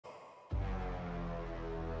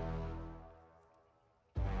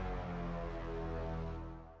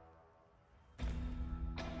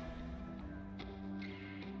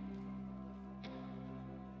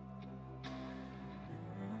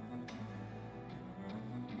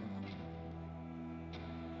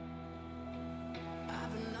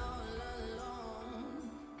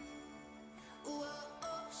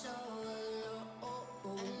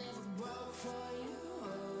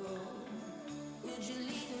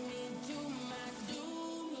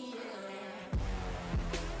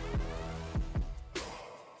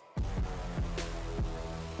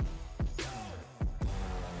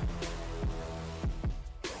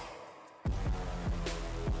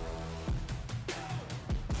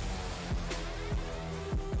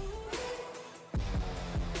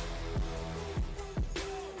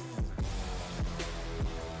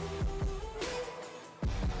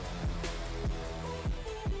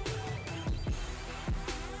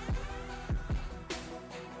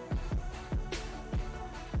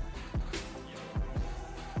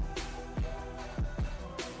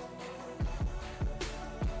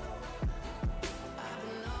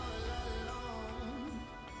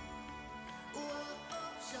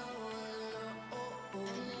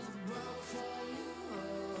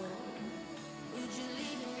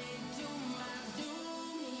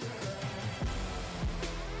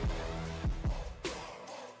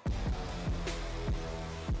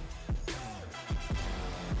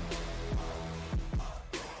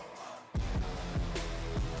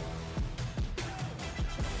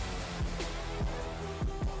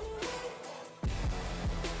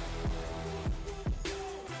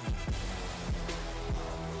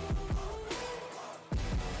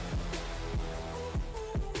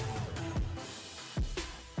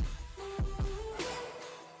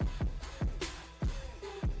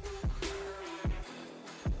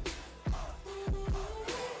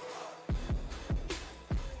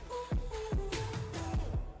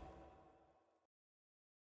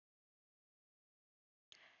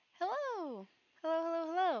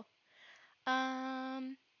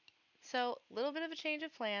So, a little bit of a change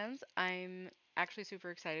of plans. I'm actually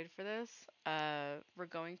super excited for this. We're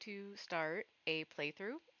going to start a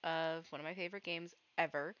playthrough of one of my favorite games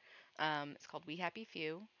ever. It's called We Happy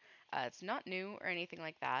Few. It's not new or anything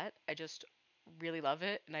like that. I just really love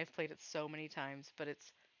it, and I've played it so many times, but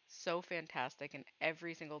it's so fantastic, and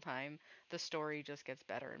every single time the story just gets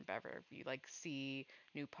better and better. You like see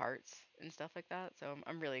new parts and stuff like that, so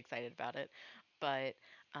I'm really excited about it. But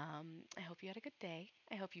I hope you had a good day.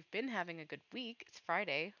 I hope you've been having a good week. It's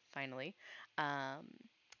Friday, finally. Um,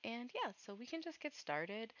 and yeah, so we can just get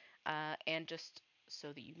started. And just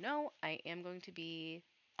so that you know, I am going to be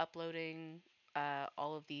uploading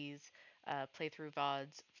all of these playthrough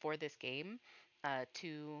VODs for this game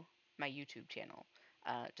to my YouTube channel,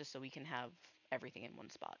 just so we can have everything in one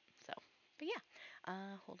spot. So, but yeah,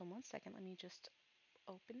 hold on one second. Let me just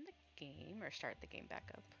open the game or start the game back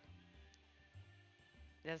up.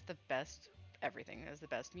 It has the best everything. It has the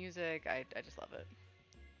best music. I just love it.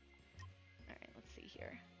 Alright, let's see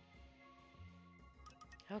here.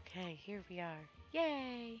 Okay, here we are.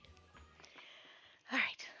 Yay!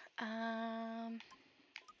 Alright.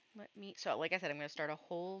 So like I said, I'm gonna start a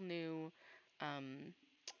whole new um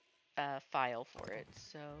file for it.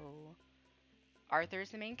 So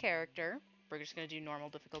Arthur's the main character. We're just gonna do normal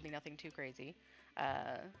difficulty, nothing too crazy.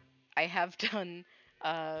 Uh I have done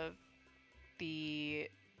the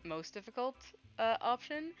most difficult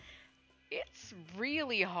option. It's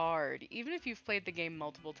really hard. Even if you've played the game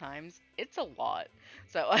multiple times, it's a lot.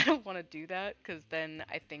 So I don't want to do that because then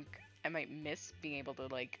I think I might miss being able to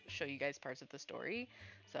like show you guys parts of the story.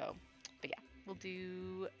 So, but yeah, we'll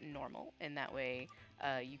do normal, and that way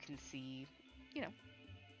you can see, you know,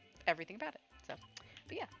 everything about it. So,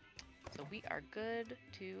 but yeah, so we are good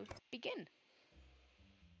to begin.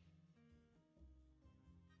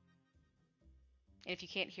 And if you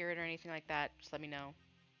can't hear it or anything like that, just let me know.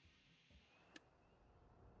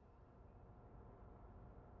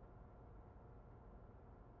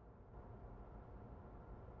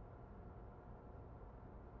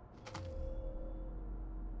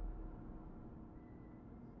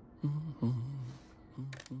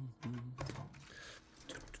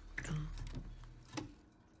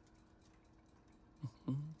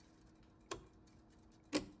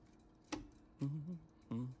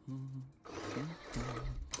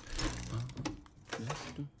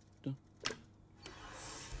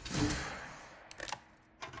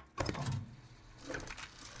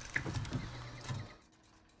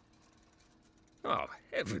 Oh,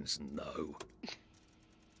 heavens no.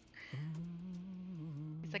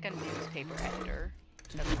 It's like a newspaper editor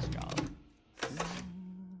does its job.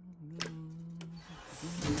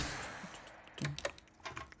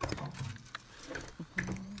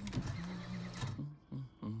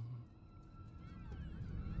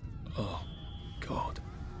 Oh, God.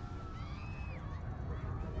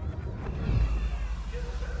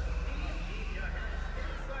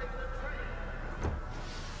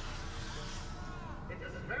 It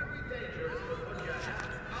is very dangerous to put your hands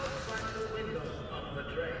outside the windows of the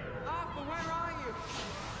train. Arthur, where are you?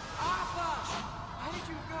 Arthur! Where did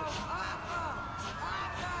you go? Arthur!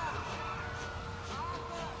 Arthur!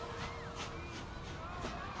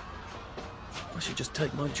 I should just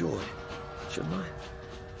take my joy, shouldn't I?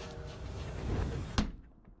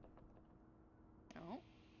 Oh.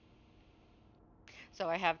 So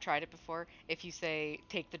I have tried it before. If you say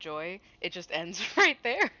take the joy, it just ends right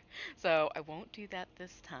there. So I won't do that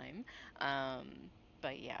this time.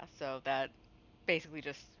 But yeah, so that basically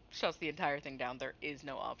just shuts the entire thing down. There is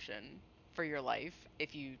no option for your life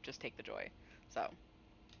if you just take the joy. So.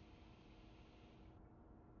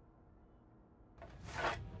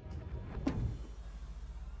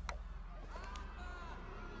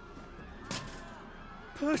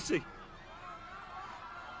 Percy!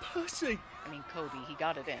 Percy! I mean, Kobe, he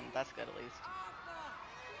got it in. That's good at least. Arthur!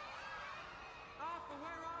 Arthur,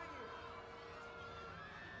 where are you?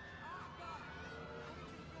 Arthur! Where did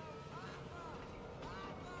you go? Arthur!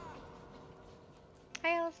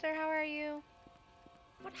 Hi, Alistair. How are you?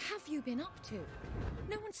 What have you been up to?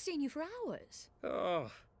 No one's seen you for hours.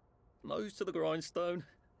 Ah, nose to the grindstone,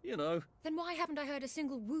 you know. Then why haven't I heard a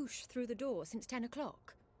single whoosh through the door since 10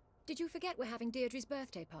 o'clock? Did you forget we're having Deirdre's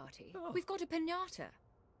birthday party? Oh. We've got a piñata.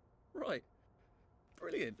 Right.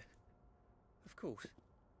 Brilliant. Of course.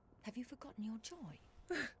 Have you forgotten your joy?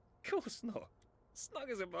 Of course not. Snug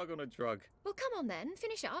as a bug on a drug. Well, come on then,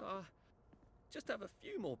 finish up. Just have a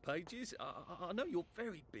few more pages. I know you're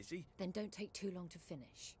very busy. Then don't take too long to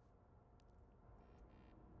finish.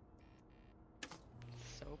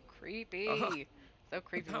 So creepy. So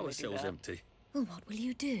creepy. The when power they do cell's that. empty. Well, what will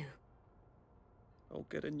you do? I'll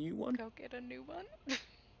get a new one. Go get a new one.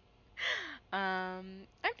 I'm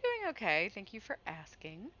doing okay. Thank you for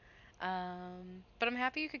asking. But I'm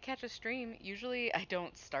happy you could catch a stream. Usually I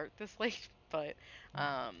don't start this late, but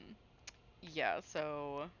um, yeah,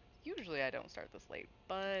 so usually I don't start this late,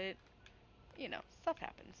 but stuff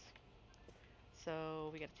happens. So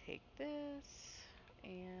we gotta take this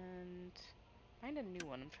and find a new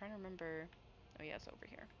one. I'm trying to remember. Oh yeah, it's over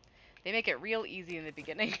here. They make it real easy in the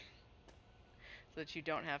beginning so that you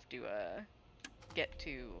don't have to get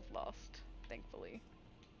too lost, thankfully.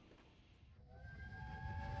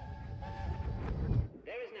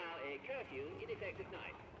 There is now a curfew in effect at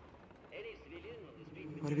night. Any civilian on the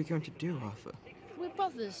street... What are we going to do, Arthur? We're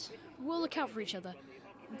brothers. We'll look out for each other.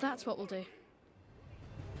 That's what we'll do.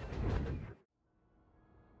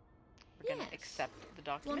 We're gonna Yes. accept the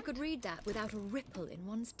One document. could read that without a ripple in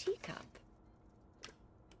one's teacup.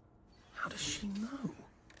 How does she know?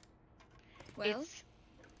 Well, It's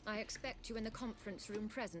I expect you in the conference room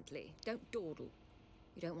presently. Don't dawdle.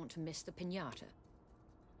 You don't want to miss the piñata.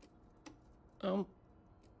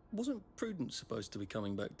 Wasn't Prudence supposed to be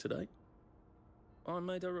coming back today? I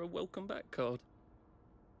made her a welcome back card.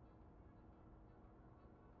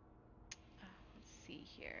 let's see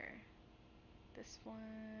here. This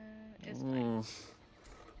one is fine.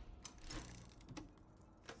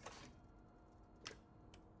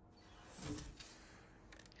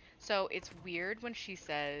 So it's weird when she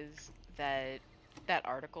says that that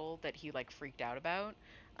article that he like freaked out about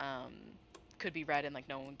um, could be read and like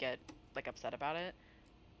no one would get like upset about it,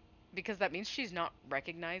 because that means she's not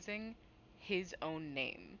recognizing his own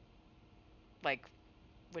name, like,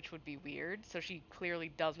 which would be weird. So she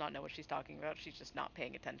clearly does not know what she's talking about. She's just not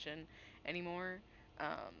paying attention anymore.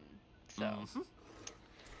 So,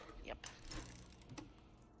 yep.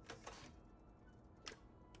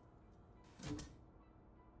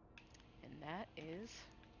 And that is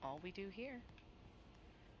all we do here.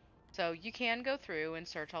 So you can go through and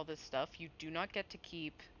search all this stuff. You do not get to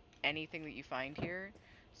keep anything that you find here,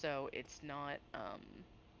 so it's not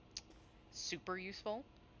super useful.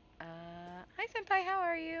 Hi Senpai, how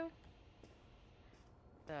are you?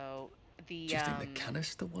 So the Do you think the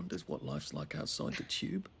canister wonders what life's like outside the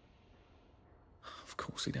tube? Of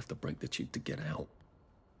course, he'd have to break the tube to get out.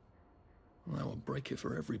 That would break it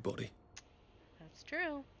for everybody. That's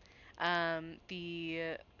true.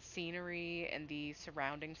 The scenery and the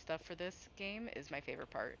surrounding stuff for this game is my favorite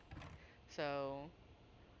part. So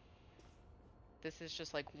this is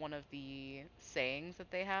just like one of the sayings that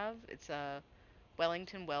they have. It's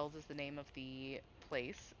Wellington Wells is the name of the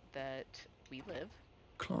place that we live.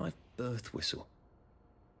 Clive Birthwhistle.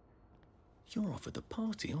 You're off at the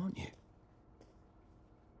party, aren't you?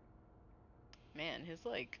 Man, his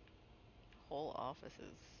like whole office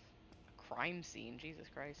is a crime scene. Jesus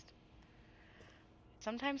Christ.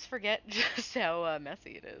 Sometimes forget just how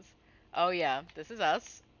messy it is. Oh yeah, this is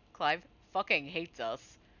us. Clive fucking hates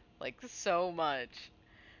us, like, so much.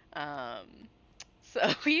 Um,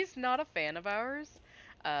 so he's not a fan of ours,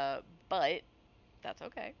 but that's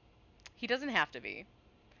okay. He doesn't have to be.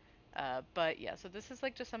 But yeah, so this is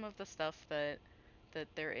like just some of the stuff that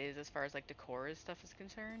there is as far as like decor stuff is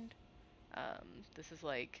concerned. This is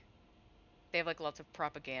like they have like lots of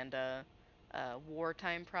propaganda,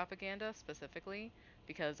 wartime propaganda specifically,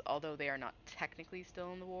 because although they are not technically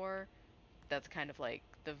still in the war, that's kind of like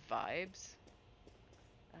the vibes.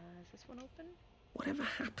 Is this one open? Whatever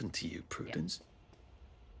happened to you, Prudence?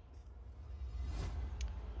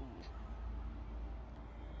 Ooh.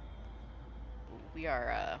 Ooh, we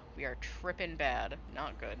are tripping bad.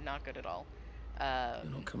 Not good. Not good at all.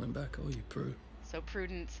 You're not coming back, are you, Prue? So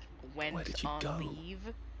Prudence went Where did you on go? leave.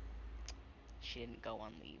 She didn't go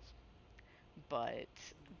on leave. But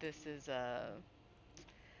this is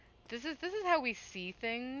this is how we see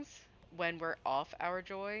things when we're off our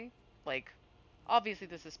joy. Like, obviously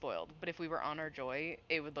this is spoiled, but if we were on our joy,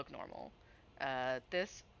 it would look normal.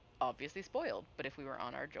 This obviously spoiled, but if we were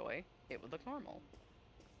on our joy, it would look normal.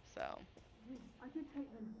 So I did take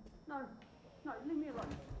them. No, no, leave me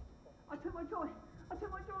alone. I took my joy. I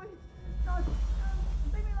took my joy. No, no,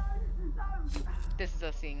 leave me alone. No. this is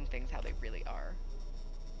us seeing things how they really are.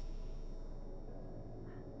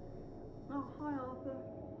 Oh, hi, Arthur.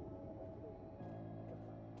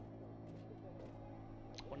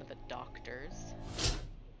 One of the doctors.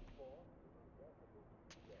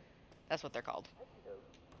 That's what they're called.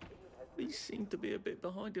 We seem to be a bit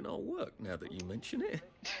behind in our work now that you mention it.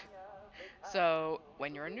 So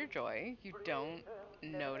when you're in your joy, you don't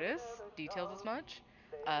notice details as much.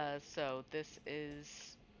 So this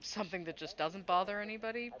is something that just doesn't bother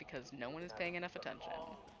anybody because no one is paying enough attention.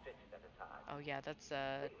 Oh yeah, that's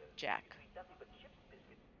Jack.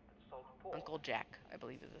 Uncle Jack, I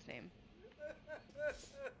believe is his name.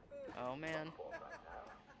 Oh man.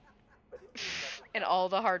 And all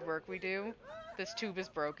the hard work we do, this tube is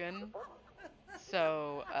broken.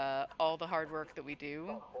 So, all the hard work that we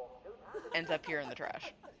do ends up here in the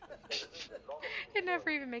trash. It never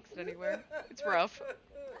even makes it anywhere. It's rough.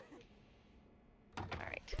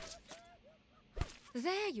 Alright.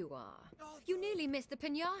 There you are. You nearly missed the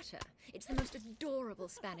piñata. It's the most adorable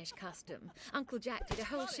Spanish custom. Uncle Jack did a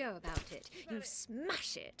whole show about it. You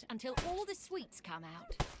smash it until all the sweets come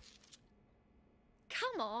out.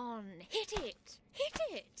 Come on, hit it! Hit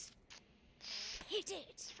it! Hit it!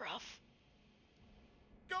 It's rough.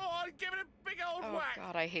 Go on, give it a big old Oh whack.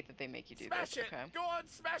 god, I hate that they make you do Smash this. it. Okay. Go on,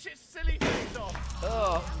 smash it, silly face off.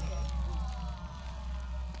 Ugh.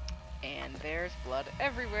 And there's blood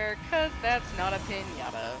everywhere, cause that's not a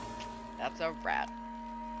piñata. That's a rat.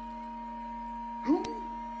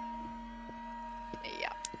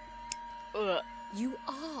 Yeah. Ugh. You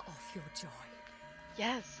are off your joy.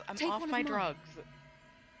 Yes, I'm Take off one of my mine. drugs.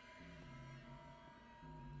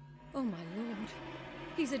 Oh my lord.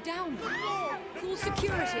 He's a downer. Call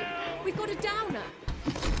security. We've got a downer.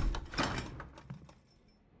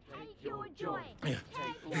 Take your joy. Yeah.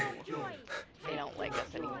 Take your joy. They don't like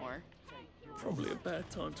us anymore. Probably a bad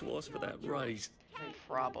time to ask for that raise.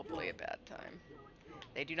 Probably a bad time.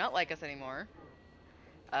 They do not like us anymore.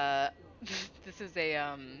 This is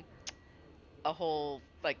a whole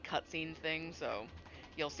like cutscene thing, so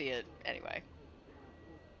you'll see it anyway.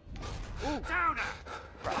 Ooh, Downer.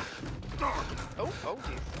 rough. Oh,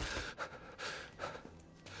 jeez.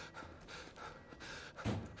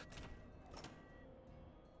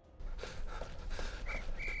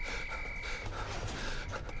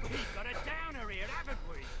 We've got a downer here, haven't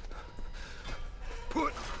we?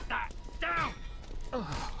 Put that down.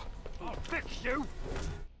 I'll fix you.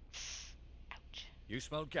 Ouch. You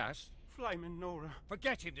smell gas? Flaming Nora.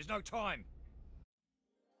 Forget him, there's no time.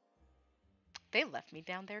 They left me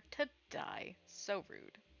down there to die. So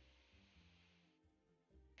rude.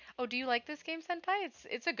 Oh, do you like this game, Senpai?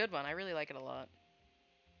 It's a good one. I really like it a lot.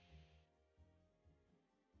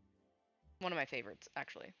 One of my favorites,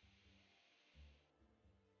 actually.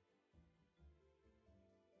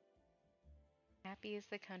 Happy is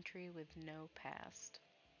the country with no past.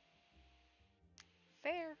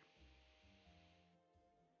 Fair.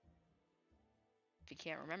 If you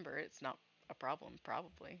can't remember, it's not a problem,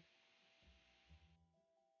 probably.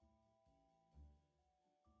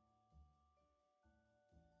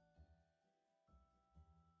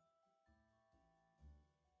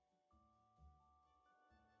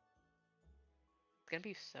 It's gonna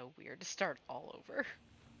be so weird to start all over.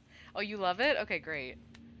 Oh, you love it? Okay, great.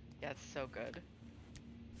 Yeah, it's so good.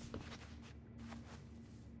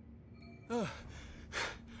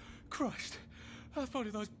 Christ, how far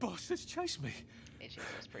did those bastards chase me? It just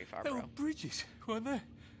was pretty far, There bro. were bridges, weren't there?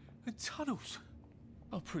 And tunnels.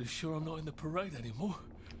 I'm pretty sure I'm not in the parade anymore.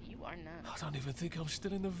 You are not. I don't even think I'm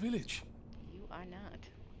still in the village. You are not.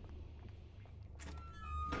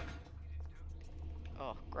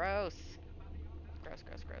 Oh, gross. Gross,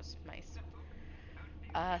 gross, gross. Nice.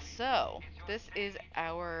 So, this is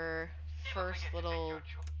our first little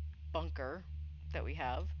bunker that we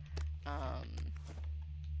have.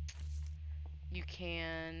 You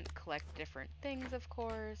can collect different things, of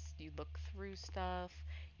course. You look through stuff.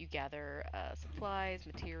 You gather supplies,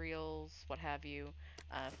 materials, what have you,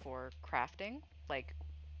 for crafting. Like,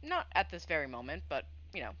 not at this very moment, but,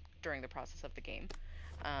 you know, during the process of the game.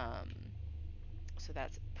 So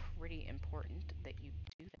that's pretty important that you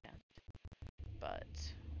do that. But,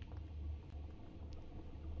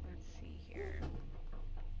 let's see here.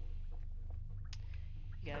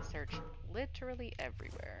 You gotta search literally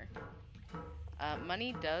everywhere.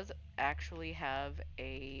 Money does actually have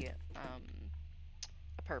a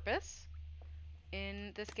purpose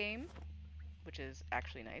in this game, which is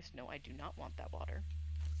actually nice. No, I do not want that water.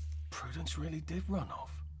 Prudence really did run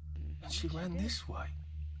off. And she ran this way.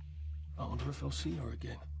 I wonder if I'll see her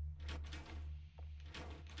again.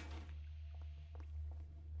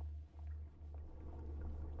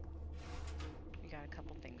 We got a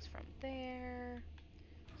couple things from there.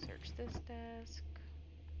 Search this desk.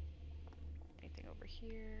 Anything over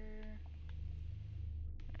here?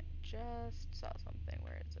 I just saw something.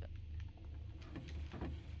 Where is it?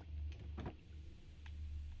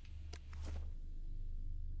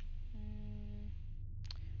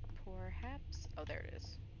 Perhaps. Oh, there it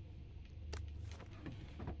is.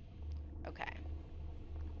 Okay.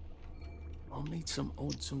 I'll need some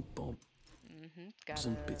odds and bobs Got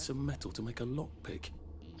and bits of metal to make a lockpick.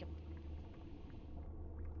 Yep.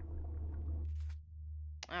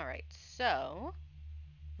 Alright, so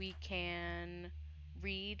we can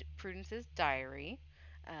read Prudence's diary.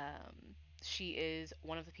 She is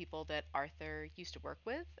one of the people that Arthur used to work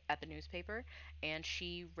with at the newspaper, and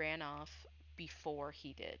she ran off before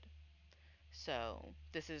he did. So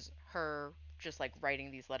this is her just like writing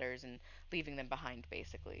these letters and leaving them behind,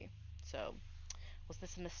 basically. So, was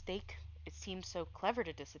this a mistake? It seemed so clever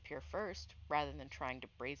to disappear first, rather than trying to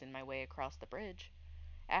brazen my way across the bridge.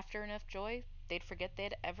 After enough joy, they'd forget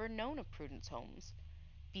they'd ever known of Prudence Holmes.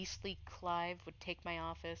 Beastly Clive would take my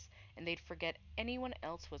office, and they'd forget anyone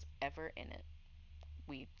else was ever in it.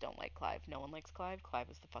 We don't like Clive. No one likes Clive. Clive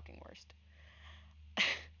is the fucking worst.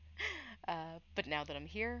 But now that I'm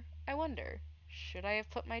here, I wonder, should I have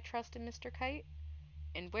put my trust in Mr. Kite?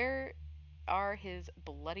 And where are his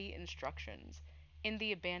bloody instructions? In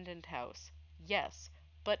the abandoned house. Yes,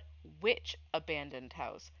 but which abandoned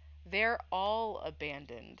house? They're all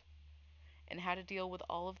abandoned. And how to deal with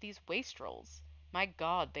all of these wastrels. My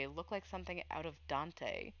god, they look like something out of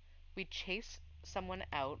Dante. We'd chase someone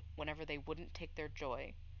out whenever they wouldn't take their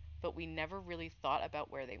joy, but we never really thought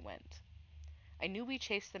about where they went. I knew we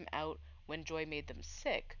chased them out when joy made them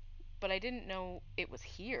sick, but I didn't know it was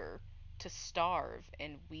here, to starve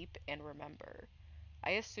and weep and remember.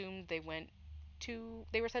 I assumed they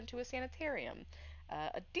were sent to a sanitarium,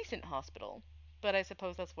 a decent hospital, but I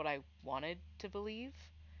suppose that's what I wanted to believe.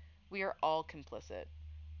 We are all complicit.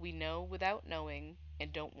 We know without knowing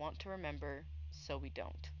and don't want to remember, so we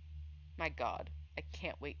don't. My god, I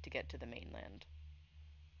can't wait to get to the mainland.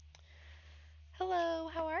 Hello,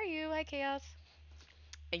 how are you? Hi, Chaos.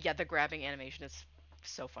 And yeah, the grabbing animation is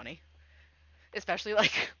so funny. Especially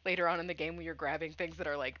like later on in the game when you're grabbing things that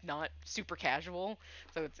are like not super casual.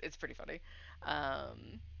 So it's pretty funny.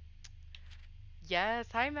 Um yes,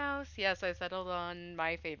 hi Mouse. Yes, I settled on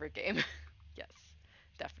my favorite game. Yes,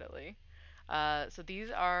 definitely. So these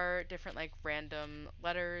are different like random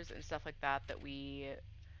letters and stuff like that that we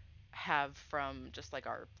have from just like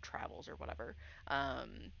our travels or whatever.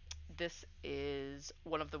 Um, this is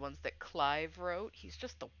one of the ones that Clive wrote. He's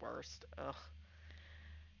just the worst. Ugh.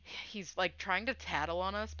 He's like trying to tattle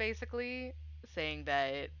on us basically, saying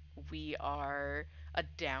that we are a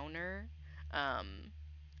downer. Um,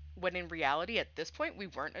 when in reality, at this point, we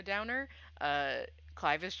weren't a downer.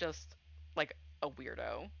 Clive is just like a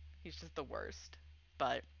weirdo. He's just the worst.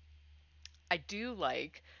 But I do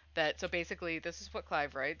like that. So basically, this is what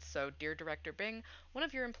Clive writes. So, dear Director Bing, one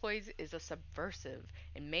of your employees is a subversive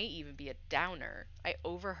and may even be a downer. I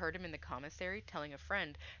overheard him in the commissary telling a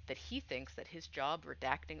friend that he thinks that his job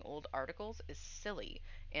redacting old articles is silly.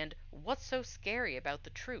 And what's so scary about the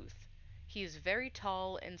truth? He is very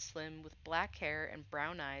tall and slim with black hair and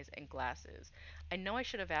brown eyes and glasses. I know I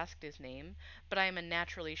should have asked his name, but I am a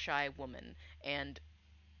naturally shy woman, and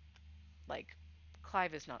like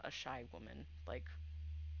Clive is not a shy woman. Like,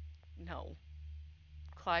 no.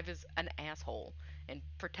 Clive is an asshole and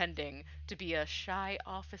pretending to be a shy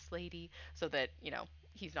office lady so that,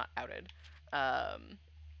 he's not outed. Um,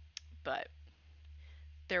 but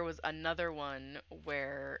there was another one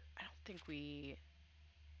where I don't think we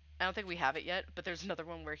have it yet, but there's another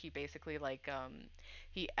one where he basically like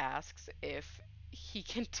he asks if he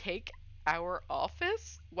can take our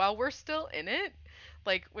office while we're still in it,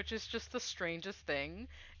 like which is just the strangest thing.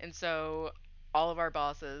 And so all of our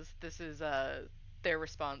bosses, this is their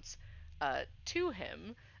response to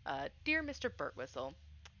him, dear Mr. Burtwhistle,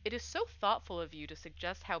 it is so thoughtful of you to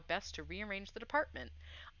suggest how best to rearrange the department.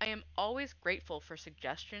 I am always grateful for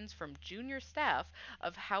suggestions from junior staff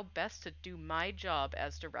of how best to do my job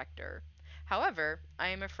as director. However, I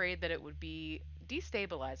am afraid that it would be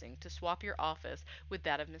destabilizing to swap your office with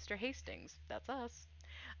that of Mr. Hastings. That's us.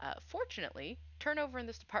 Fortunately, turnover in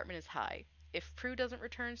this department is high. If Prue doesn't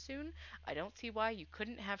return soon, I don't see why you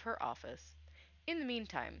couldn't have her office. In the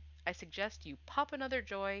meantime, I suggest you pop another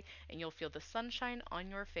joy and you'll feel the sunshine on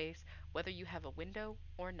your face whether you have a window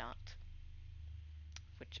or not.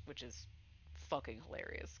 Which is fucking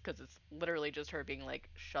hilarious because it's literally just her being like,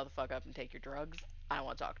 "Shut the fuck up and take your drugs. I don't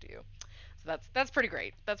want to talk to you." So that's pretty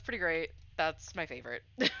great. That's pretty great. That's my favorite.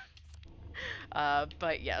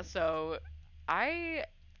 But yeah, so I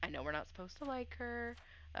I know we're not supposed to like her,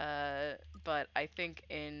 uh, but I think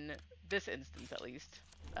in this instance at least,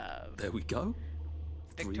 uh, There we go.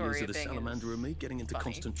 3 years Victoria of the Bing is salamander and me getting into funny.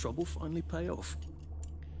 constant trouble finally pay off.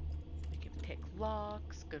 We can pick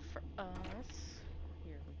locks. Good for us.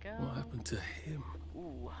 Here we go. What happened to him?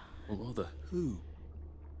 Ooh. Or rather, who?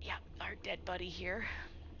 Yeah, our dead buddy here.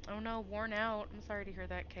 Oh no, worn out. I'm sorry to hear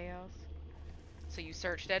that, Chaos. So you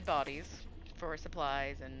search dead bodies for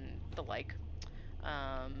supplies and the like.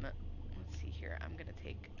 Let's see here. I'm gonna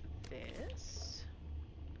take this.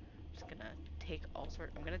 Just gonna take all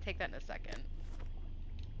sorts. I'm gonna take that in a second.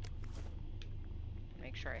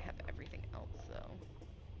 Make sure I have everything else though.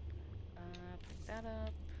 Pick that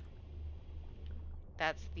up.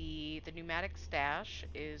 That's the pneumatic stash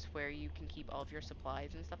is where you can keep all of your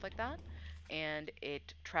supplies and stuff like that, and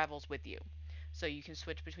it travels with you. So you can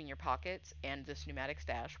switch between your pockets and this pneumatic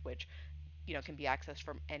stash, which can be accessed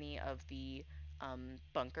from any of the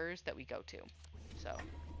bunkers that we go to. So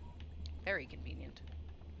very convenient.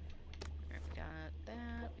 Alright, we got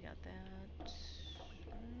that. We got that.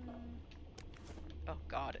 Oh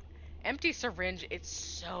god. Empty syringe. It's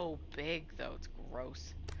so big though. It's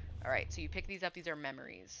gross. Alright, so you pick these up. These are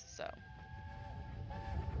memories. So.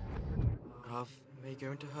 Are they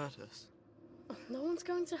going to hurt us? No one's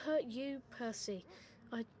going to hurt you, Percy.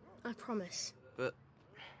 I promise. But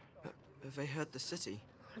have they hurt the city?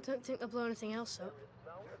 I don't think they'll blow anything else up.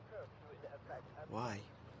 Why?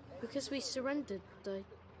 Because we surrendered, I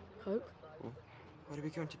hope. Well, what are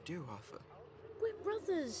we going to do, Arthur? We're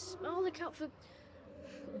brothers.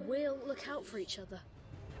 We'll look out for each other.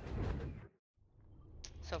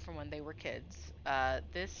 So from when they were kids,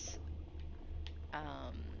 this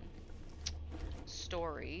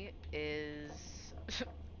story is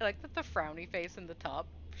I like that the frowny face in the top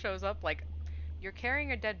shows up. Like, you're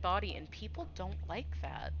carrying a dead body and people don't like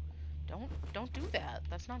that. Don't do that.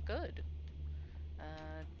 That's not good.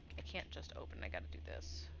 I can't just open. I gotta do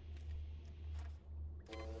this.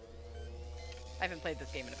 I haven't played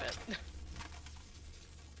this game in a bit.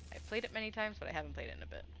 I've played it many times, but I haven't played it in a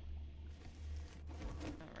bit.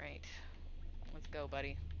 Alright. Let's go,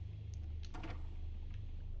 buddy.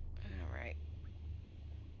 Alright.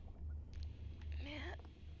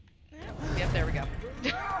 Yep, there we go.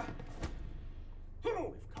 We've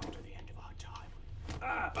come to the end of our time.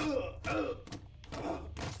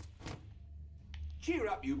 Cheer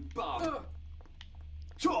up, you bum.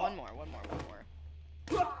 One more.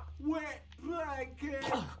 Wet blanket.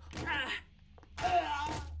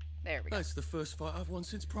 There we go. That's the first fight I've won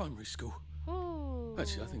since primary school. Ooh.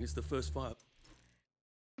 Actually, I think it's the first fight.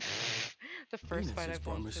 The first fight since I've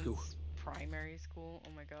won primary since school. primary school.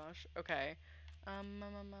 Oh my gosh. Okay.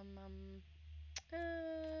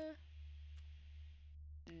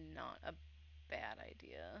 Not a bad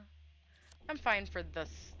idea. I'm fine for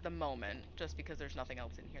the moment, just because there's nothing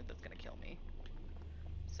else in here that's gonna kill me.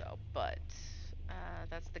 So, but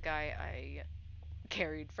that's the guy I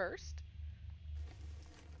carried first.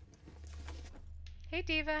 Hey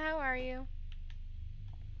Diva, how are you?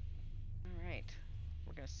 Alright.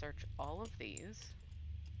 We're gonna search all of these.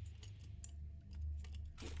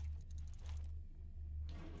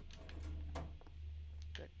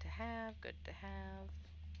 Good to have, good to have.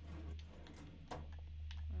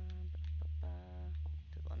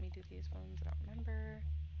 Did it let me do these ones? I don't remember.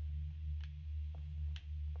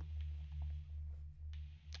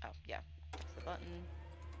 Oh, yeah. That's the button.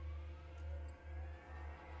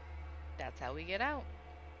 That's how we get out.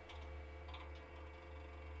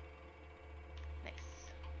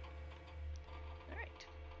 Nice. Alright.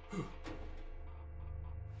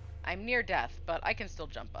 I'm near death, but I can still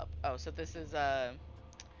jump up. Oh, so this is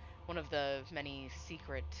one of the many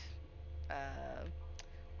secret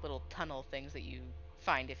little tunnel things that you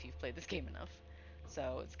find if you've played this game enough.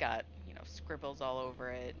 So it's got, scribbles all over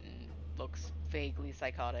it and looks vaguely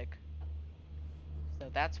psychotic. So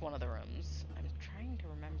that's one of the rooms. I'm trying to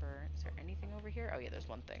remember, is there anything over here? Oh yeah, there's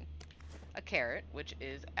one thing. A carrot, which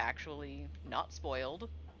is actually not spoiled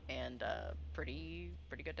and pretty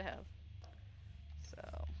good to have.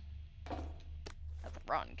 So that's a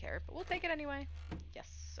rotten carrot, but we'll take it anyway.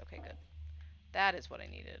 Yes, okay, good. That is what I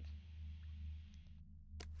needed.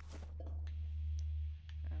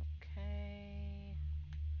 Okay.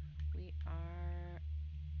 We are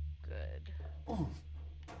good. Oh.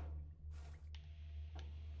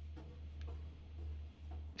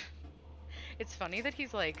 It's funny that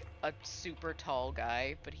he's like a super tall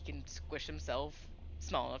guy, but he can squish himself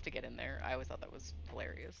small enough to get in there. I always thought that was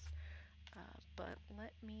hilarious. But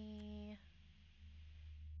let me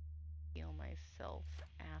heal myself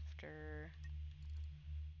after.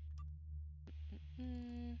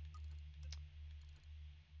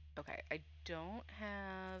 Okay, I don't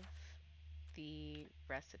have the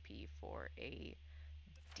recipe for a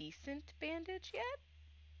decent bandage yet,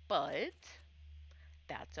 but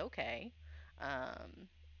that's okay.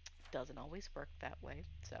 Doesn't always work that way,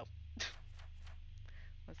 so.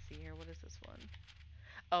 Let's see here, what is this one?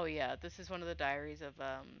 Oh yeah, this is one of the diaries of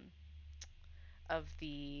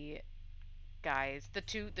the guys, the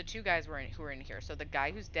two guys who were in here. So the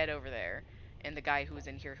guy who's dead over there and the guy who was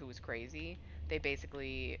in here who was crazy, they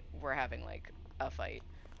basically were having like a fight.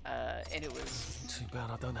 And it was Too bad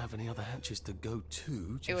I don't have any other hatches to go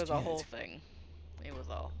to just it was yet. a whole thing. It was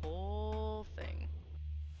a whole thing.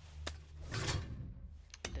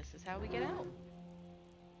 This is how we get out.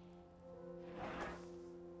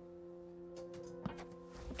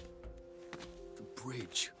 The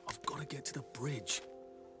bridge. I've got to get to the bridge.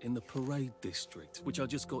 In the parade district, which I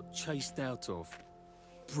just got chased out of.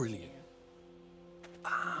 Brilliant.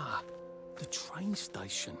 Ah, the train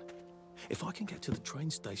station. If I can get to the train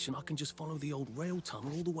station, I can just follow the old rail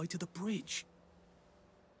tunnel all the way to the bridge.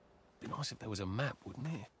 Be nice if there was a map, wouldn't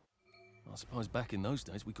it? I suppose back in those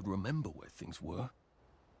days we could remember where things were.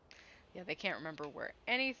 Yeah, they can't remember where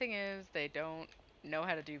anything is. They don't know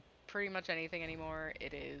how to do pretty much anything anymore.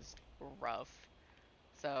 It is rough.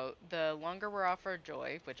 So the longer we're off our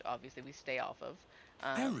joy, which obviously we stay off of,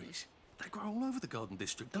 Berries? They grow all over the Garden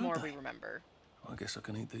District, the don't more they? we remember. I guess I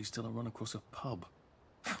can eat these till I run across a pub.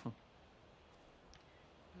 Let's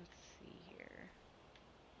see here.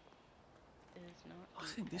 It is not. I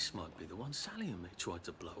think this might be the one Sally and me tried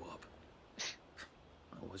to blow up.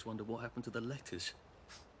 I always wondered what happened to the letters.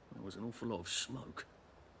 There was an awful lot of smoke.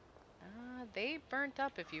 They burnt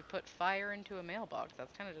up if you put fire into a mailbox.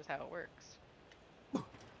 That's kind of just how it works. I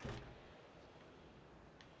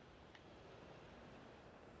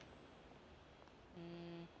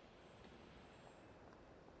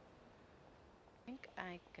think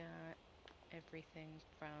I got everything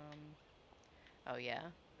from... Oh, yeah.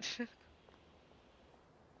 I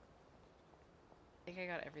think I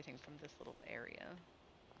got everything from this little area.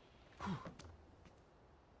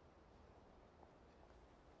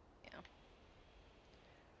 Yeah.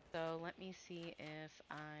 So let me see if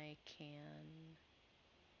I can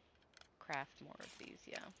craft more of these.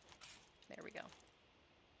 Yeah. There we go.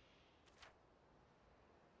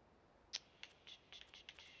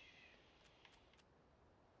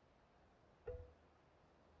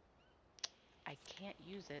 I can't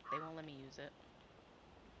use it. They won't let me use it.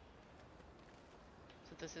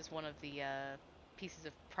 So this is one of the pieces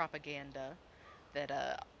of propaganda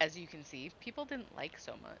that, as you can see, people didn't like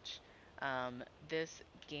so much. This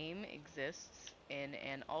game exists in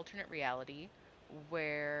an alternate reality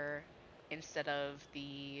where instead of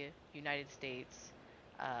the United States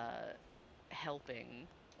helping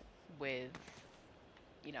with,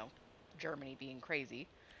 you know, Germany being crazy,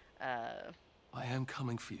 I am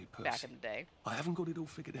coming for you, Percy. back in the day. I haven't got it all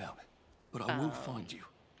figured out, but I will find you.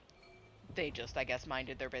 They just, I guess,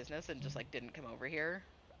 minded their business and just, like, didn't come over here.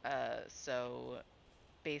 So,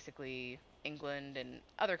 basically, England and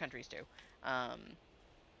other countries, too,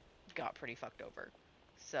 got pretty fucked over.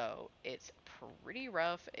 So, it's pretty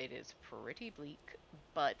rough, it is pretty bleak,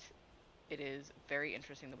 but it is very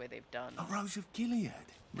interesting the way they've done A Rose of Gilead.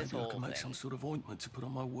 this Maybe I whole can make thing. some sort of ointment to put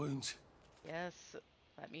on my wounds. Yes,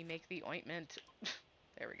 let me make the ointment.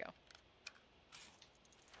 There we go.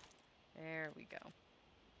 There we go.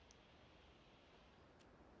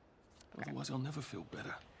 Okay. Otherwise, I'll never feel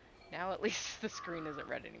better. Now at least the screen isn't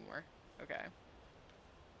red anymore. Okay.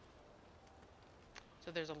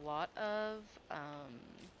 So there's a lot of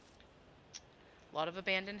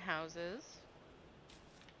abandoned houses.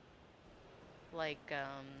 Like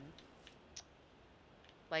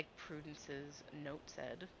Prudence's note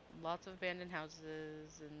said, lots of abandoned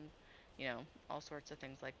houses and, you know, all sorts of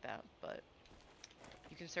things like that. But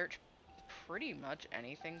you can search pretty much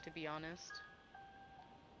anything, to be honest.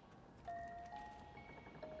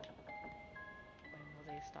 When will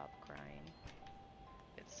they stop crying?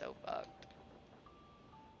 It's so bugged.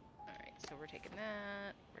 Alright, so we're taking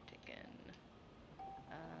that. We're taking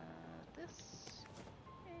this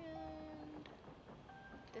and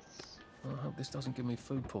this. I hope this doesn't give me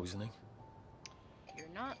food poisoning. You're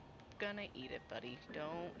not gonna eat it, buddy.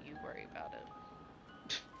 Don't you worry about it.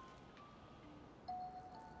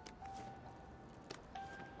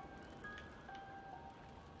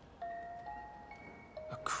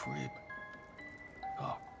 A crib.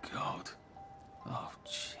 Oh, God. Oh,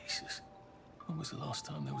 Jesus. When was the last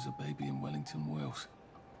time there was a baby in Wellington Wells?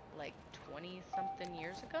 Like 20-something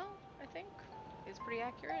years ago, I think, is pretty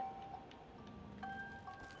accurate.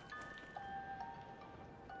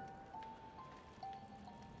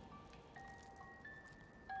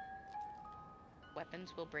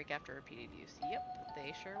 Weapons will break after repeated use. Yep,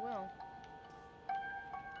 they sure will.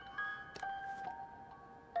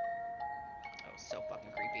 Oh, so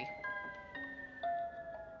fucking creepy.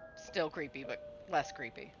 Still creepy, but less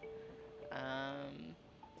creepy.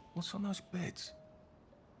 What's on those beds?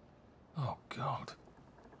 Oh, God.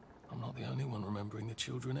 I'm not the only one remembering the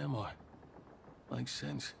children, am I? Makes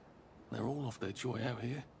sense. They're all off their joy out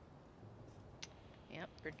here. Yep,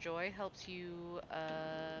 your joy helps you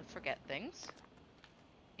forget things.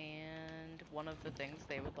 And one of the things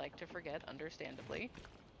they would like to forget, understandably,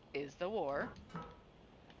 is the war.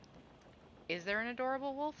 Is there an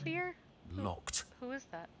adorable wolf here? Locked. Who is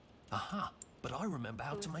that? Aha, but I remember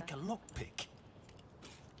how Who to is make that? a lockpick.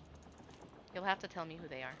 You'll have to tell me who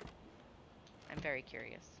they are. I'm very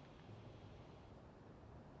curious.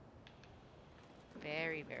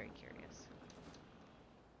 Very, very curious.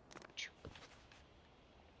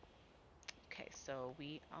 Okay, so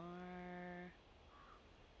we are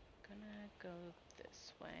gonna go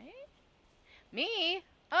this way. Me?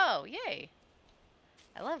 Oh, yay.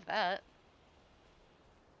 I love that.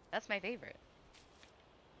 That's my favorite.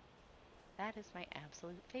 That is my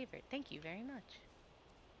absolute favorite. Thank you very much.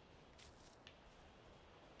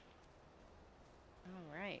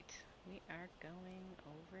 Alright, we are going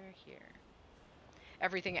over here.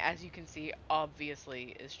 Everything, as you can see,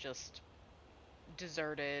 obviously is just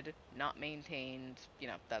deserted, not maintained. You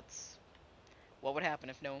know, that's what would happen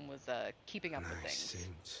if no one was keeping up with things.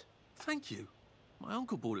 Suit. Thank you. My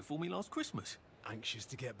uncle bought it for me last Christmas. Anxious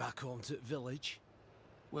to get back home to the village?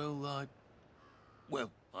 Well,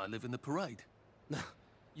 I live in the parade.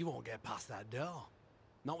 You won't get past that door.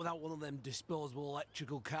 Not without one of them disposable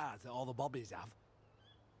electrical cars that all the bobbies have.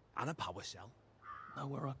 And a power cell. Know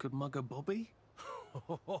where I could mug a bobby?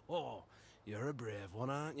 You're a brave one,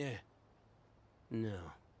 aren't you? No.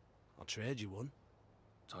 I'll trade you one.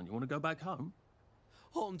 Don't you want to go back home?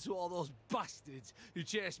 Home to all those bastards who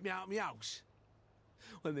chased me out of my house.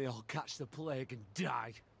 When they all catch the plague and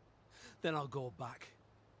die. Then I'll go back.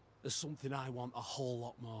 There's something I want a whole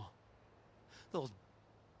lot more. Those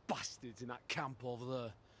bastards in that camp over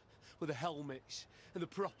there. With the helmets and the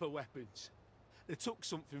proper weapons. They took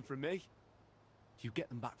something from me. You get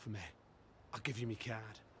them back from me. I'll give you my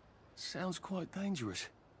card. Sounds quite dangerous,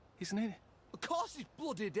 isn't it? Of course it's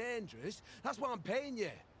bloody dangerous. That's why I'm paying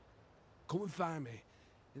you. Come and find me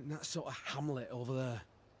in that sort of hamlet over there.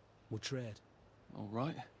 We'll trade. All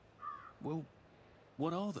right. Well,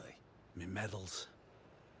 what are they? Me medals.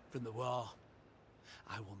 From the war.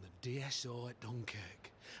 I won the DSO at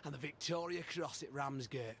Dunkirk and the Victoria Cross at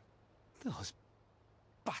Ramsgate. Those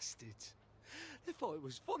bastards. They thought it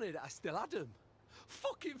was funny that I still had them.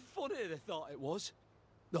 Fucking funny they thought it was.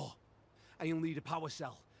 No, and you'll need a power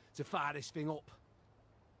cell to fire this thing up.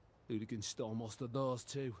 Hooligans stole most of those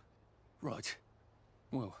too. Right.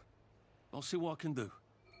 Well, I'll see what I can do.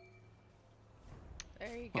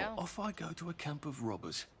 There you go. Well, off I go to a camp of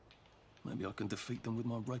robbers. Maybe I can defeat them with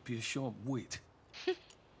my rapier-sharp wit.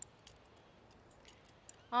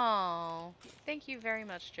 Oh, thank you very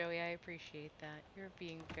much, Joey. I appreciate that. You're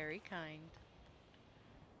being very kind.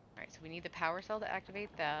 Alright, so we need the power cell to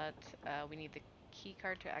activate that. We need the key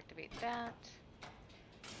card to activate that.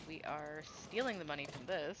 We are stealing the money from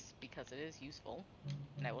this because it is useful.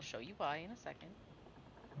 And I will show you why in a second.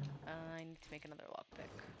 I need to make another lockpick.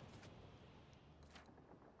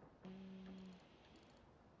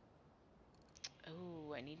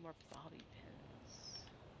 Oh, I need more bobby pins.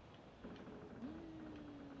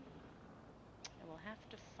 I will have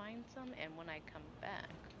to find some, and when I come back...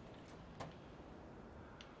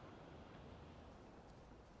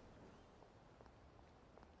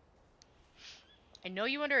 I know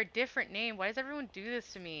you under a different name. Why does everyone do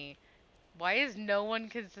this to me? Why is no one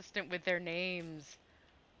consistent with their names?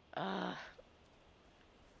 Ugh.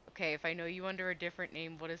 Okay, if I know you under a different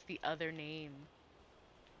name, what is the other name?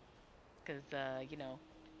 Because, you know,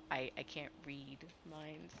 I can't read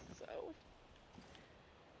minds, so...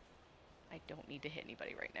 I don't need to hit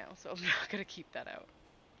anybody right now, so I'm not gonna keep that out.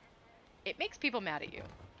 It makes people mad at you.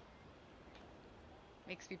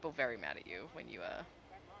 Makes people very mad at you when you,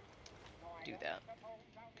 do that.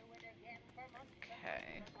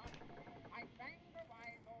 Okay.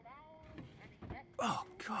 Oh,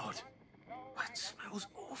 God. That smells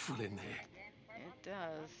awful in there. It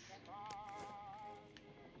does.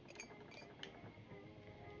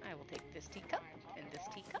 I will take this teacup and this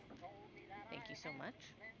teacup. Thank you so much.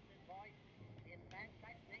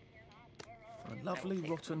 A lovely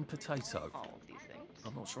rotten potato. All of these things.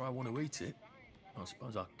 I'm not sure I want to eat it. I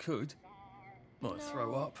suppose I could. Might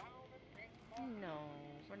throw up. No,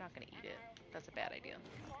 we're not gonna eat it. That's a bad idea.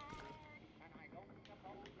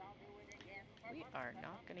 We are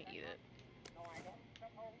not gonna eat it.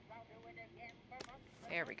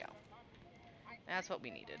 There we go. That's what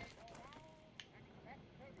we needed.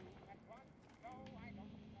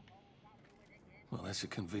 Well, that's a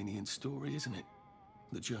convenient story, isn't it?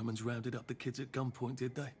 The Germans rounded up the kids at gunpoint,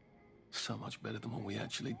 did they? So much better than what we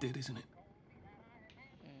actually did, isn't it?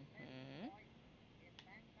 Mm-hmm.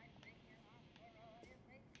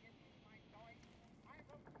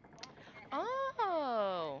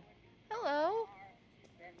 Oh! Hello!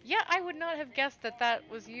 would not have guessed that that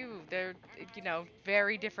was you. They're, you know,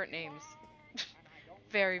 very different names.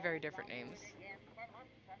 Very, very different names.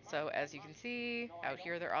 So as you can see, out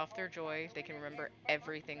here they're off their joy. They can remember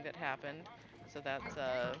everything that happened. So that's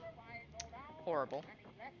horrible.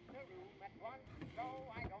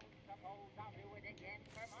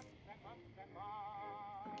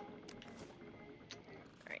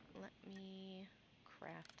 Alright, let me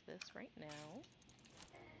craft this right now.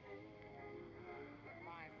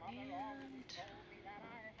 And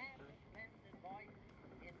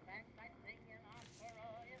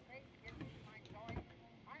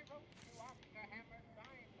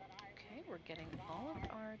okay, we're getting all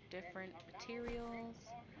of our different materials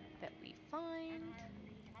that we find.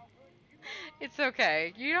 It's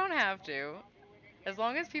okay. You don't have to. As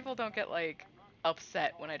long as people don't get like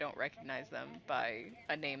upset when I don't recognize them by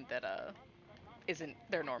a name that isn't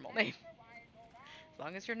their normal name. As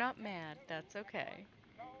long as you're not mad, that's okay.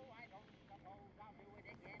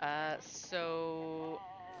 So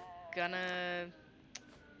gonna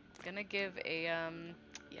give a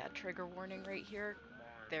yeah, trigger warning right here.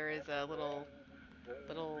 There is a little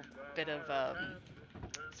bit of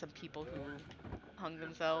some people who hung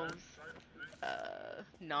themselves.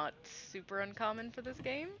 Not super uncommon for this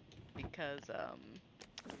game because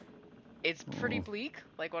it's pretty Oh, bleak,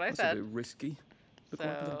 like what I that's a said. bit risky. Look what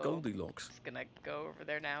happened to So Goldilocks. just gonna go over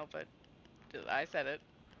there now, but I said it.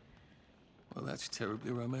 Well, that's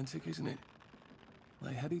terribly romantic, isn't it?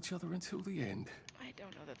 They had each other until the end. I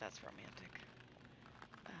don't know that that's romantic.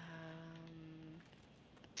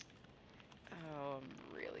 Oh,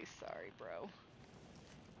 I'm really sorry, bro.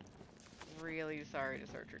 Really sorry to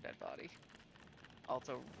search your dead body.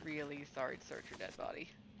 Also, really sorry to search your dead body.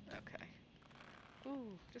 Okay.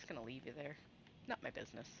 Ooh, just gonna leave you there. Not my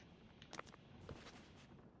business.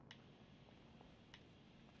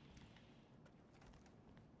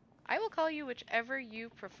 I will call you whichever you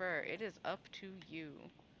prefer. It is up to you.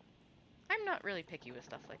 I'm not really picky with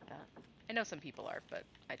stuff like that. I know some people are, but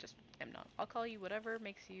I just am not. I'll call you whatever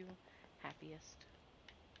makes you happiest.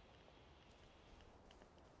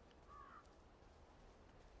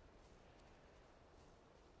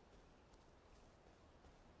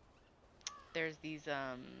 There's these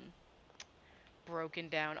broken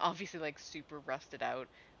down, obviously like super rusted out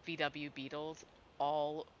VW Beetles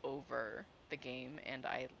all over the game, and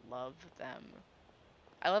I love them.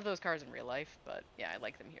 I love those cars in real life, but yeah, I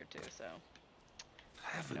like them here too, so.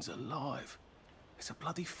 Heavens alive. It's a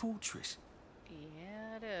bloody fortress.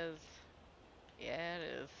 Yeah, it is. Yeah,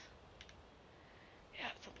 it is. Yeah,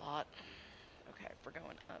 it's a lot. Okay, we're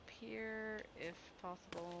going up here, if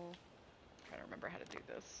possible. I'm trying to remember how to do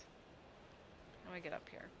this. How do I get up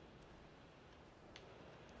here?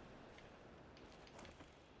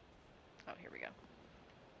 Oh, here we go.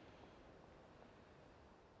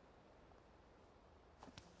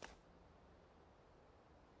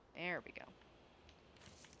 There we go.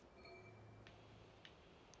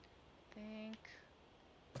 Think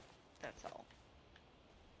that's all.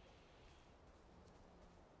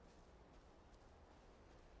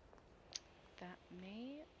 That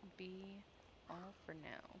may be all for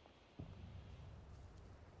now.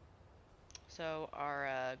 So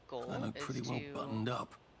our goal I look is pretty to... well buttoned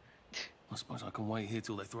up. I suppose I can wait here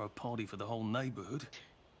till they throw a party for the whole neighborhood.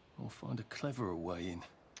 Or find a cleverer way in.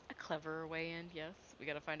 A cleverer way in, yes. We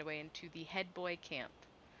gotta find a way into the head boy camp.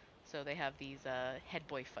 So they have these head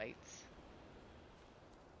boy fights.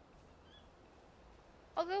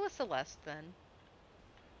 I'll go with Celeste then.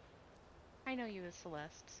 I know you as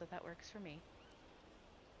Celeste, so that works for me.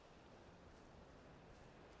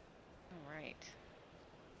 Alright.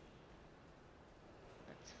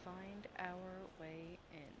 Let's find our way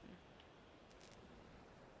in.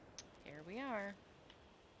 Here we are.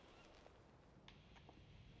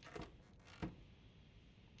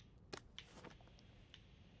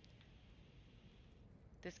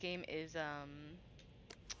 This game is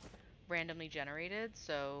randomly generated,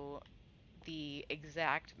 so the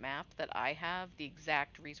exact map that I have, the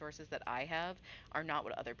exact resources that I have, are not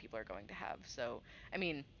what other people are going to have. So, I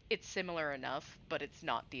mean, it's similar enough, but it's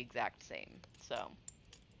not the exact same. So,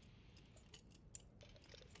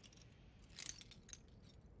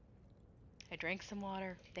 I drank some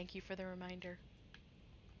water. Thank you for the reminder.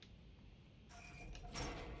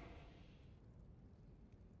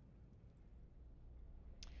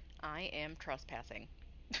 I am trespassing.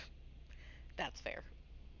 That's fair.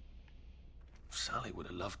 Sally would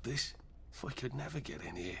have loved this. We could never get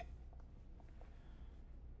in here.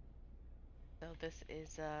 So this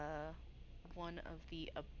is one of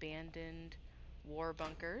the abandoned war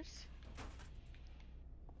bunkers.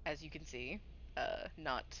 As you can see,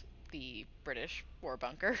 not the British war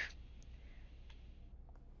bunker.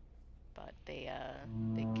 but they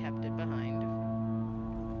kept it behind.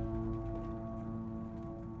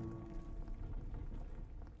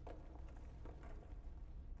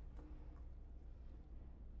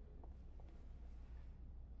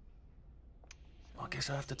 I guess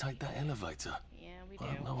I have to take that elevator. Yeah, we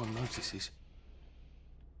I do. hope no one notices.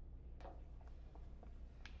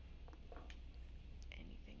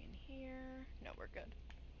 Anything in here? No, we're good.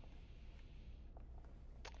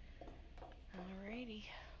 Alrighty.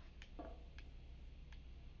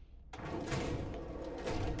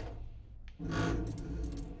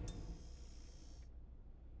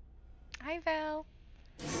 Hi, Val.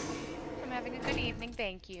 I'm having a good evening,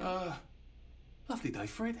 thank you. Lovely day,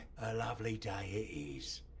 Fred. A lovely day it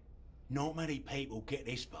is. Not many people get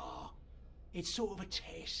this far. It's sort of a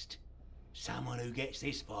test. Someone who gets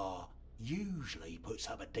this far usually puts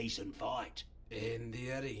up a decent fight. In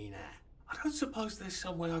the arena. I don't suppose there's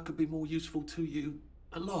some way I could be more useful to you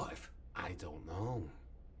alive. I don't know.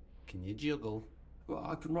 Can you juggle? Well,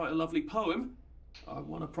 I can write a lovely poem. I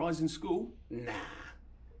won a prize in school. Nah.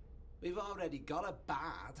 We've already got a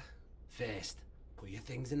bard. First, put your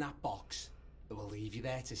things in that box. It will leave you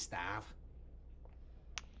there to starve.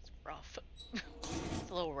 It's rough. It's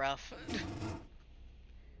a little rough.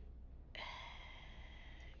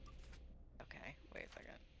 Okay, wait a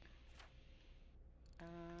second.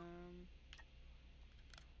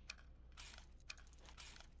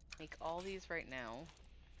 Make all these right now.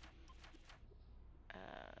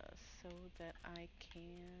 So that I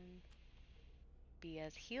can be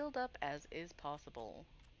as healed up as is possible.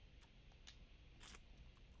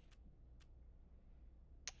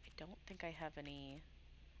 I don't think I have any...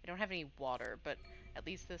 I don't have any water, but at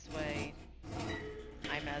least this way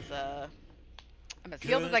I'm as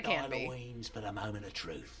healed as I can be. Halloween's for the moment of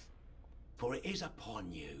truth, for it is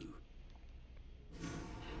upon you.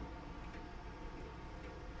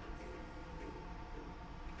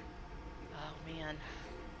 Oh man.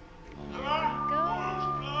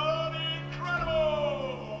 Bloody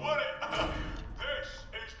incredible, wasn't it? This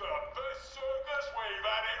is the best circus we've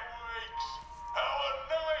had in weeks. Our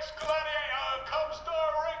newest gladiator comes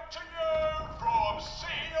direct to you from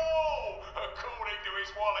City Hall, according to his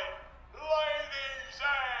wallet. Ladies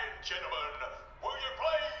and gentlemen, will you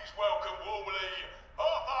please welcome warmly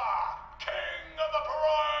Arthur, King of the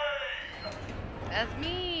Parade? That's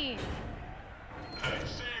me.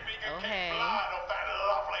 Let's see if he can Oh, keep hey. blood off that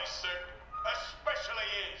lovely suit, especially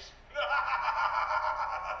his.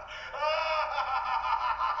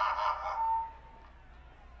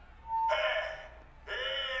 Hey,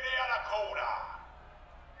 in the other corner,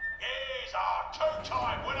 is our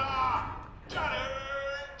two-time winner, Danny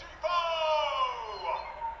Defoe.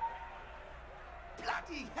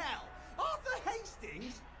 Bloody hell! Arthur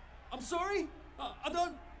Hastings? I'm sorry? I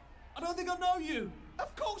don't think I know you.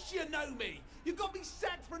 Of course you know me! You got me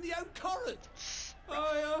sacked from the old Current!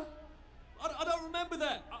 I don't remember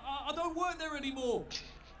that. I don't work there anymore.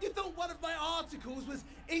 You thought one of my articles was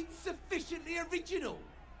insufficiently original?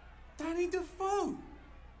 Danny Defoe.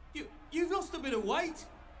 You've lost a bit of weight.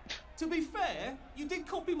 To be fair, you did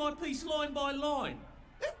copy my piece line by line.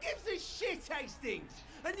 Who gives a shit, Hastings?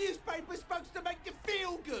 A newspaper's supposed to make you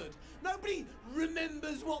feel good. Nobody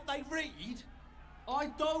remembers what they read. I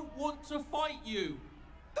don't want to fight you.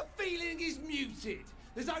 The feeling is muted.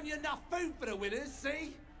 There's only enough food for the winners,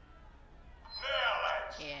 see? Now,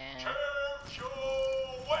 lads, Yeah. choose your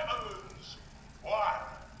weapons. One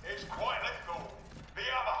is quite lethal. The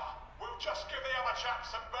other will just give the other chap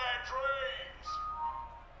some bad dreams.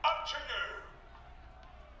 Up to you.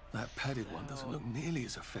 That padded one doesn't look nearly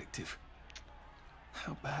as effective.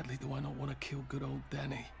 How badly do I not want to kill good old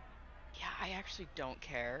Danny? Yeah, I actually don't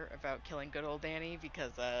care about killing good old Danny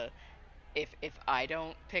because if I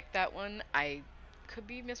don't pick that one, I could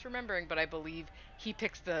be misremembering, but I believe he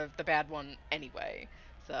picks the bad one anyway.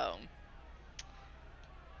 So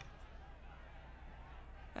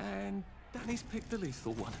And Danny's picked the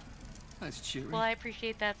lethal one. That's cheery. well, I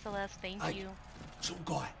appreciate that, Celeste. Thank Hey, you. some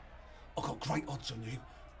guy, I've got great odds on you.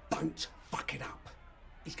 Don't fuck it up.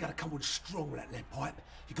 He's gonna come on strong with that lead pipe.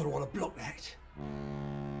 You're gonna want to block that.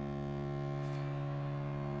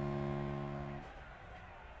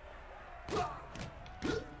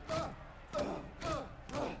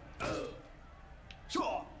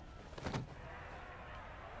 Sure.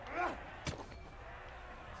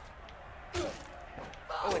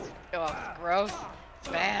 Oh, it's gross. It's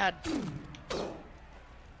bad.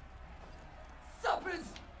 Suppers!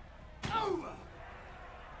 Over!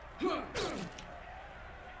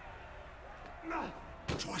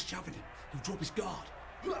 Try shoving him. He'll drop his guard.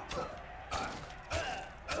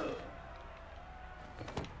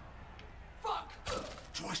 Fuck!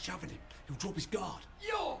 Try shoving him. He'll drop his guard.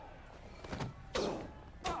 Yo!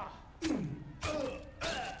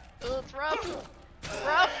 It's rough. It's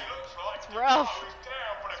rough. It's rough.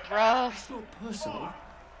 It's rough. It's not personal.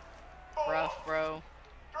 Rough, bro.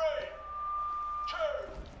 3, 2,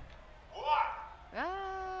 1.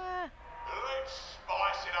 Ah. Let's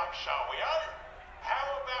spice it up, shall we, eh?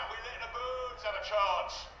 How about we let the birds have a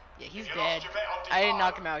chance? Yeah, he's You dead. lost your bet on I didn't Divine.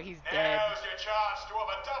 knock him out. He's dead. Now's your chance to have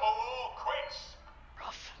a double or quits.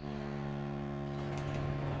 Rough.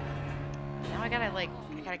 Now I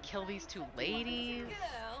gotta kill these two ladies.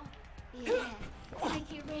 Yeah,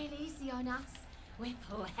 take it real easy on us. We're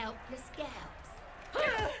poor helpless girls.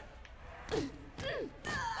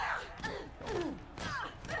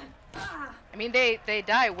 I mean, they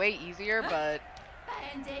die way easier, but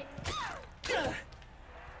Bandit.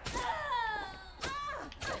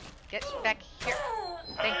 get back here.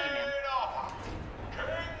 Thank you, man.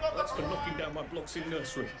 That's for knocking down my blocks in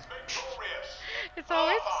nursery. It's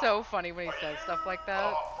always so funny when he says stuff like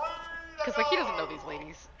that. Because, like, he doesn't know these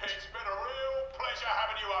ladies. It's been a real pleasure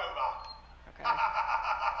having you over. Okay. I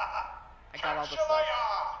got all the Catch you stuff.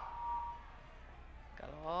 later. Got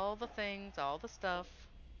all the things, all the stuff.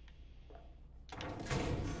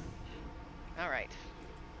 Alright.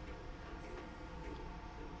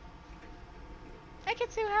 Hi,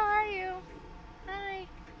 Kitsu, how are you? Hi.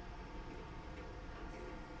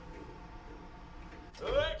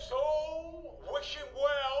 Let's all wish him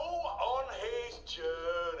well on his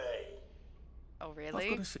journey. Oh, I've really?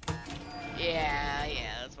 got to see. Yeah,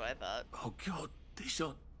 that's what I thought. Oh God, these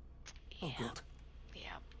are. Oh God.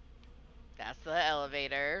 Yeah. That's the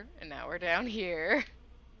elevator, and now we're down here.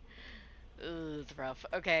 Ooh, it's rough.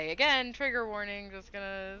 Okay, again, trigger warning. Just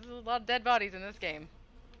gonna. There's a lot of dead bodies in this game.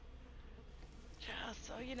 Just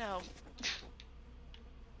so you know.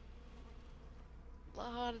 A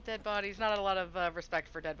lot of dead bodies. Not a lot of respect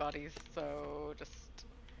for dead bodies. So, just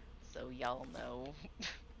so y'all know.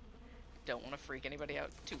 Don't want to freak anybody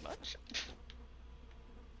out too much.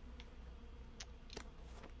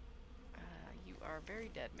 You are very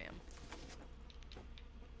dead, ma'am.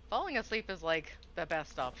 Falling asleep is like the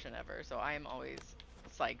best option ever, so I am always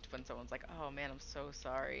psyched when someone's like, oh man, I'm so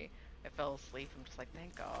sorry. I fell asleep. I'm just like,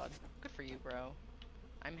 thank God. Good for you, bro.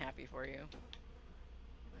 I'm happy for you.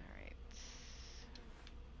 Alright.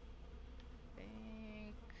 I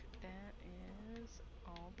think that is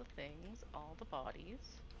all the things, all the bodies.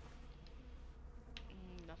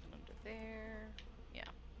 Nothing under there. Yeah.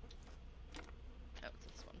 Oh, it's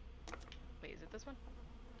this one. Wait, is it this one?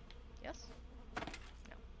 Yes? No.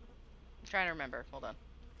 I'm trying to remember. Hold on.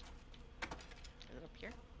 Is it up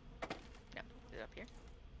here? No. Is it up here?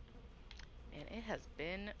 And it has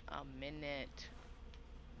been a minute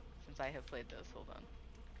since I have played this. Hold on.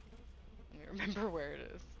 Let me remember where it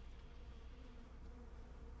is.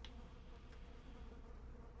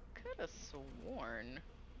 Could have sworn.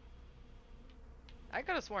 I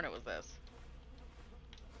could have sworn it was this.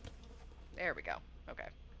 There we go. Okay.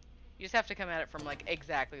 You just have to come at it from, like,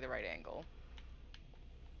 exactly the right angle.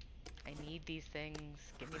 I need these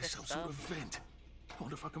things. Give me the Some stuff. sort of vent. I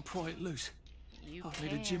wonder if I can pry it loose. You I can.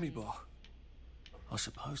 need a Jimmy bar. I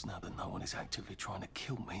suppose now that no one is actively trying to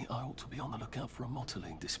kill me, I ought to be on the lookout for a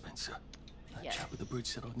motoline dispenser. That Yes. chap at the bridge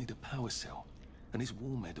said I'd need a power cell. And his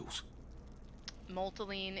war medals.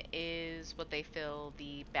 Multiline is what they fill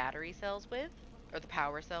the battery cells with, or the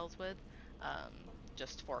power cells with,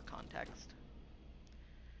 just for context.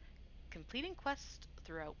 Completing quests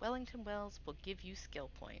throughout Wellington Wells will give you skill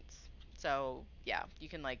points. So, yeah, you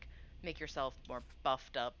can, like, make yourself more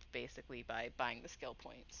buffed up, basically, by buying the skill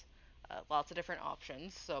points. Lots of different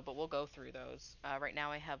options, but we'll go through those. Right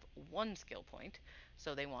now I have one skill point,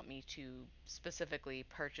 so they want me to specifically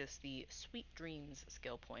purchase the Sweet Dreams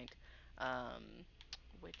skill point,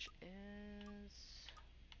 which is...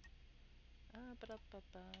 not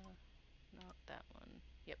that one.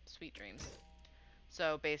 Yep, Sweet Dreams.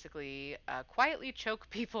 So basically, quietly choke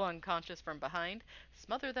people unconscious from behind,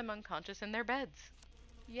 smother them unconscious in their beds.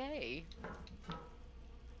 Yay.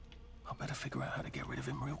 I better figure out how to get rid of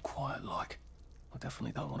him real quiet like. I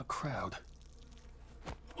definitely don't want a crowd.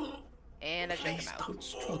 And I shake Please him out. don't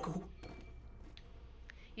struggle.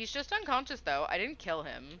 He's just unconscious though. I didn't kill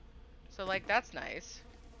him. So like, that's nice.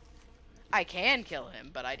 I can kill him,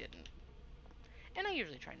 but I didn't. And I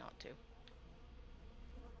usually try not to.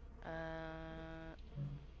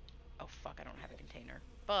 Oh fuck, I don't have a container.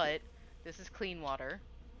 But, this is clean water.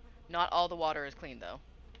 Not all the water is clean though.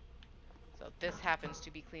 So this happens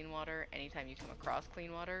to be clean water. Anytime you come across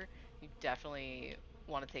clean water, you definitely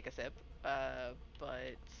want to take a sip.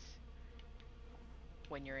 But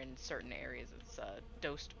when you're in certain areas, it's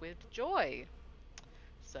dosed with joy.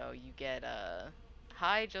 so you get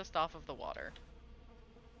high just off of the water.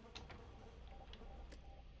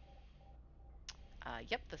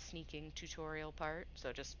 Yep, the sneaking tutorial part, so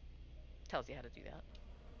it just tells you how to do that.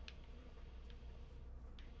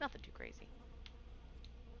 Nothing too crazy.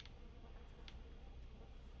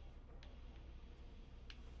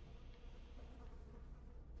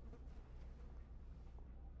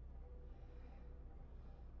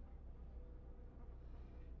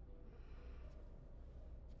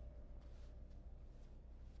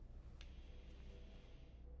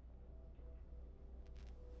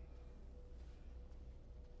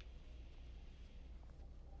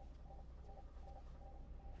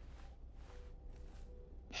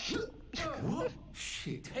 What?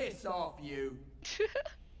 Shit. Piss off, you.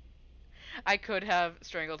 I could have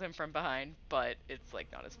strangled him from behind, but it's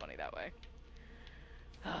like not as funny that way.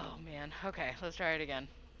 Oh man. Okay, let's try it again.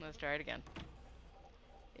 Let's try it again.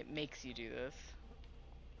 It makes you do this.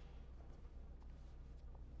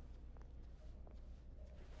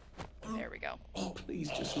 There we go. Oh, please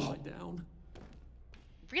just lie down.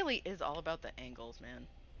 Really is all about the angles, man.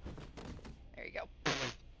 There you go.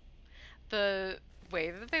 The way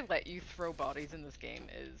that they let you throw bodies in this game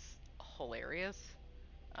is hilarious.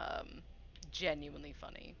 Genuinely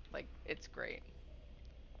funny. Like, it's great.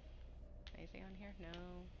 Anything on here? No.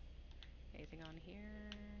 Anything on here?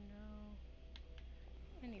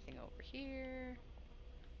 No. Anything over here?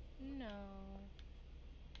 No.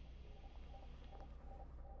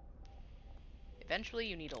 Eventually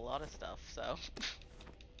you need a lot of stuff, so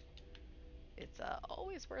it's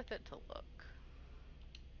always worth it to look.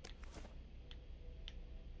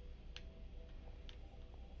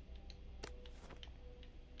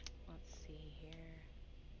 Let's see here.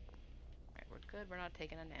 Alright, we're good. We're not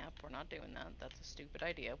taking a nap. We're not doing that. That's a stupid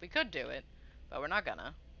idea. We could do it, but we're not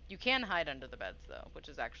gonna. You can hide under the beds, though, which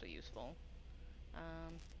is actually useful.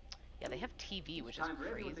 Yeah, they have TV, which is Time for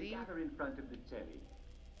everyone to crazy. gather in front of the telly.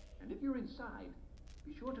 And if you're inside,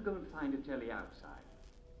 be sure to go and find a telly outside.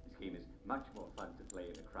 This game is much more fun to play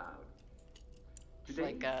in a crowd. Today,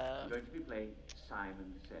 like, I'm going to be playing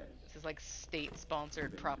Simon Says. This is like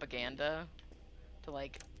state-sponsored propaganda to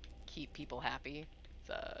like keep people happy.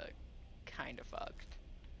 It's kind of fucked.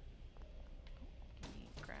 Let me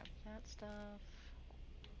grab that stuff.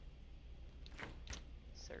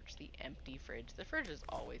 Search the empty fridge. The fridge is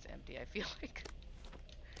always empty, I feel like.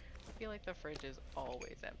 I feel like the fridge is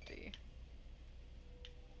always empty.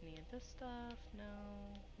 Any of this stuff? No,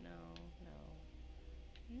 no, no,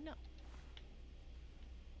 no.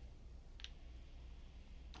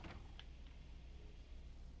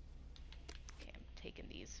 Okay, I'm taking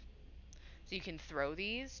these. So you can throw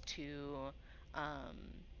these to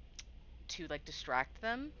like distract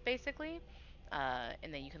them, basically.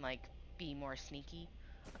 And then you can like be more sneaky,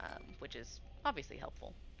 which is obviously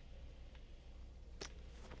helpful.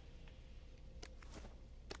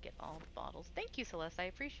 Get all the bottles. Thank you, Celeste. I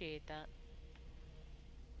appreciate that.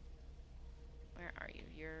 Where are you?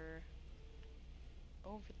 You're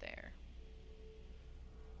over there.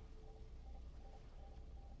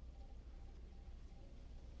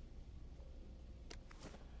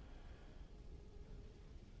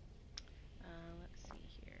 Let's see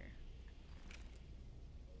here.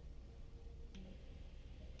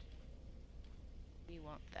 We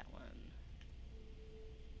want that one.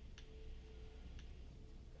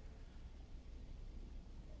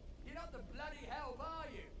 You're not the bloody help, are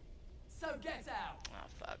you? So get out. Oh,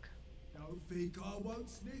 fuck. Don't think I won't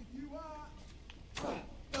sniff you out.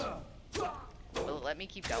 Will it let me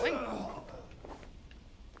keep going? Oh,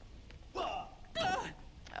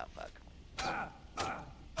 fuck.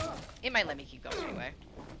 It might let me keep going anyway.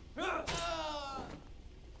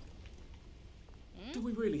 Do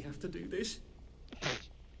we really have to do this?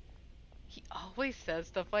 He always says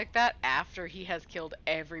stuff like that after he has killed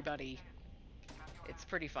everybody. It's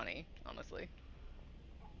pretty funny, honestly.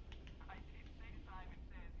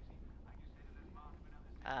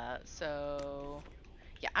 So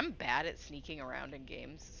yeah, I'm bad at sneaking around in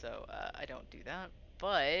games, so I don't do that,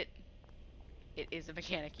 but it is a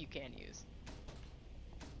mechanic you can use.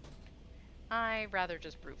 I rather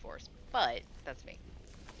just brute force, but that's me.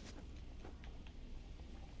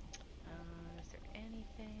 Is there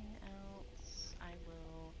anything else? I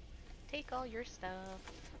will take all your stuff.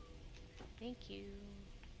 Thank you.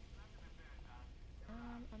 I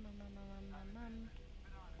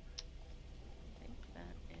think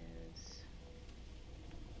that is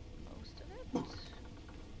most of it.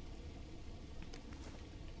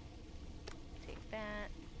 Take that.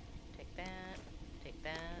 Take that. Take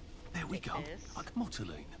that. There we go. This.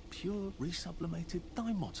 Agmotoline. Pure resublimated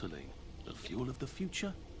dimethyline. The fuel of the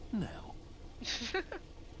future, now.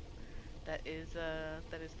 That is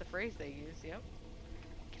the phrase they use. Yep.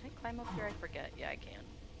 Can I climb up here? I forget. Yeah, I can.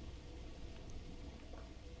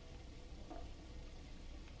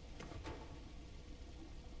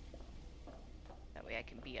 That way I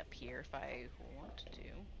can be up here if I want to.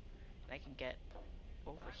 And I can get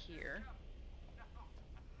over here.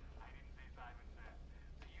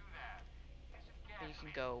 Then you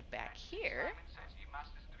can go back here.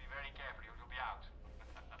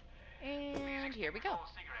 And here we go. I'm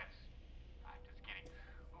just kidding.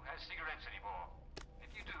 Who has cigarettes anymore? If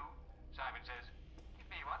you do, Simon says, give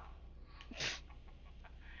me one.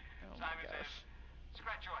 Oh Simon says,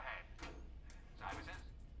 scratch your head. Simon says,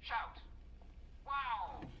 shout.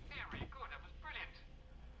 Wow, very good. That was brilliant.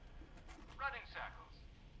 Running circles.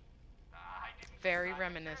 I didn't. Very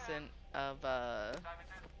reminiscent of Simon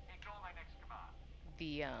says, ignore my next command.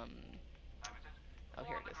 the Simon says, oh,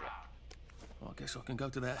 here it is. Yeah. I guess I can go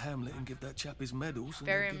to that hamlet and give that chap his medals and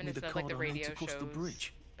Very then give me the reminiscent of like card the I need radio to cross the shows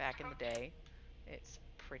bridge. back in the day. It's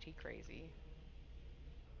pretty crazy.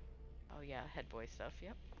 Oh yeah, head boy stuff.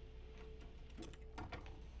 Yep.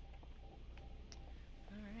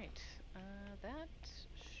 All right. That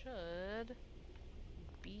should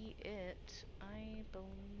be it. I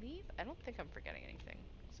believe. I don't think I'm forgetting anything,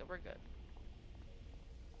 so we're good.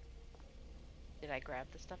 Did I grab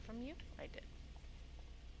the stuff from you? I did.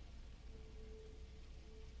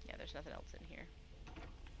 Yeah, there's nothing else in here.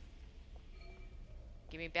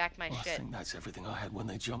 Give me back my I shit. think that's everything I had when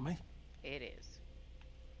they jumped me. It is.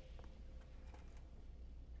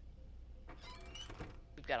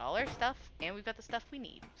 We've got all our stuff, and we've got the stuff we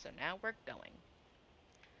need. So now we're going.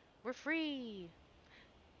 We're free!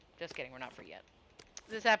 Just kidding, we're not free yet.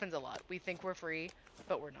 This happens a lot. We think we're free,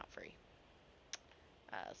 but we're not free.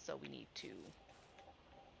 So we need to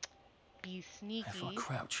be sneaky. If I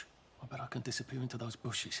crouch, I bet I can disappear into those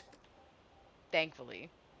bushes.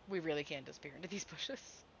 Thankfully, we really can disappear into these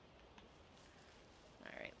bushes.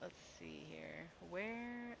 Alright, let's see here.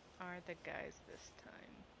 Where are the guys this time?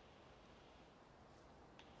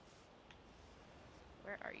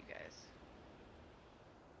 Where are you guys?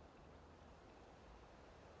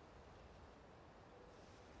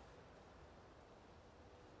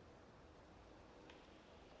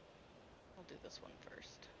 I'll do this one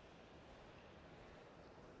first.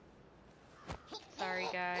 Sorry,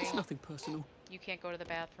 guys. It's nothing personal. You can't go to the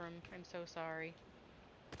bathroom. I'm so sorry.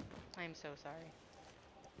 I'm so sorry.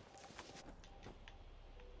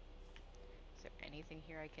 Is there anything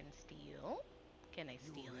here I can steal? Can I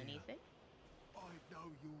steal anything? I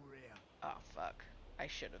know you're here. Oh, fuck. I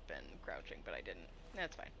should have been crouching, but I didn't.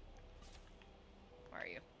 That's fine. Where are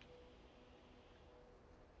you?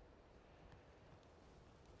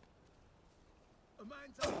 A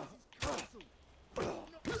man's owned his castle.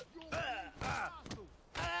 Not your castle.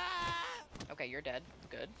 Okay, you're dead.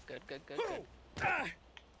 Good, good, good, good, good.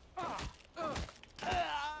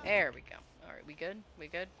 There we go. Alright, we good? We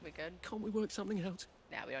good? We good? Can't we work something out?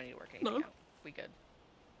 Nah, we don't need to work anything out. We good.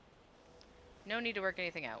 No need to work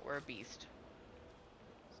anything out. We're a beast.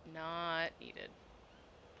 It's not needed.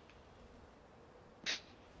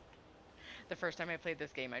 The first time I played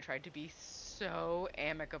this game, I tried to be so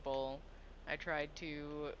amicable. I tried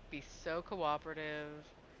to be so cooperative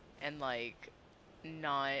and, like,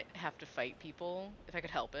 not have to fight people if I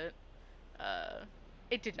could help it.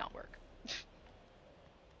 It did not work.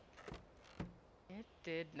 It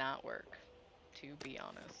did not work, to be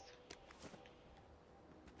honest.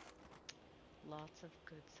 Lots of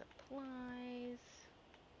good supplies.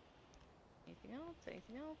 Anything else?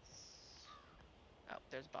 Anything else? Oh,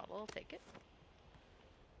 there's a bottle. I'll take it.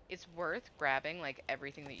 It's worth grabbing, like,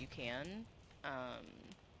 everything that you can,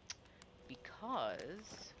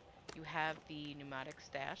 because you have the pneumatic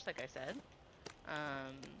stash, like I said.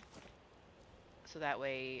 So that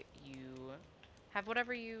way you have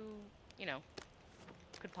whatever you know,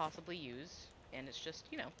 could possibly use, and it's just,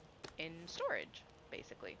 you know, in storage,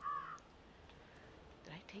 basically.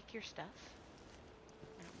 Did I take your stuff?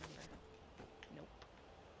 I don't remember. Nope.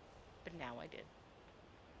 But now I did.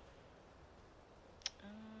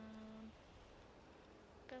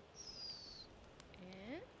 That's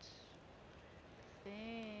it. I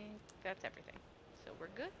think that's everything. So we're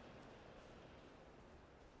good.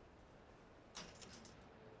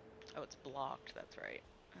 Oh, it's blocked. That's right.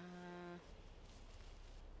 I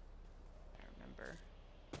remember.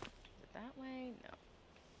 Is it that way? No.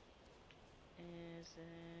 Is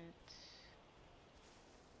it?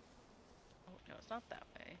 Oh, no, it's not that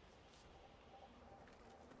way.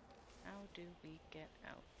 How do we get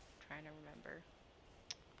out? I'm trying to remember.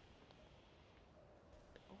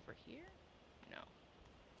 Over here? No.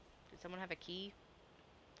 Did someone have a key?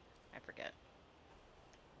 I forget.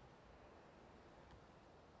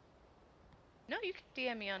 you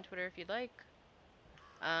can DM me on Twitter if you'd like.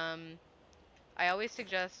 I always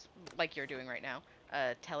suggest, like you're doing right now,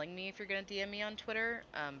 telling me if you're gonna DM me on Twitter,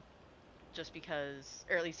 just because,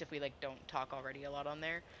 or at least if we like don't talk already a lot on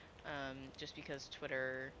there, just because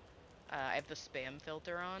Twitter, I have the spam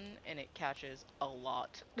filter on and it catches a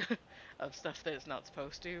lot of stuff that it's not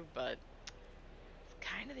supposed to, but it's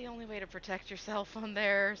kind of the only way to protect yourself on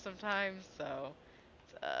there sometimes, so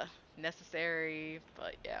it's necessary,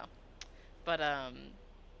 but yeah. But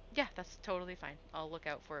yeah, that's totally fine. I'll look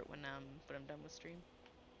out for it when I'm done with stream.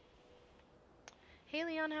 Hey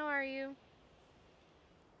Leon, how are you?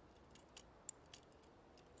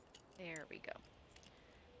 There we go.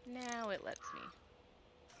 Now it lets me.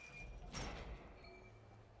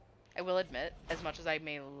 I will admit, as much as I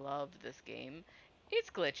may love this game, it's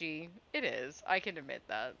glitchy. It is. I can admit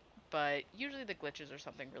that. But usually the glitches are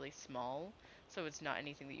something really small, so it's not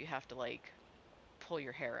anything that you have to like pull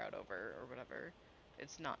your hair out over or whatever.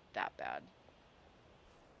 It's not that bad.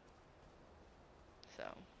 So,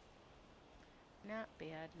 not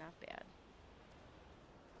bad, not bad.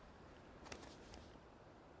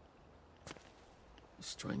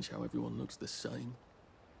 Strange how everyone looks the same.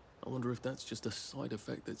 I wonder if that's just a side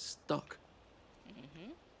effect that's stuck.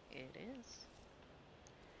 It is.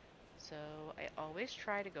 So I always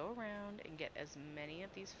try to go around and get as many of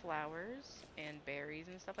these flowers and berries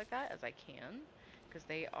and stuff like that as I can, because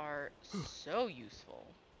they are so useful.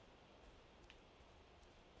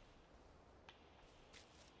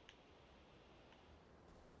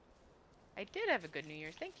 I did have a good New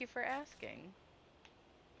Year's. Thank you for asking.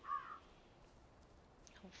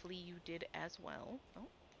 Hopefully you did as well. Oh,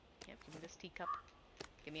 yep, give me this teacup.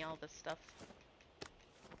 Give me all this stuff.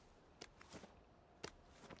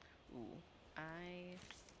 Ooh,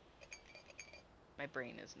 my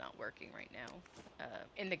brain is not working right now.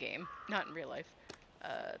 In the game, not in real life.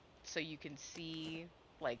 So you can see,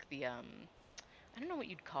 like, the, I don't know what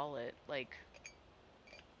you'd call it, like,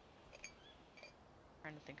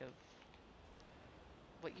 trying to think of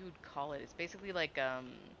what you would call it. It's basically like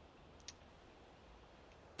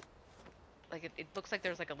it looks like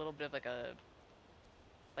there's like a little bit of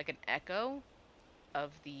like an echo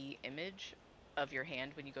of the image of your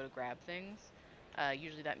hand when you go to grab things.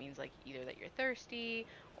 Usually that means like either that you're thirsty,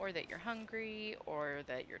 or that you're hungry, or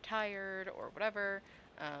that you're tired, or whatever.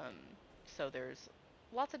 So there's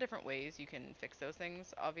lots of different ways you can fix those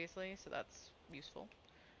things, obviously, so that's useful.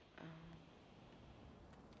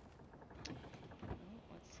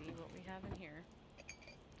 Let's see what we have in here.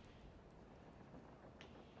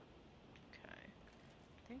 Okay.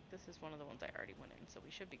 I think this is one of the ones I already went in, so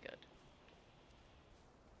we should be good.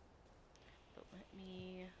 But let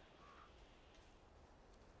me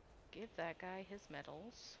give that guy his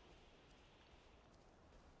medals.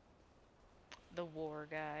 The war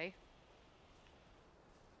guy.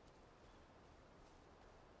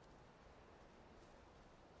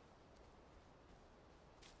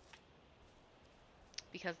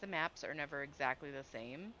 Because the maps are never exactly the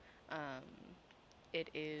same, it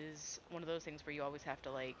is one of those things where you always have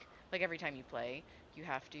to like every time you play, you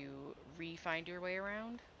have to re-find your way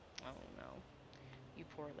around. Oh no. You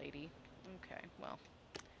poor lady. Okay, well,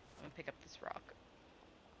 I'm gonna pick up this rock.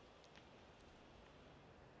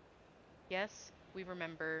 Yes, we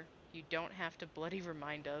remember. You don't have to bloody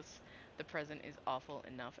remind us. The present is awful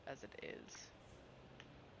enough as it is.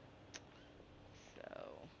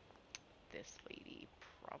 So, this lady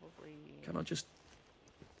probably... Can I just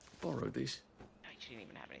borrow these? Oh, she didn't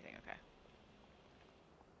even have anything, okay.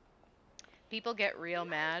 People get real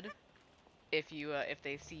mad if you, if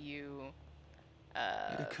they see you,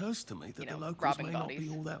 it occurs to me that the locals robbing may bodies. not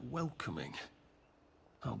be all that welcoming.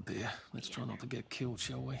 Oh dear, let's try not to get killed,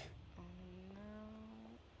 shall we? Oh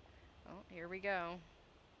no. Oh, here we go.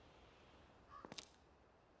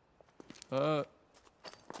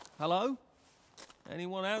 Hello?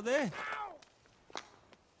 Anyone out there?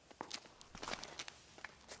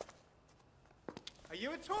 Are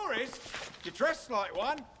you a tourist? You're dressed like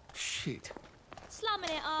one. Shit. Slumming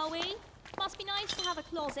it, are we? Must be nice to have a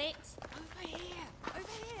closet. Over here. Over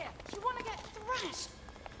here. Do you want to get thrashed?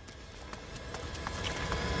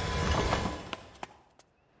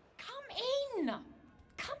 Come in.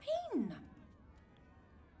 Come in.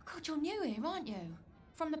 God, you're new here, aren't you?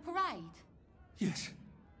 From the parade? Yes.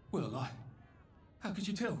 Well, how could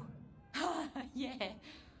you tell? Yeah.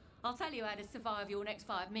 I'll tell you how to survive your next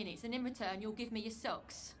 5 minutes, and in return, you'll give me your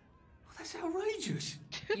socks. Well, that's outrageous.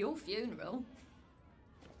 Your funeral.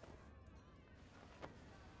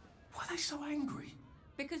 Why are they so angry?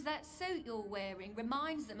 Because that suit you're wearing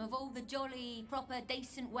reminds them of all the jolly, proper,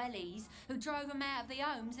 decent wellies who drove them out of the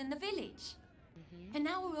homes in the village. And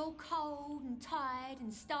now we're all cold and tired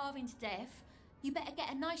and starving to death. You better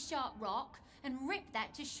get a nice sharp rock and rip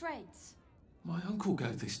that to shreds. My uncle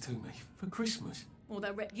gave this to me for Christmas. Or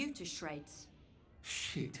they'll rip you to shreds.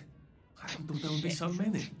 Shit. I hadn't thought there would be so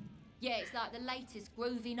many. Yeah, it's like the latest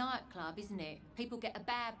groovy nightclub, isn't it? People get a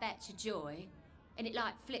bad batch of joy, and it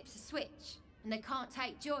like flips a switch, and they can't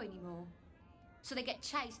take joy anymore. So they get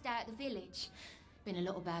chased out of the village. Been a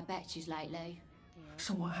lot of bad batches lately.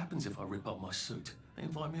 So what happens if I rip up my suit? They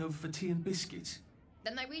invite me over for tea and biscuits.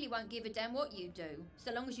 Then they really won't give a damn what you do,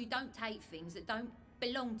 so long as you don't take things that don't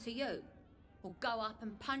belong to you. Or go up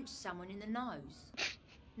and punch someone in the nose.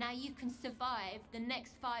 Now you can survive the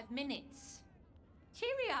next 5 minutes.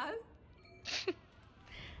 Cheerio!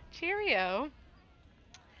 Cheerio.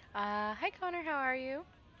 Hi Connor, how are you?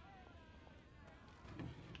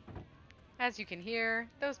 As you can hear,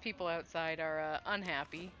 those people outside are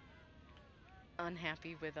unhappy.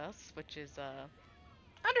 Unhappy with us, which is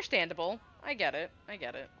understandable. I get it. I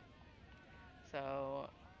get it. So,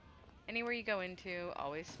 anywhere you go into,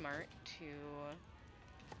 always smart to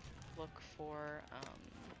look for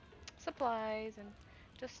supplies and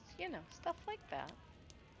just, you know, stuff like that.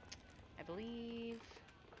 I believe...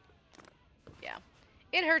 Yeah.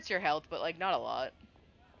 It hurts your health, but, like, not a lot.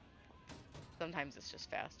 Sometimes it's just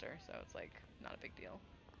faster, so it's, like, not a big deal.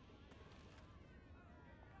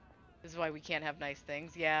 This is why we can't have nice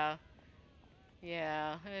things. Yeah.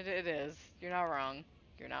 Yeah, it is. You're not wrong.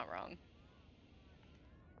 You're not wrong.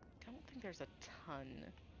 I don't think there's a ton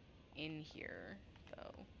in here,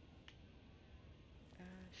 though.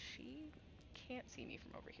 She can't see me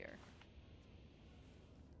from over here.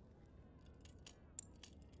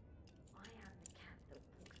 I am the cat that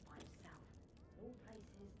walks by himself. All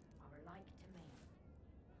places are alike to me.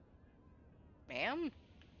 Ma'am?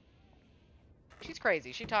 She's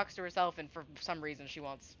crazy. She talks to herself, and for some reason she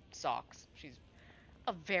wants socks. She's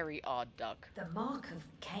a very odd duck. The mark of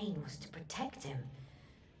Cain was to protect him.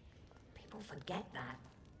 People forget that.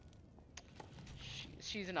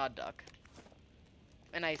 She's an odd duck.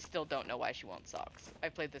 And I still don't know why she wants socks.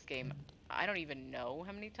 I've played this game, I don't even know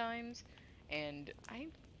how many times, and I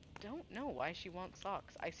don't know why she wants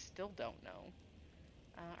socks. I still don't know.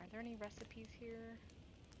 Are there any recipes here?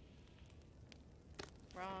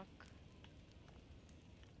 Rock.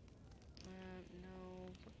 No,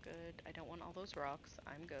 we're good. I don't want all those rocks.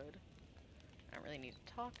 I'm good. I don't really need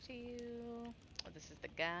to talk to you. Oh, this is the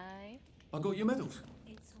guy. I got your medals.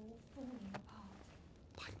 It's all falling apart.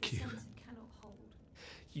 Thank you. The centre cannot hold.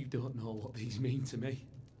 You don't know what these mean to me.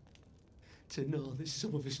 To know that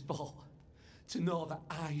some of us fought. To know that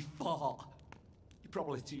I fought. You're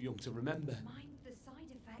probably too young to remember. Mind the side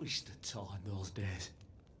effects. We stood tall in those days.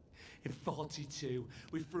 In 42,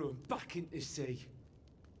 we threw them back into the sea.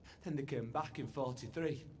 Then they came back in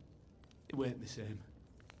 43. It weren't the same.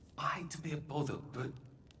 I hate to be a bother, but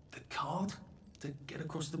the card to get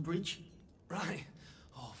across the bridge? Right.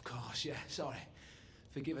 Oh, of course, yeah, sorry.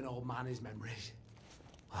 Forgive an old man his memories.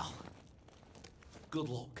 Well, good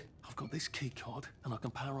luck. I've got this key card, and I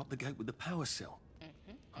can power up the gate with the power cell.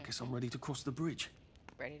 I guess I'm ready to cross the bridge.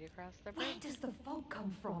 Ready to cross the bridge? Where does the fog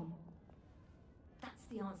come from? That's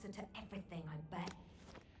the answer to everything, I bet.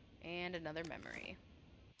 And another memory.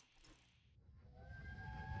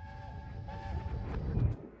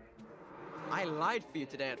 I lied for you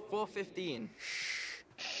today at 4:15.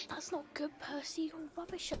 That's not good, Percy. You're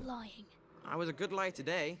rubbish at lying. I was a good liar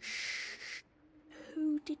today.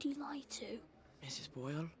 Who did you lie to? Mrs.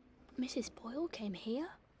 Boyle, Mrs. Boyle came here?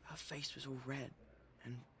 her face was all red,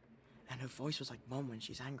 and her voice was like Mom when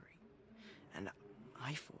she's angry. And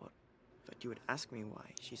I thought that you would ask me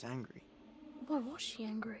why she's angry. Why was she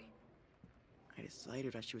angry? I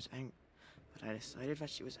decided that she was angry, but I decided that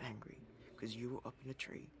she was angry because you were up in a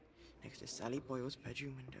tree next to Sally Boyle's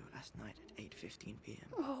bedroom window last night at 8:15 p.m.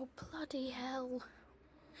 Oh, bloody hell.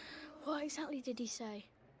 What exactly did he say?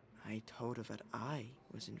 I told her that I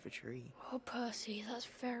was in the tree. Oh, Percy, that's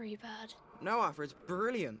very bad. No, Arthur, it's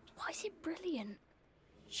brilliant. Why is it brilliant?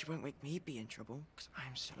 She won't make me be in trouble because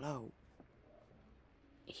I'm slow.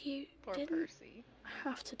 You Poor didn't Percy.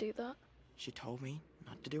 have to do that. She told me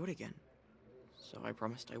not to do it again, so I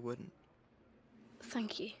promised I wouldn't.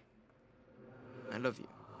 Thank you. I love you,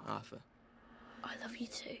 Arthur. I love you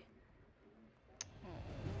too.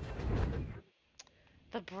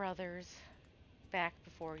 The brothers. Back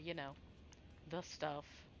before, you know, the stuff.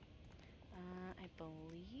 I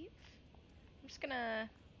believe... I'm just gonna...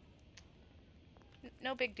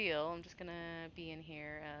 No big deal. I'm just gonna be in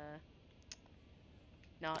here,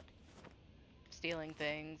 not stealing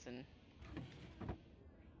things and...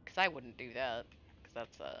 Because I wouldn't do that. Because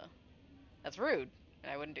that's rude.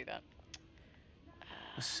 And I wouldn't do that.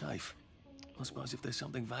 A safe. I suppose if there's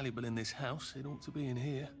something valuable in this house, it ought to be in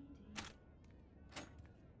here.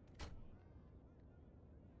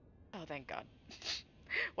 Oh, thank God.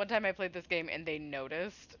 One time I played this game and they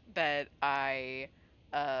noticed that I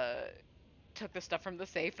took the stuff from the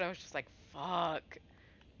safe and I was just like, fuck.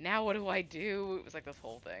 Now what do I do? It was like this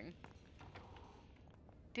whole thing.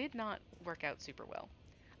 Did not work out super well.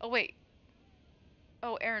 Oh, wait.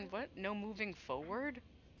 Oh, Aaron, what? No moving forward?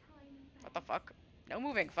 What the fuck? No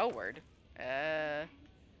moving forward? Okay.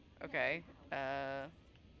 Okay.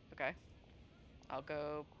 I'll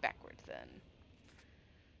go backwards then.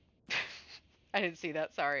 I didn't see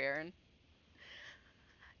that. Sorry, Aaron.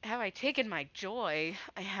 Have I taken my joy?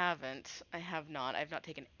 I haven't. I have not. I've not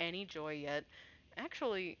taken any joy yet.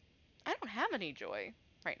 Actually, I don't have any joy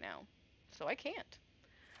right now, so I can't.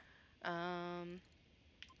 Alright,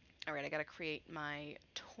 I gotta create my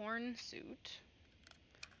torn suit.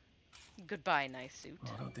 Goodbye, nice suit. I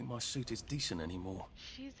don't think my suit is decent anymore.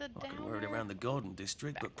 She's a downer. I could wear it around the garden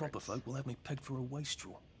district, but proper folk will have me pegged for a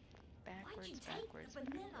wastrel. Backwards, backwards,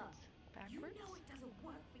 backwards. Backwards?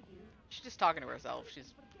 She's just talking to herself.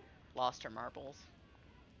 She's lost her marbles.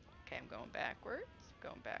 Okay, I'm going backwards.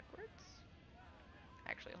 Going backwards.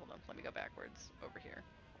 Actually, hold on. Let me go backwards over here.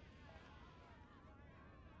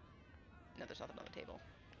 No, there's nothing on the table.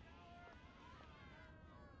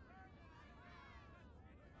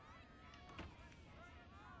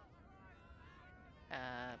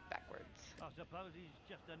 Backwards. I suppose he's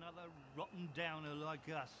just another rotten downer like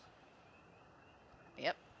us.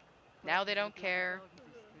 Yep. Now they don't care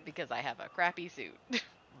because I have a crappy suit. What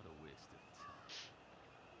a waste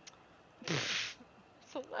of time.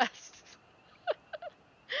 Celeste.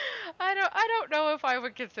 I don't know if I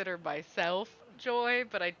would consider myself joy,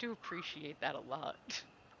 but I do appreciate that a lot.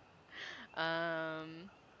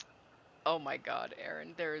 Oh my God,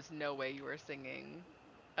 Aaron, there is no way you are singing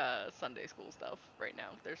Sunday school stuff right now.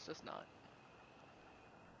 There's just not.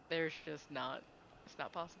 There's just not. It's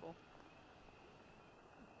not possible.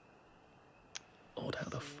 Odd how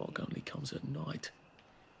the fog only comes at night.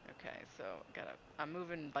 Okay, so I'm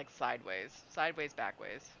moving like sideways. Sideways,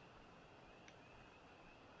 backways.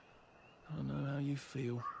 I know how you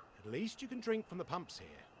feel. At least you can drink from the pumps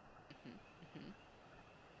here.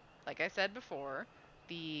 Like I said before,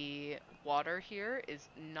 the water here is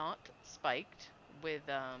not spiked with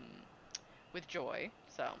joy.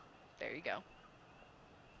 So, there you go.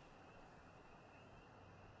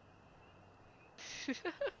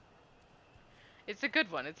 It's a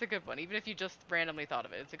good one. It's a good one. Even if you just randomly thought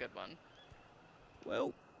of it, it's a good one.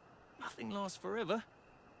 Well, nothing lasts forever,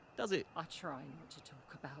 does it? I try not to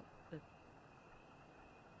talk about the...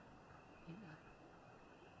 you know.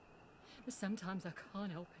 But sometimes I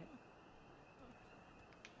can't help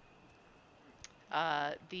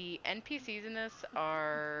it. The NPCs in this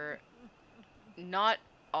are not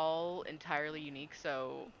all entirely unique,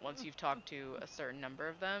 so once you've talked to a certain number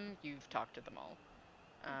of them, you've talked to them all.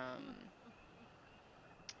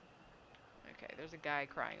 Okay, there's a guy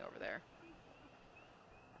crying over there.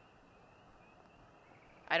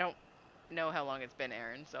 I don't know how long it's been,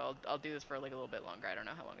 Aaron, so I'll do this for like a little bit longer. I don't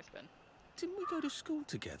know how long it's been. Didn't we go to school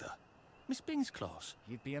together? Miss Bing's class.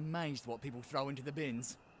 You'd be amazed what people throw into the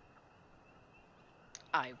bins.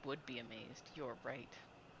 I would be amazed. You're right.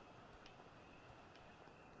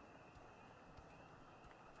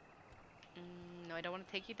 No, I don't want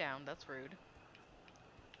to take you down. That's rude.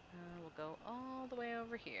 We'll go all the way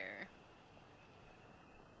over here.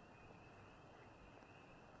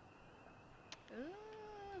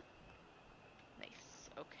 Nice.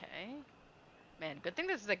 Okay. Man, good thing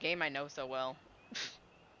this is a game I know so well.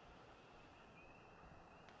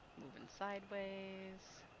 Moving sideways.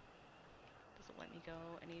 Does it let me go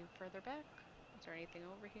any further back? Is there anything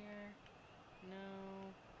over here? No.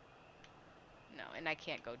 No, and I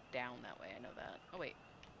can't go down that way. I know that. Oh, wait.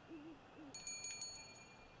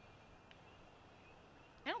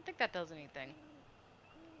 I don't think that does anything.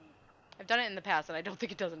 I've done it in the past, and I don't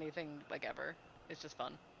think it does anything, like, ever. It's just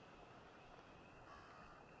fun.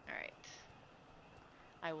 Alright.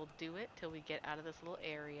 I will do it till we get out of this little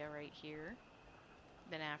area right here.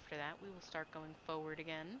 Then after that, we will start going forward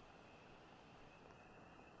again.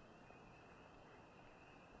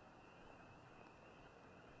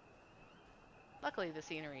 Luckily, the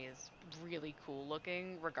scenery is really cool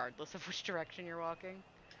looking, regardless of which direction you're walking.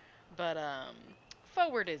 But,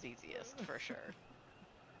 forward is easiest, for sure.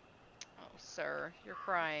 Oh, sir, you're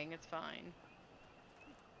crying. It's fine.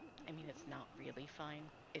 I mean, it's not really fine.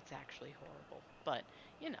 It's actually horrible. But,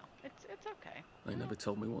 you know, it's okay. They never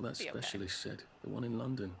told me what that Be okay. specialist said. The one in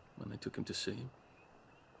London, when they took him to see him.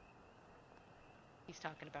 He's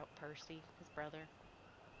talking about Percy, his brother.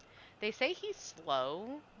 They say he's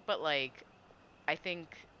slow, but like I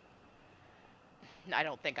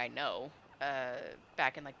don't think I know.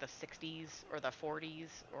 Back in like the 60s or the 40s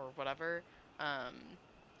or whatever, um,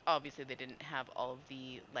 obviously they didn't have all of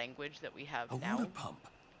the language that we have A now. water pump.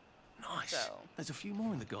 Nice. So There's a few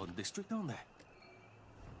more in the Garden District, aren't there?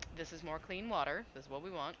 this is more clean water. This is what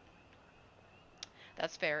we want.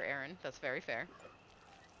 That's fair, Aaron. That's very fair.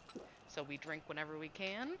 So we drink whenever we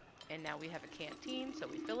can, and now we have a canteen, so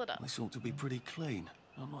we fill it up. This ought to be pretty clean,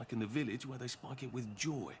 unlike in the village where they spike it with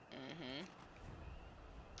joy. Mm-hmm.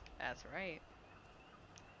 That's right.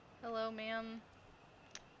 Hello, ma'am.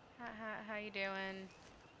 How you doing?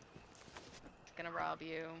 It's gonna rob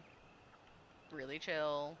you. Really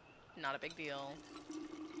chill. Not a big deal.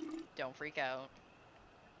 Don't freak out.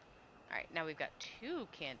 Alright, now we've got 2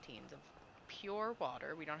 canteens of pure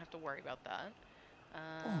water. We don't have to worry about that.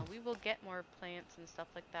 We will get more plants and stuff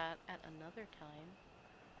like that at another time.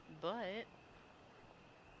 But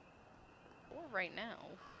for right now.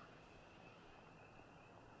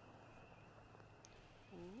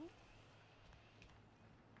 Ooh.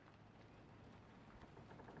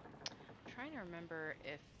 I'm trying to remember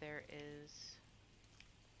if there is.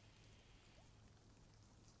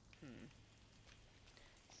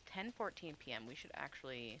 It's 10:14 p.m. We should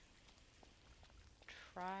actually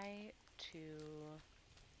try to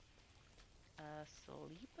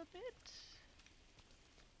sleep a bit,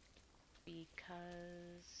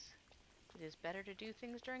 because it is better to do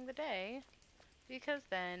things during the day, because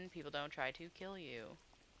then people don't try to kill you,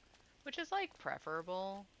 which is like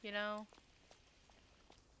preferable, you know.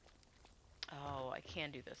 Oh, I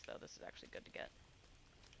can do this though. This is actually good to get.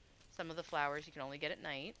 Some of the flowers you can only get at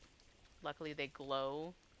night. Luckily they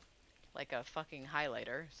glow like a fucking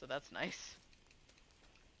highlighter, so that's nice.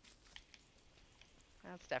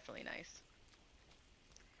 That's definitely nice.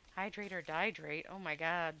 Hydrate or dihydrate? Oh my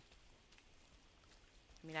god.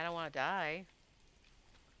 I mean, I don't want to die.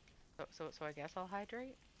 So I guess I'll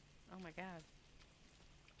hydrate? Oh my god.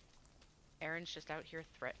 Aaron's just out here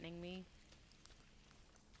threatening me.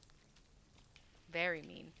 Very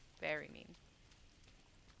mean. Very mean.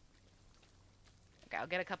 Okay, I'll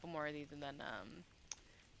get a couple more of these and then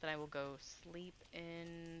I will go sleep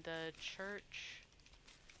in the church.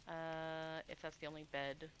 If that's the only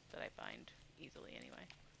bed that I find easily anyway.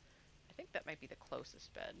 I think that might be the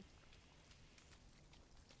closest bed.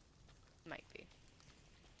 Might be.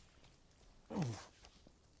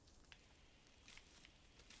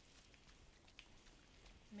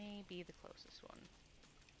 Maybe the closest one.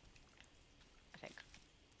 I think.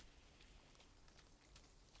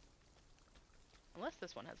 Unless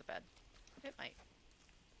this one has a bed. It might.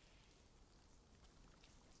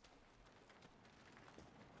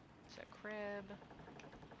 It's a crib.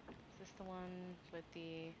 Is this the one with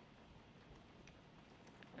the...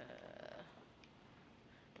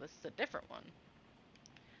 this is a different one.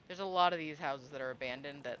 There's a lot of these houses that are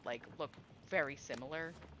abandoned that, like, look very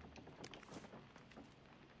similar.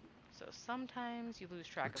 So sometimes you lose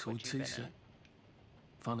track of what you've been in.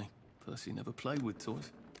 Funny, Percy never played with toys.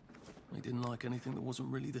 He didn't like anything that wasn't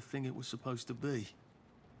really the thing it was supposed to be.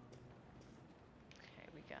 Okay,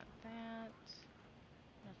 we got that.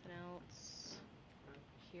 Nothing else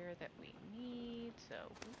here that we need, so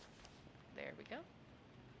there we go.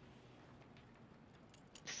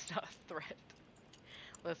 It's not a threat.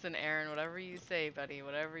 Listen, Aaron, whatever you say, buddy,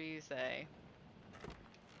 whatever you say.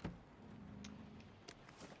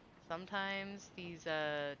 Sometimes these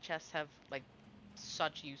chests have like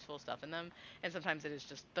such useful stuff in them, and sometimes it is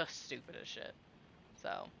just the stupidest shit.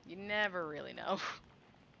 So you never really know.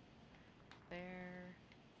 There.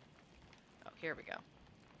 Oh, here we go.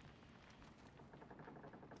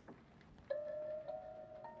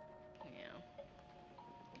 Yeah.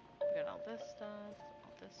 We got all this stuff,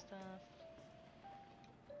 all this stuff.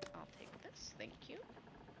 I'll take this, thank you.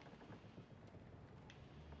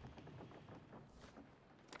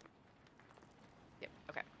 Yep,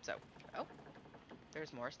 okay, so, oh,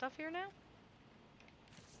 there's more stuff here now?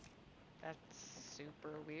 That's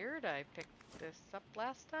super weird. I picked this up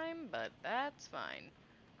last time, but that's fine.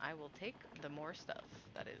 I will take the more stuff.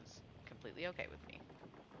 That is completely okay with me.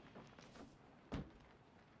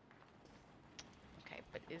 Okay,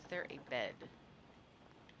 but is there a bed?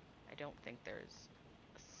 I don't think there's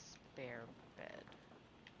a spare bed.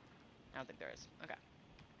 I don't think there is. Okay.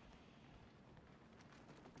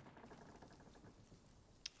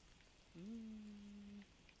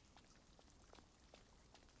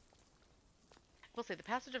 We'll say the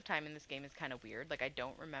passage of time in this game is kind of weird. Like, I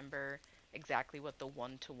don't remember exactly what the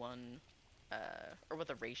 1-to-1 or what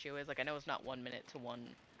the ratio is. Like, I know it's not 1 minute to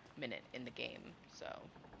 1 minute in the game, so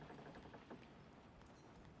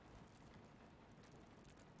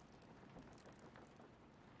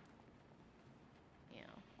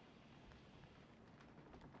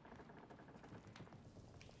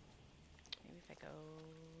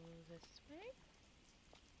this way.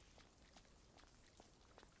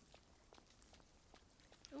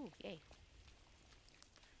 Ooh, yay.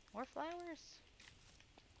 More flowers.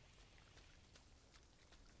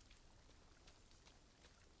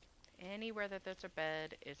 Anywhere that there's a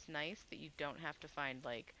bed, it's nice that you don't have to find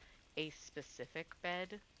like a specific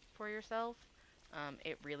bed for yourself.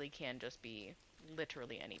 It really can just be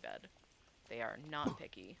literally any bed. They are not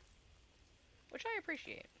picky, which I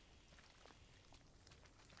appreciate.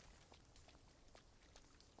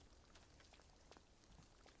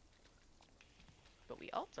 But we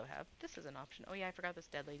also have, this is an option. Oh yeah, I forgot this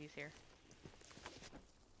dead lady's here.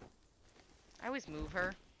 I always move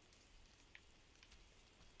her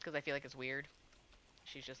because I feel like it's weird.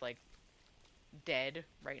 She's just like dead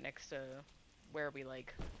right next to where we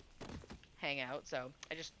like hang out. So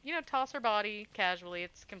I just, you know, toss her body casually.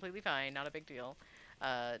 It's completely fine. Not a big deal.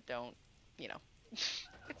 Don't, you know, it's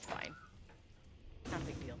fine. Not a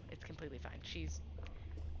big deal. It's completely fine. She's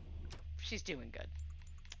doing good.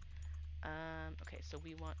 Okay, so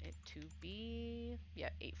we want it to be, yeah,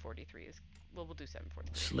 8:43 is, well, we'll do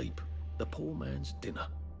 7:43. Sleep. The poor man's dinner.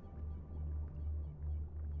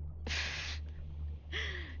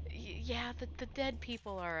 Yeah, the dead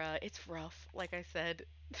people are, it's rough, like I said.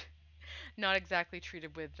 Not exactly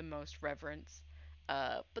treated with the most reverence,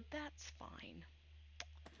 but that's fine.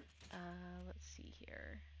 Let's see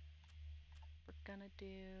here. We're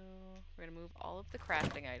gonna move all of the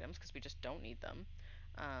crafting items because we just don't need them.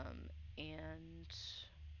 And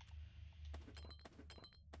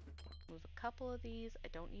move a couple of these. I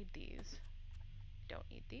don't need these. Don't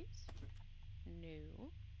need these.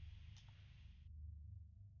 No.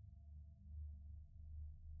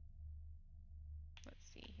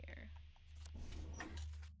 Let's see here.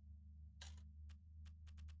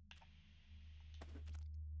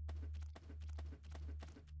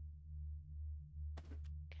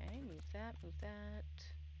 Okay, move that, move that.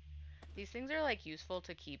 These things are like useful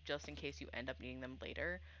to keep just in case you end up needing them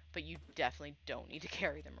later, but you definitely don't need to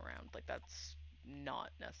carry them around. Like that's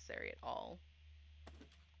not necessary at all.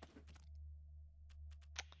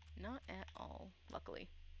 Not at all, luckily.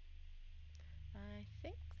 I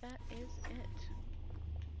think that is it.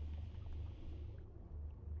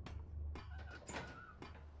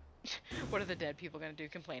 What are the dead people gonna do?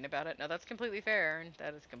 Complain about it? No, that's completely fair.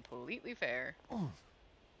 That is completely fair. Oh.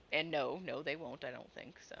 And no, they won't, I don't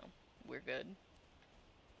think, so we're good.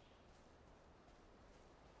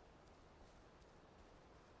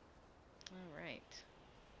 Alright.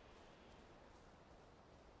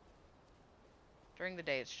 During the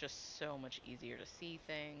day, it's just so much easier to see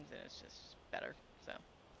things, and it's just better, so.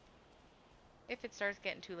 If it starts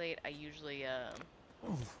getting too late, I usually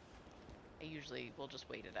will just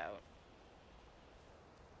wait it out.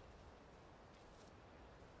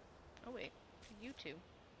 Oh wait, you too.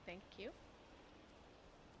 Thank you.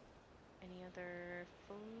 Any other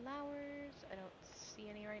flowers? I don't see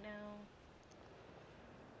any right now.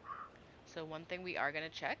 So one thing we are gonna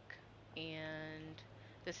check, and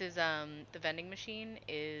this is the vending machine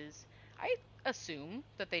is, I assume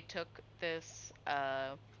that they took this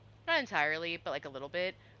not entirely, but like a little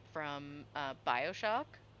bit from BioShock,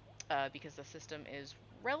 because the system is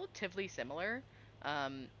relatively similar.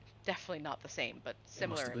 Definitely not the same, but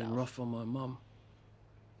similar It must have been enough. rough on my mum.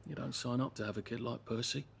 You don't sign up to have a kid like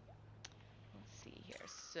Percy. Let's see here.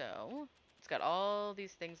 So it's got all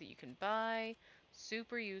these things that you can buy.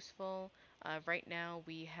 Super useful. Right now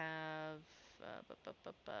we have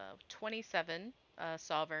 27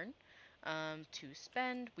 sovereign to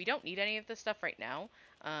spend. We don't need any of this stuff right now,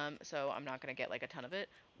 so I'm not gonna get like a ton of it.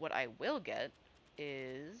 What I will get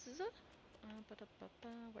is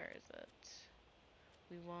where is it?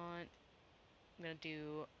 I'm gonna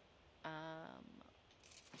do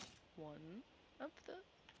one of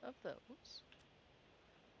those.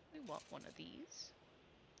 We want one of these.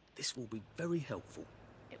 This will be very helpful.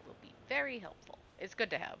 It will be very helpful. It's good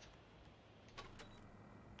to have.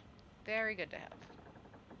 Very good to have.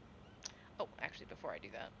 Oh, actually, before I do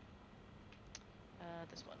that,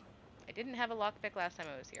 this one. I didn't have a lockpick last time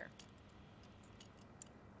I was here.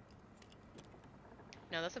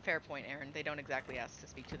 No, that's a fair point, Aaron. They don't exactly ask to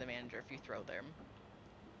speak to the manager if you throw them.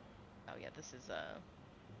 Oh yeah, this is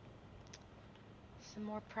some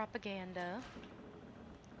more propaganda.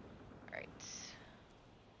 Alright.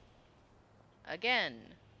 Again,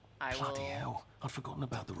 Bloody hell, I'd forgotten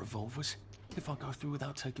about the revolvers. If I go through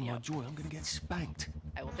without taking my joy, I'm gonna get spanked.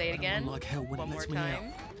 I will say it again, like hell when one it more lets me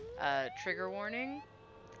time. Trigger warning.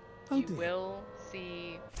 You will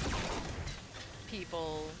see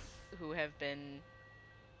people who have been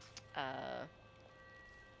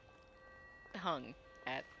hung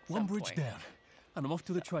at One some bridge point. down. And I'm off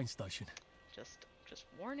to the train station. Just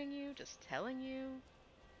warning you, just telling you.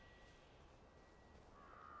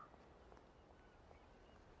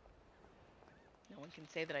 No one can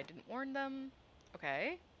say that I didn't warn them.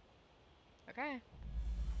 Okay. Okay.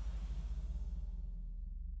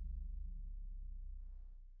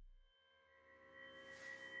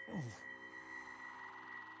 Oh.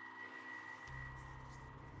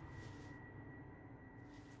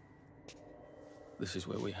 This is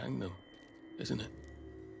where we hang them, isn't it?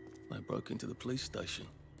 They broke into the police station,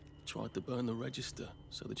 tried to burn the register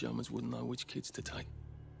so the Germans wouldn't know which kids to take.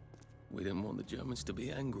 We didn't want the Germans to be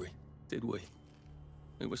angry, did we?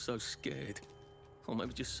 We were so scared, or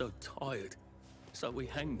maybe just so tired, so we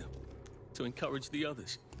hanged them to encourage the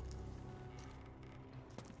others.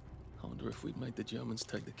 I wonder if we'd made the Germans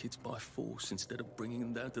take the kids by force instead of bringing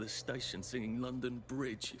them down to the station singing London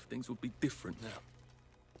Bridge, if things would be different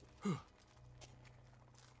now.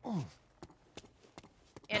 Oh.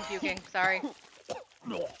 And puking, sorry.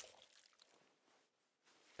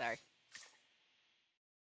 Sorry.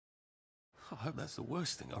 I hope that's the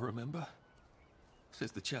worst thing I remember.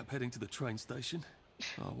 Says the chap heading to the train station.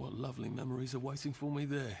 Oh, what lovely memories are waiting for me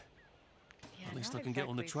there. Yeah, At least I not can get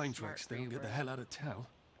on the exactly train smart tracks for there you, and get the bro. hell out of town.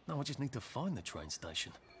 No, I just need to find the train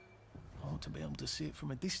station. I want to be able to see it from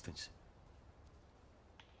a distance.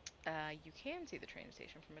 You can see the train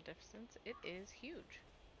station from a distance. It is huge,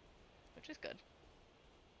 which is good.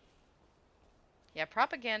 Yeah,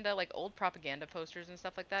 propaganda, like old propaganda posters and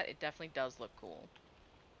stuff like that, it definitely does look cool.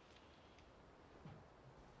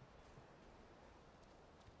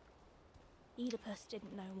 Oedipus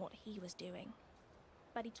didn't know what he was doing.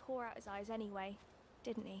 But he tore out his eyes anyway,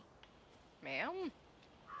 didn't he? Ma'am?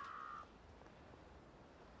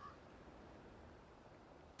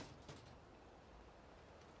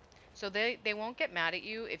 So they won't get mad at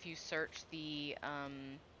you if you search the,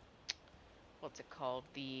 what's it called?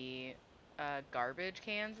 The, garbage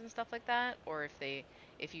cans and stuff like that, or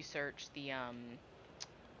if you search the,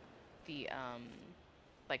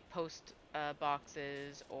 like post,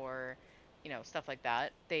 boxes or, you know, stuff like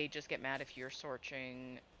that. They just get mad if you're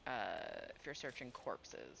searching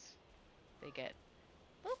corpses. They get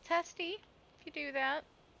a little testy if you do that.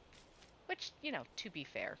 Which, you know, to be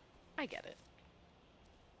fair, I get it.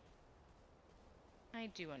 I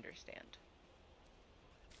do understand.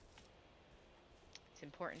 It's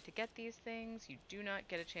important to get these things. You do not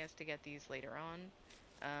get a chance to get these later on.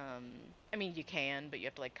 I mean, you can, but you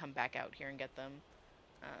have to, like, come back out here and get them.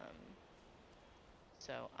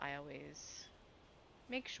 So I always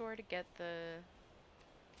make sure to get the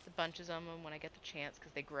bunches of them when I get the chance,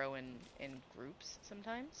 because they grow in groups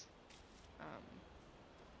sometimes.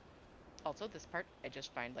 Also, this part I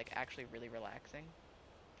just find, like, actually really relaxing.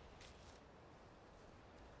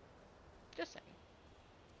 Just saying.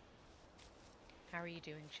 How are you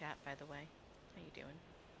doing, chat, by the way? How you doing?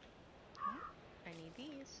 Oh, I need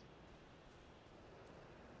these.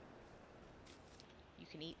 You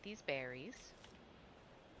can eat these berries.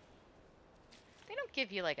 They don't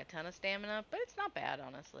give you, like, a ton of stamina, but it's not bad,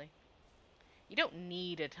 honestly. You don't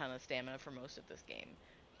need a ton of stamina for most of this game.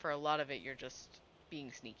 For a lot of it, you're just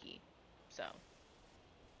being sneaky. So.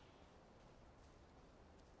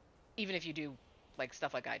 Even if you do, like,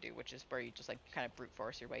 stuff like I do, which is where you just, like, kind of brute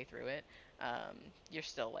force your way through it, you're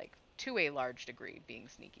still, like, to a large degree, being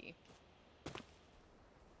sneaky.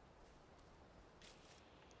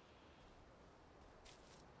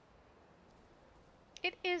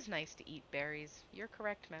 It is nice to eat berries. You're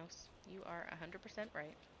correct, Mouse. You are 100%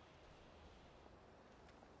 right.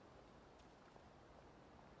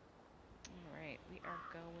 Alright, we are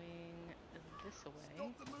going this away.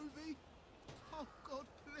 Stop the movie! Oh God,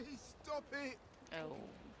 please stop it! Oh,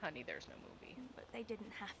 honey, there's no movie. But they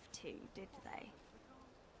didn't have to, did they?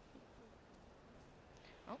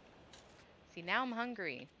 Oh. See, now I'm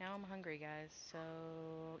hungry. Now I'm hungry, guys. So,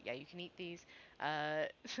 yeah, you can eat these.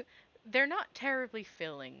 They're not terribly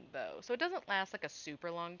filling, though. So it doesn't last, like, a super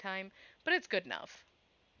long time, but it's good enough.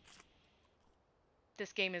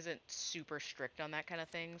 This game isn't super strict on that kind of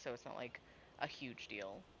thing, so it's not, like, a huge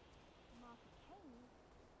deal.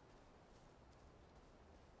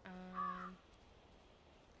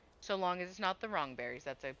 So long as it's not the wrong berries.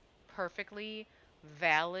 That's a perfectly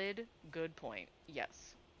valid, good point.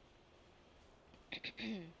 Yes.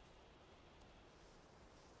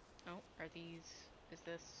 Oh, are these... is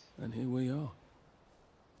this... And here we are.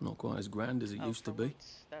 Not quite as grand as it used to be.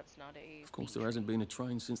 Once, that's not a... Of course, there hasn't been a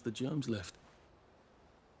train since the germs left.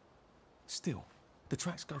 Still, the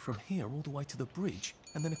tracks go from here all the way to the bridge,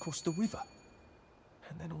 and then across the river.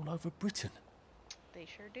 And then all over Britain. They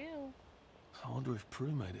sure do. I wonder if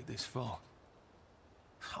Prue made it this far.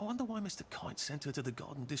 I wonder why Mr. Kite sent her to the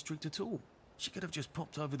Garden District at all. She could have just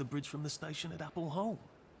popped over the bridge from the station at Apple Hole.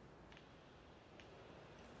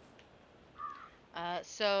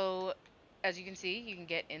 So, as you can see, you can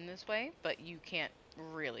get in this way, but you can't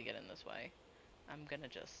really get in this way. I'm gonna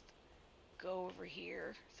just go over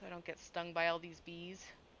here so I don't get stung by all these bees.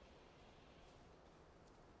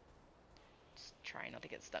 Just try not to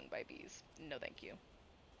get stung by bees. No, thank you.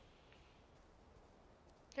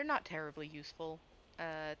 They're not terribly useful,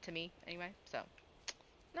 to me, anyway, so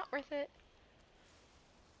not worth it.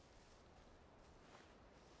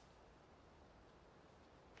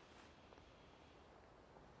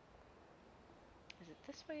 Is it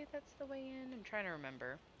this way that's the way in? I'm trying to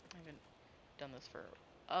remember. I haven't done this for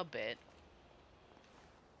a bit.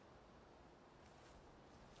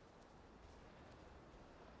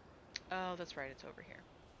 Oh, that's right, it's over here.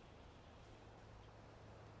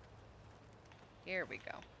 Here we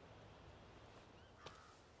go.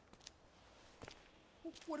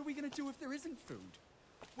 What are we going to do if there isn't food?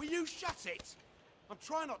 Will you shut it? I'm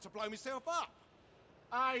trying not to blow myself up.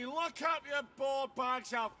 Hey, look up your board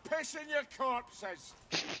bags, I'll piss in your corpses.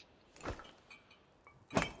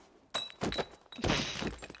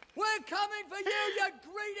 We're coming for you, you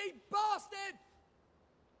greedy bastard!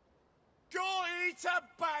 Go eat a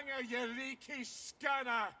banger, you leaky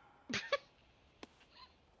scunner!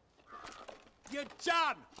 You're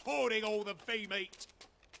done hoarding all the bee meat.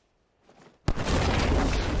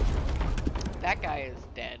 That guy is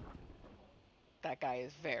dead. That guy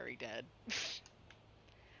is very dead.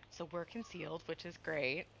 So we're concealed, which is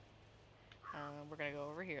great. We're gonna go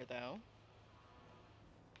over here, though.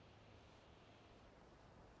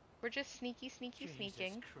 We're just sneaking. Jesus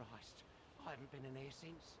Christ. I haven't been in here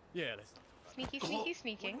since. Yeah, let's...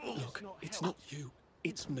 Sneaking. Look, it's not you.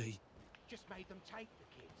 It's me. Just made them take the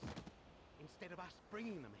kids. Instead of us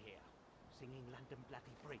bringing them here, singing London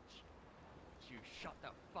Bloody Bridge. You shut the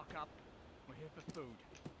fuck up. We're here for food,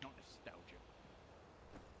 not nostalgia.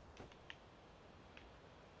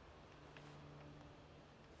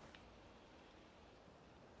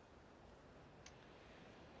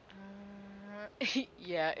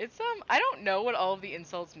 Yeah, it's I don't know what all of the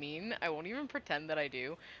insults mean. I won't even pretend that I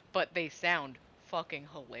do, but they sound fucking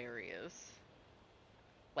hilarious.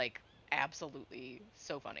 Like, absolutely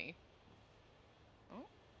so funny. Oh.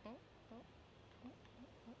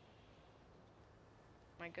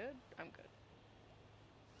 Am I good? I'm good.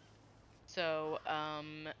 So,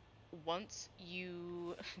 once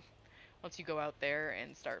you once you go out there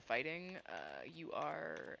and start fighting, you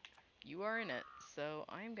are in it. So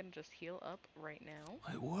I'm gonna just heal up right now.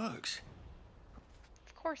 It works.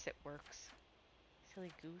 Of course it works.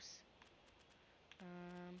 Silly goose.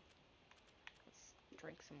 Let's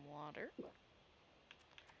drink some water.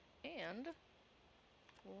 And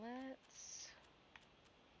let's...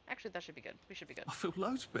 Actually, that should be good. We should be good. I feel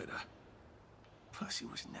loads better. Percy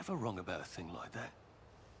was never wrong about a thing like that.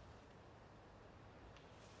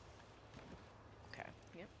 Okay,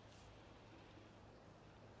 yep.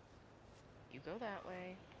 You go that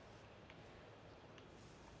way.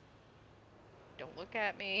 Don't look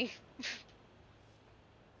at me.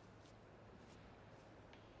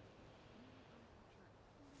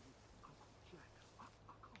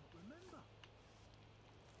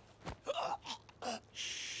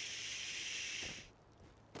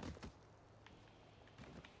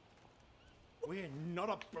 We're not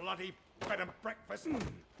a bloody bed and breakfast. Playing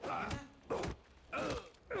hard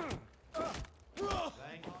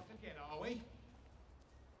to get, are we?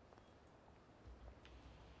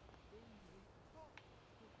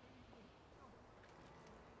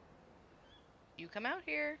 You come out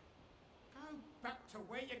here. Go back to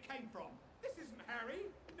where you came from. This isn't Harry.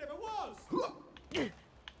 It never was.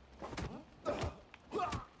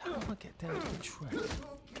 How do I get down to the track?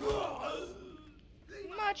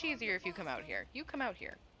 Much easier if you come out here. You come out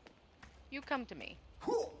here. You come to me.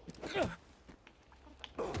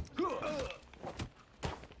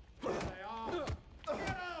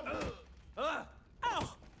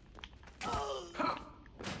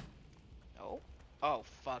 Oh,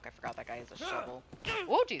 fuck. I forgot that guy has a shovel.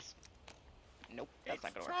 Oh, jeez. Nope, that's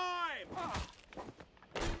not gonna work.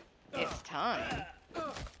 It's time.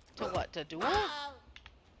 To what? To duel?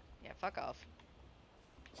 Yeah, fuck off.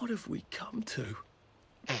 What have we come to?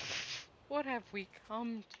 What have we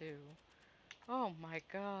come to? Oh my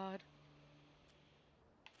god.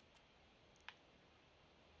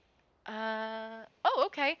 Oh,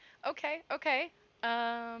 okay.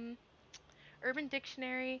 Urban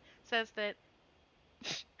Dictionary says that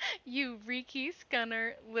Eureka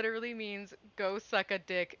Scunner literally means go suck a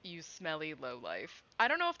dick, you smelly lowlife. I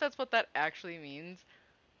don't know if that's what that actually means,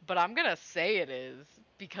 but I'm gonna say it is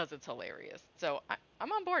because it's hilarious. So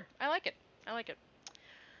I'm on board. I like it. I like it.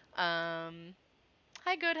 Hi,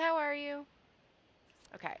 good. How are you?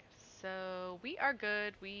 Okay, so we are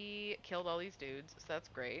good. We killed all these dudes, so that's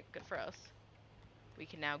great. Good for us. We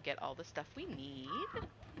can now get all the stuff we need,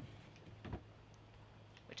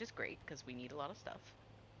 which is great because we need a lot of stuff.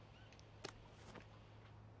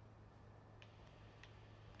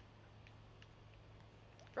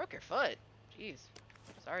 Broke your foot. Jeez.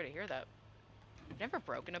 Sorry to hear that. I've never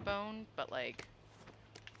broken a bone, but like,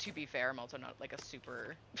 to be fair, I'm also not like a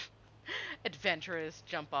super adventurous,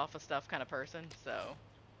 jump off of stuff kind of person, so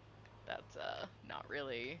that's not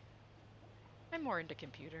really. I'm more into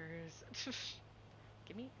computers.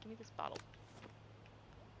 give me this bottle.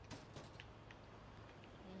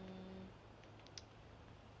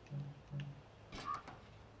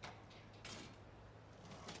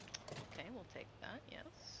 Okay, we'll take that, yes.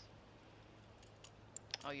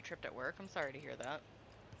 Oh, you tripped at work? I'm sorry to hear that.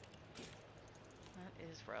 That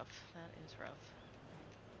is rough. That is rough.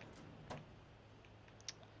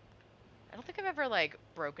 I don't think I've ever, like,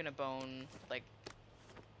 broken a bone, like,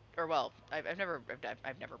 or well, I've never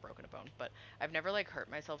broken a bone, but I've never, like, hurt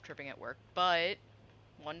myself tripping at work. But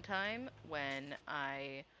one time when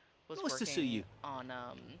I was Nice to see you. working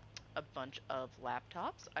on a bunch of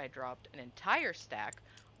laptops, I dropped an entire stack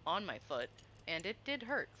on my foot, and it did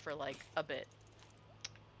hurt for, like, a bit.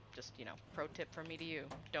 Just, you know, pro tip from me to you.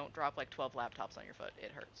 Don't drop like 12 laptops on your foot.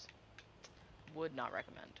 It hurts. Would not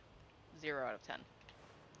recommend. 0 out of 10. Is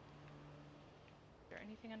there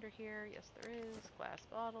anything under here? Yes, there is. Glass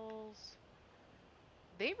bottles.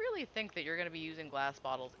 They really think that you're going to be using glass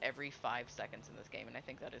bottles every 5 seconds in this game, and I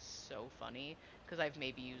think that is so funny, because I've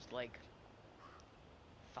maybe used like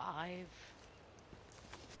 5,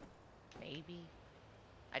 maybe.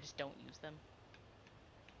 I just don't use them.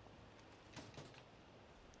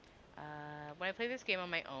 When I play this game on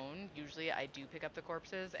my own, usually I do pick up the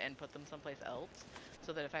corpses and put them someplace else,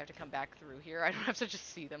 so that if I have to come back through here, I don't have to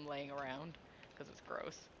just see them laying around, because it's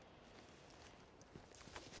gross.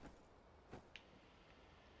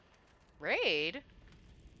 Raid?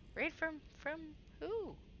 Raid from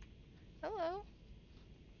who? Hello?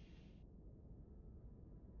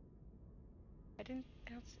 I don't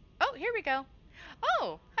see. Oh, here we go.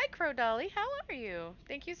 Oh, hi Crow Dolly, how are you?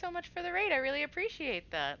 Thank you so much for the raid, I really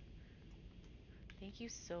appreciate that. Thank you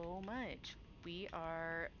so much. We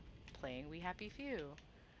are playing We Happy Few.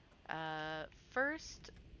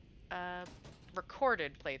 First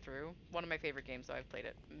recorded playthrough. One of my favorite games, though. I've played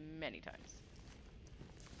it many times.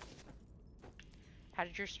 How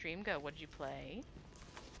did your stream go? What did you play?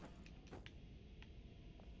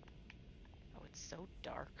 Oh, it's so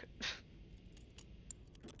dark.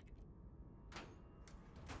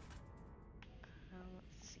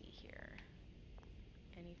 Let's see here.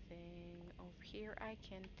 Anything over here I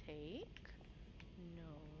can take?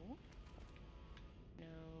 No. No.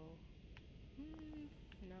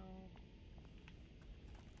 No.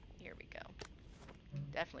 Here we go.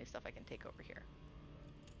 Definitely stuff I can take over here.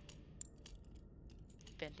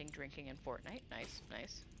 Venting, drinking, and Fortnite. Nice,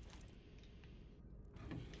 nice.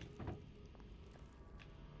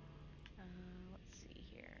 Let's see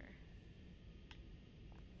here.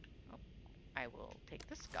 Oh, I will take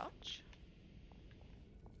the scotch.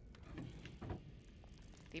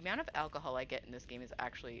 The amount of alcohol I get in this game is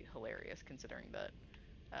actually hilarious, considering that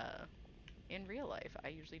in real life I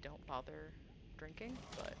usually don't bother drinking,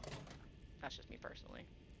 but that's just me personally.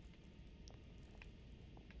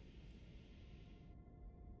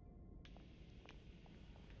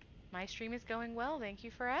 My stream is going well, thank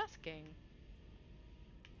you for asking.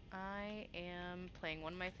 I am playing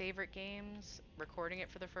one of my favorite games, recording it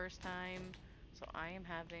for the first time, so I am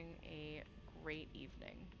having a great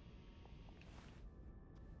evening.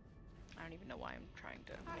 I don't even know why I'm trying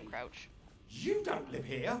to crouch. You don't live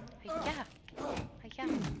here. Yeah. Yeah.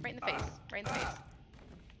 Right in the face. Right in the face.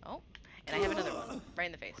 Oh, and I have another one. Right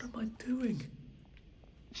in the face. What am I doing?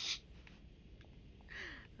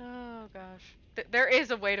 Oh gosh. There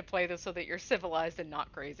is a way to play this so that you're civilized and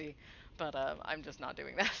not crazy, but I'm just not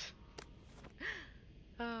doing that.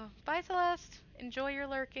 Bye Celeste. Enjoy your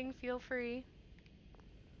lurking. Feel free.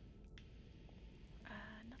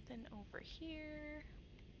 Nothing over here.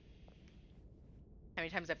 How many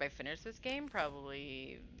times have I finished this game?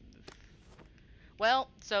 Probably. Well,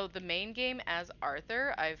 so the main game as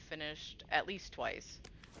Arthur, I've finished at least twice.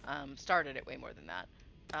 Started it way more than that.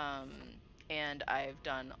 And I've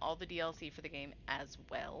done all the DLC for the game as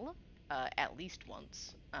well, at least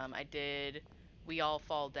once. I did We All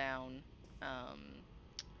Fall Down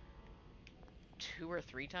 2 or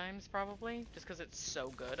 3 times probably, just because it's so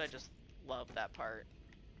good. I just love that part.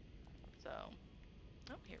 So,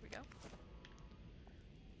 oh, here we go.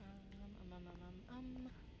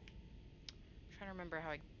 Trying to remember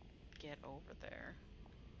how I get over there.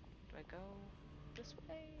 Do I go this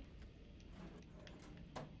way?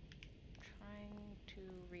 Trying to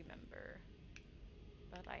remember,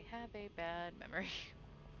 but I have a bad memory.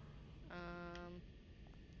 I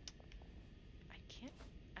can't.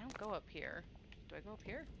 I don't go up here. Do I go up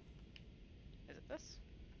here? Is it this?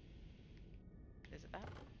 Is it that?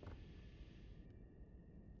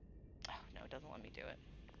 Oh no, it doesn't let me do it.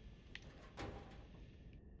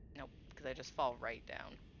 Nope, because I just fall right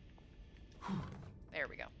down. There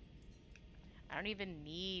we go. I don't even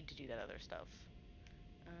need to do that other stuff.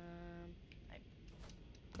 I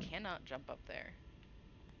cannot jump up there.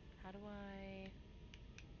 How do I...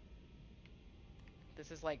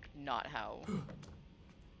 This is like not how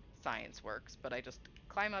science works, but I just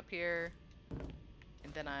climb up here,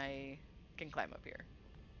 and then I can climb up here.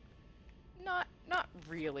 Not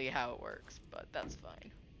really how it works, but that's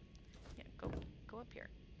fine. Yeah, go up here.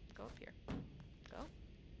 Go up here. Go.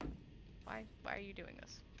 Why are you doing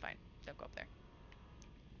this? Fine. Don't go up there.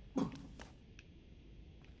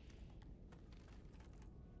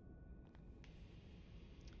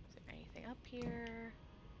 Is there anything up here?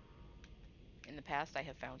 In the past, I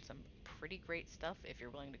have found some pretty great stuff if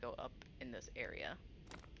you're willing to go up in this area.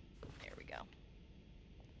 There we go.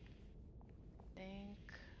 I think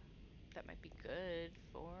that might be good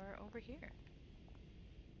for over here.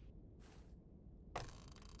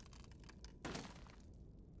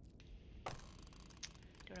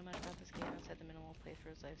 Don't know much about this game outside the minimal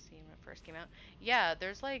playthroughs I've seen when it first came out. Yeah, there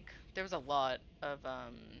was a lot of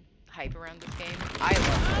hype around this game. I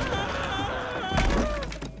loved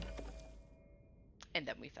it. And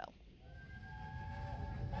then we fell.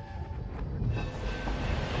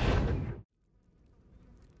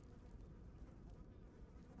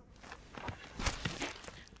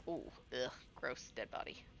 Ooh, ugh, gross, dead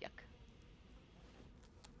body. Yuck.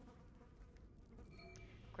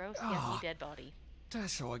 Gross, yucky, dead body.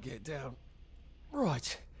 That's how I get down.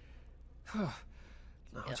 Right. Now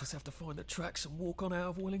I just have to find the tracks and walk on out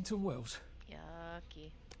of Wellington Wells.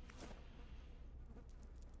 Yucky.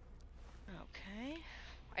 Okay.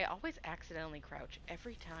 I always accidentally crouch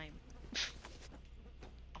every time.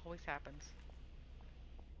 Always happens.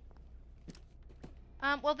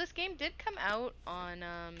 Well, this game did come out on,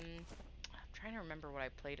 I'm trying to remember what I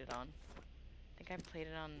played it on. I think I played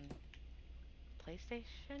it on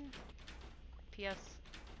PlayStation? PS4?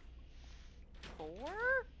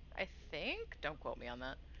 I think? Don't quote me on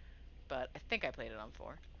that. But I think I played it on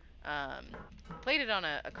 4. Played it on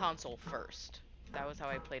a console first. That was how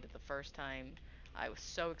I played it the first time. I was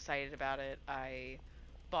so excited about it. I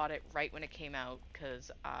bought it right when it came out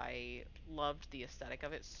because I loved the aesthetic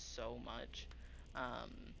of it so much.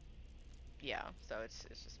 Yeah, so it's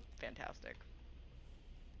just fantastic.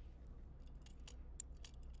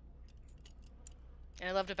 And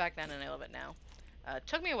I loved it back then and I love it now. It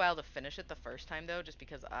took me a while to finish it the first time though, just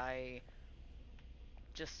because I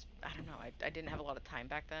don't know, I didn't have a lot of time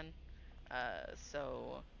back then.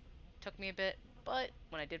 So it took me a bit, but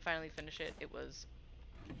when I did finally finish it, it was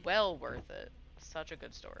well worth it. Such a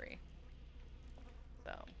good story.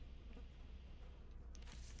 So,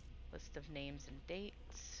 list of names and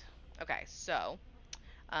dates. Okay, so,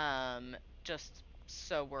 just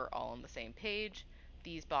so we're all on the same page,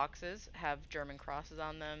 these boxes have German crosses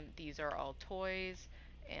on them. These are all toys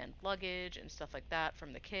and luggage and stuff like that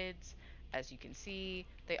from the kids. As you can see,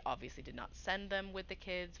 they obviously did not send them with the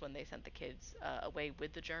kids when they sent the kids away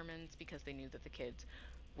with the Germans because they knew that the kids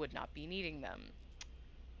would not be needing them.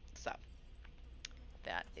 So,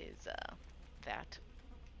 that is that.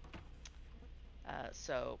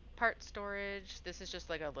 So, part storage. This is just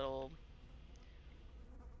like a little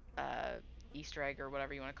Easter egg or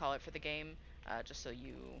whatever you want to call it for the game, just so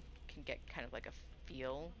you can get kind of like a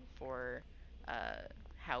feel for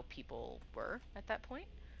how people were at that point.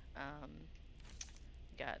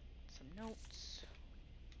 Got some notes,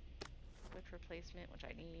 whip replacement, which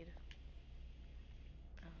I need.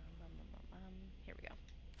 Here we go.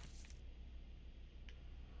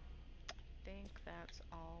 I think that's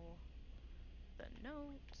all the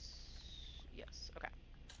notes. Yes, okay.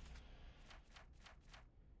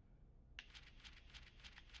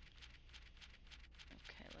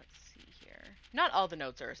 Okay, let's see here. Not all the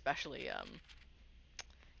notes are especially,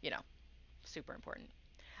 you know, super important.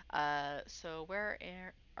 So where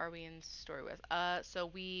are we in story with? So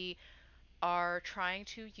we are trying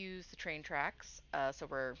to use the train tracks. So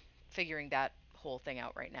we're figuring that whole thing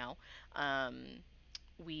out right now.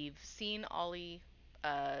 We've seen Ollie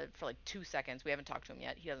for like 2 seconds. We haven't talked to him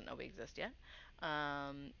yet. He doesn't know we exist yet.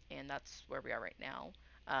 And that's where we are right now.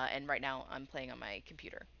 And right now I'm playing on my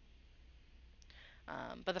computer.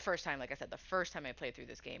 But the first time, like I said, the first time I played through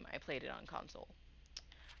this game, I played it on console.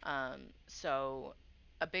 So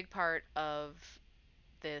a big part of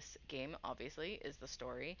this game, obviously, is the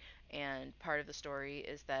story, and part of the story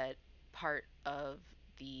is that part of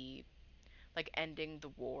the like ending the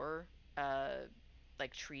war,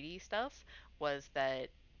 like treaty stuff, was that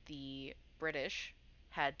the British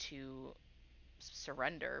had to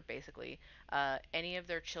surrender basically any of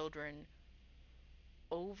their children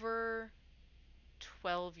over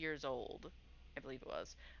 12 years old, I believe it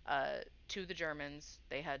was, to the Germans.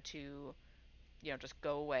 They had to, just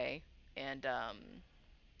go away, and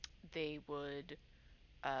they would.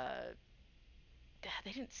 Uh,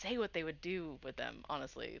 they didn't say what they would do with them,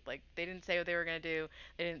 honestly. Like, they didn't say what they were gonna do.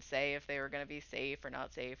 They didn't say if they were gonna be safe or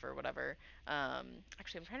not safe or whatever.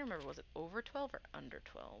 Actually, I'm trying to remember, was it over 12 or under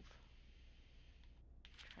 12?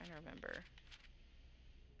 I'm trying to remember.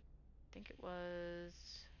 I think it was.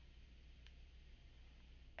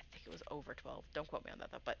 I think it was over 12. Don't quote me on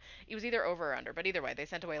that though, but it was either over or under. But either way, they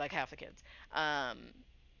sent away like half the kids.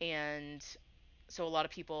 And so a lot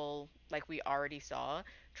of people, like we already saw,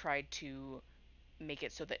 tried to make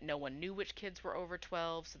it so that no one knew which kids were over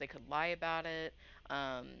 12 so they could lie about it,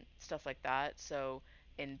 stuff like that. So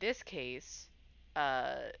in this case,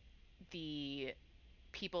 uh, the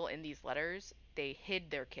people in these letters, they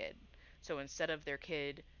hid their kid. So instead of their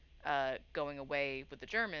kid going away with the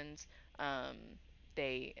Germans, um,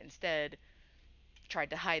 they instead tried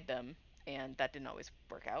to hide them, and that didn't always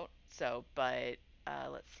work out. So, but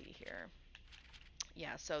let's see here.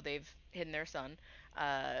 Yeah, so they've hidden their son.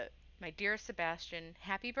 Uh, My dear Sebastian,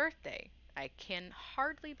 happy birthday. I can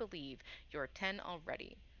hardly believe you're 10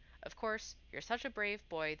 already. Of course, you're such a brave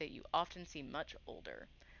boy that you often seem much older.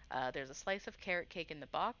 There's a slice of carrot cake in the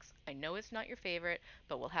box. I know it's not your favorite,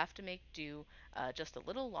 but we'll have to make do just a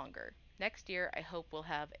little longer. Next year, I hope we'll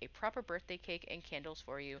have a proper birthday cake and candles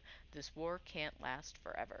for you. This war can't last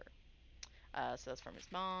forever. So that's from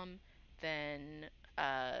his mom. Then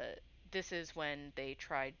uh, this is when they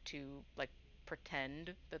tried to like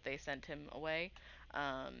pretend that they sent him away.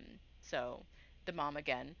 Um, so the mom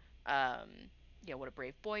again. What a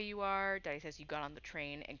brave boy you are. Daddy says you got on the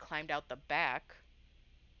train and climbed out the back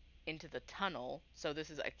into the tunnel. So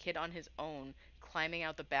this is a kid on his own climbing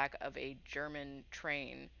out the back of a German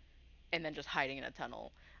train and then just hiding in a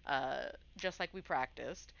tunnel, uh, just like we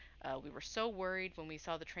practiced. We were so worried when we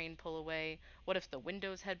saw the train pull away. What if the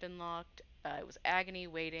windows had been locked? It was agony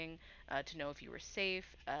waiting to know if you were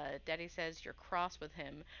safe. Daddy says you're cross with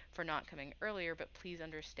him for not coming earlier, but please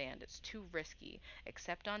understand it's too risky,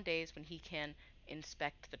 except on days when he can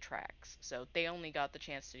inspect the tracks. So they only got the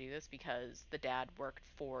chance to do this because the dad worked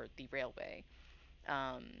for the railway.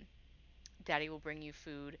 Um, Daddy will bring you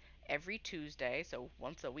food every Tuesday, so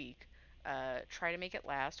once a week. Try to make it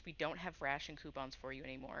last. We don't have ration coupons for you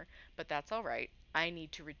anymore, but that's all right. I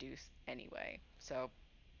need to reduce anyway. So,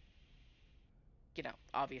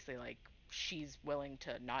 obviously, like, she's willing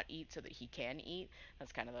to not eat so that he can eat.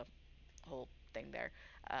 That's kind of the whole thing there.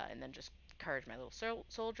 And then just courage my little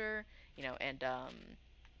soldier, and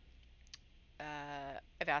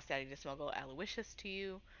I've asked Daddy to smuggle Aloysius to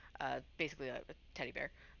you, basically a teddy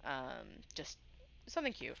bear, just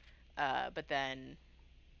something cute. But then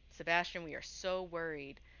Sebastian, we are so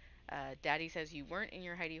worried. Daddy says you weren't in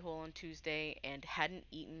your hidey hole on Tuesday and hadn't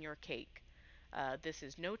eaten your cake. This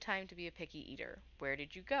is no time to be a picky eater. Where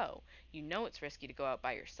did you go? You know it's risky to go out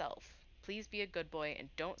by yourself. Please be a good boy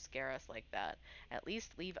and don't scare us like that. At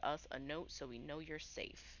least leave us a note so we know you're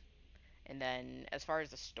safe. And then, as far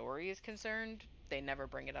as the story is concerned, they never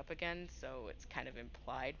bring it up again, so it's kind of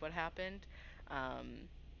implied what happened. Um,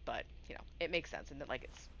 but it makes sense, and that like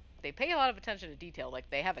they pay a lot of attention to detail. Like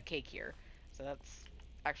they have a cake here, so that's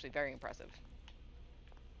actually very impressive.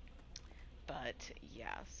 But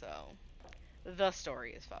yeah, so the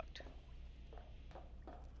story is fucked.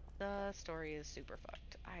 The story is super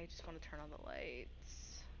fucked. I just want to turn on the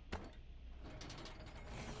lights.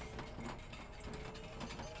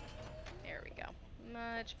 There we go.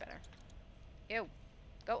 Much better. Ew.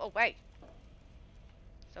 Go away.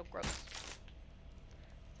 So gross.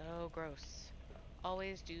 So gross.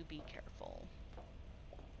 Always do be careful.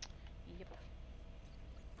 Yep.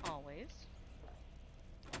 Always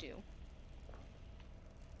do.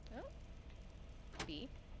 Oh. Be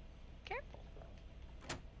careful.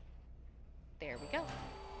 There we go.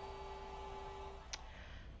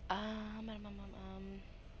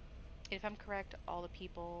 If I'm correct, all the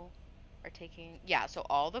people are taking. Yeah, so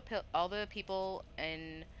all the people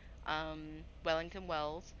in Wellington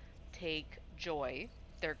Wells take joy.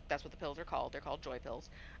 That's what the pills are called. They're called joy pills.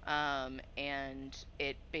 And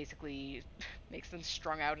it basically makes them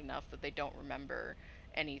strung out enough that they don't remember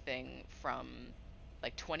anything from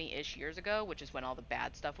like 20-ish years ago, which is when all the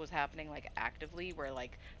bad stuff was happening, like actively, where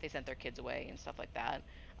like they sent their kids away and stuff like that.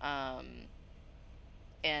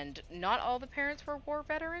 And not all the parents were war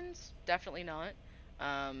veterans, definitely not.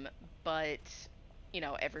 Um, but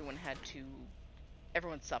everyone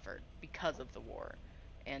suffered because of the war,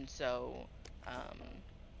 and so um,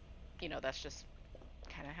 that's just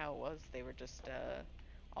kind of how it was. They were just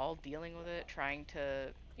all dealing with it, trying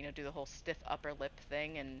to do the whole stiff upper lip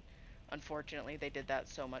thing, and unfortunately they did that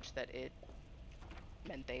so much that it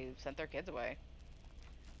meant they sent their kids away.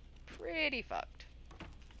 Pretty fucked.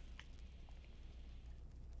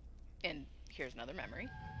 And here's another memory.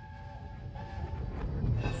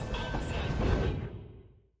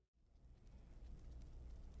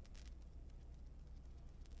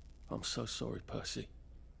 I'm so sorry, Percy.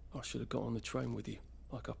 I should have got on the train with you,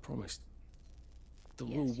 like I promised. The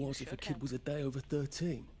rule was if a kid was a day over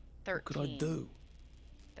 13. 13. What could I do?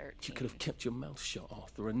 13. You could have kept your mouth shut,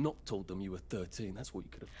 Arthur, and not told them you were 13. That's what you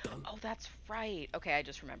could have done. Oh, that's right. Okay, I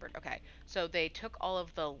just remembered. Okay, so they took all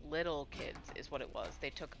of the little kids, is what it was. They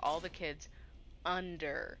took all the kids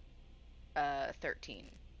under 13.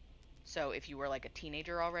 So if you were like a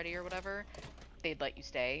teenager already or whatever, they'd let you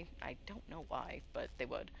stay. I don't know why, but they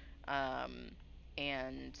would.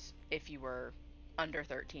 And if you were under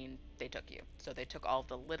 13, they took you. So they took all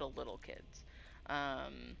the little kids.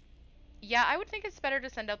 Yeah, I would think it's better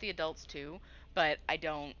to send out the adults too, but I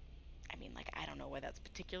don't know why that's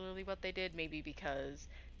particularly what they did. Maybe because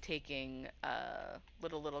taking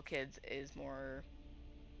little kids is more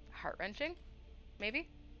heart-wrenching, maybe?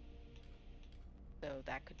 So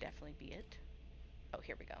that could definitely be it. Oh,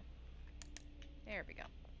 here we go. There we go.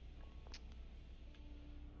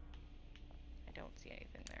 I don't see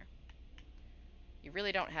anything there. You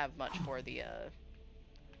really don't have much for the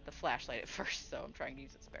flashlight at first, so I'm trying to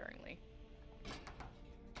use it sparingly.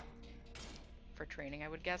 For training, I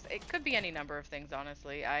would guess. It could be any number of things,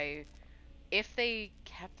 honestly. If they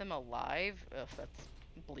kept them alive, ugh, that's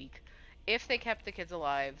bleak. If they kept the kids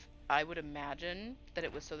alive, I would imagine that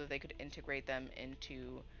it was so that they could integrate them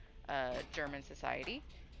into German society,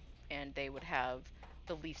 and they would have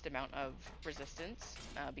the least amount of resistance,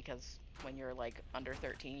 because when you're like under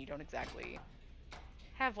 13, you don't exactly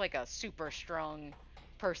have like a super strong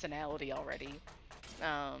personality already,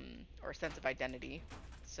 or sense of identity.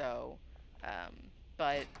 So,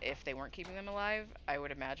 but if they weren't keeping them alive, I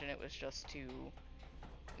would imagine it was just to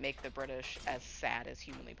make the British as sad as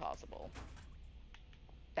humanly possible.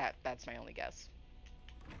 That's my only guess.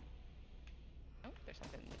 Oh, there's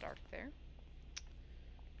something in the dark there.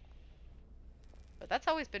 But that's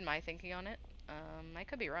always been my thinking on it. I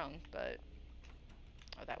could be wrong, but...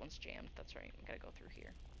 Oh, that one's jammed. That's right. We gotta go through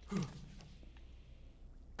here. Ooh.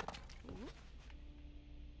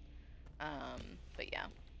 But yeah.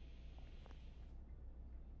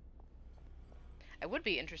 I would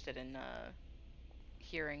be interested in,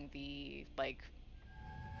 hearing the, like,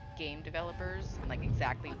 game developers and, like,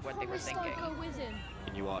 exactly what they were thinking. I'll go with him.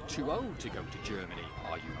 And you are too old to go to Germany,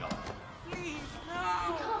 are you not? Please, no!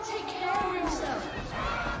 He can't take care of himself.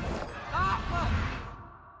 Arthur!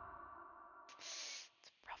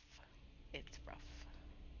 It's rough.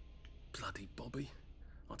 Bloody Bobby.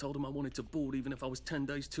 I told him I wanted to board even if I was 10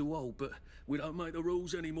 days too old, but we don't make the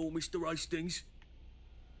rules anymore, Mr. Hastings.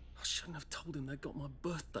 I shouldn't have told him they got my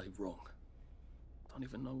birthday wrong. Don't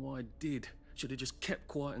even know why I did. Should have just kept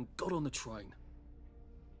quiet and got on the train.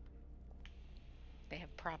 They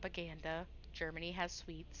have propaganda. Germany has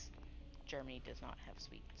sweets. Germany does not have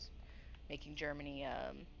sweets. Making Germany,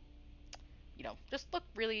 just look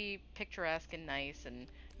really picturesque and nice and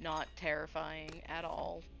not terrifying at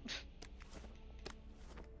all.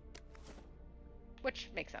 Which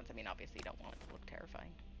makes sense. I mean, obviously you don't want it to look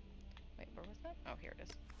terrifying. Wait, where was that? Oh, here it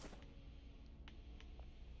is.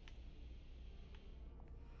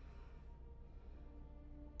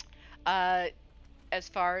 As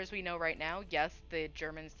far as we know right now, yes, the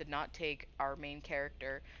Germans did not take our main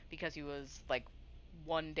character because he was, like,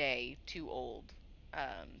 1 day too old.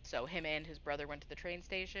 So him and his brother went to the train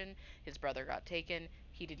station. His brother got taken.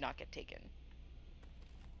 He did not get taken.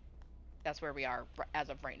 That's where we are as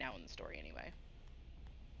of right now in the story, anyway.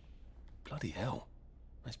 Bloody hell.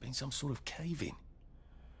 There's been some sort of cave-in.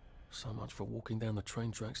 So much for walking down the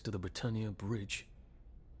train tracks to the Britannia Bridge.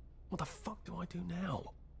 What the fuck do I do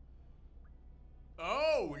now?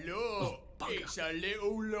 Oh, look! It's a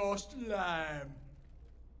little lost lamb.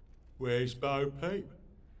 Where's Bo Peep?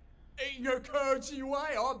 Eating your curds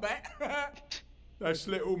away, I bet. That's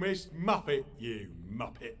little Miss Muppet, you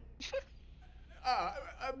muppet.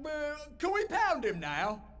 Can we pound him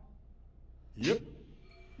now? Yep.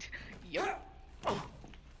 Yep. Oh,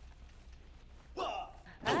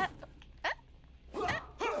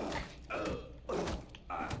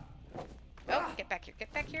 get back here,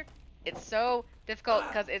 get back here. It's so difficult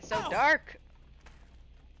because it's so dark.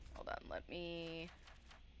 Hold on, let me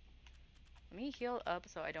heal up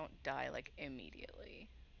so I don't die like immediately.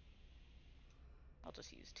 I'll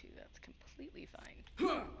just use 2, that's completely fine.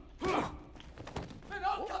 They're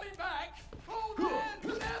not coming back! Who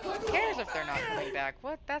cares if they're not coming back?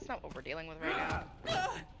 What? That's not what we're dealing with right now.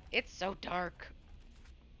 It's so dark.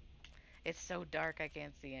 It's so dark I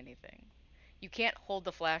can't see anything. You can't hold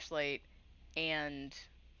the flashlight and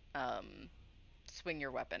swing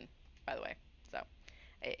your weapon, by the way. So,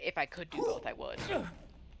 if I could do both, I would.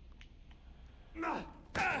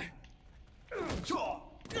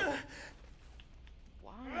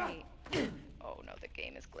 Why? Oh no, the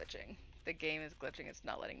game is glitching. The game is glitching. It's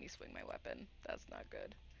not letting me swing my weapon. That's not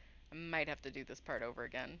good. I might have to do this part over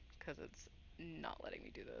again because it's not letting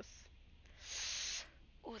me do this.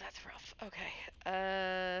 Oh, that's rough. Okay.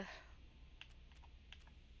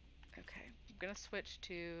 Okay. I'm gonna switch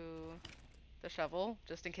to the shovel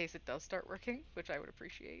just in case it does start working, which I would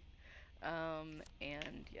appreciate. And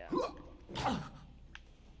yeah.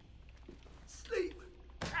 Sleep!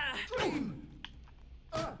 Dream!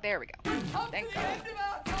 There we go. Thank God.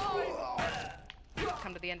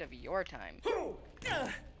 Come to the end of your time.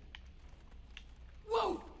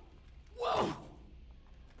 Whoa! Whoa!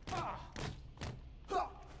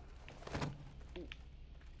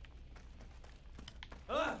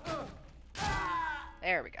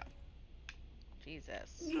 There we go.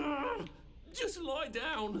 Jesus. Just lie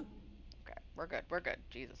down. Okay, we're good. We're good.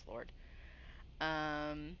 Jesus Lord.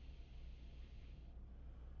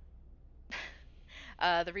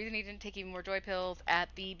 The reason he didn't take even more joy pills at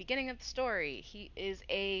the beginning of the story, he is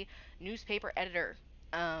a newspaper editor,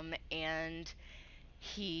 and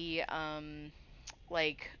he,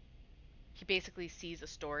 he basically sees a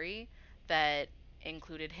story that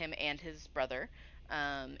included him and his brother,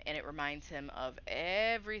 and it reminds him of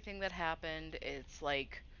everything that happened. It's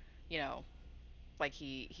like, you know, like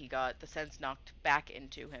he got the sense knocked back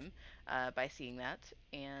into him by seeing that,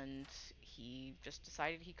 and he just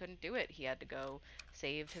decided he couldn't do it. He had to go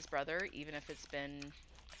save his brother, even if it's been,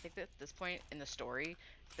 I think that at this point in the story,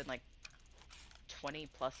 it's been like 20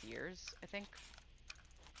 plus years, I think.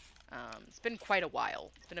 It's been quite a while.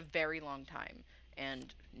 It's been a very long time,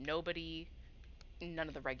 and nobody, none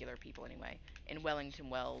of the regular people anyway, in Wellington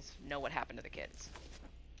Wells know what happened to the kids.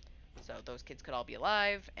 So those kids could all be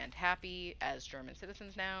alive and happy as German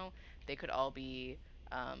citizens now. They could all be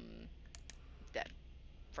dead,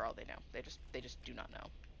 for all they know. They just do not know.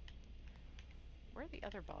 Where are the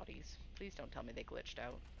other bodies? Please don't tell me they glitched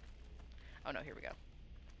out. Oh no, here we go.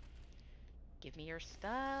 Give me your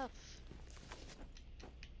stuff.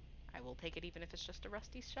 I will take it even if it's just a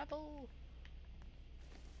rusty shovel.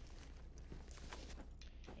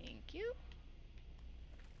 Thank you.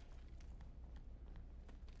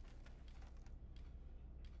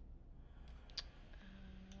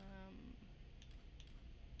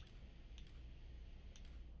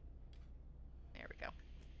 There we go.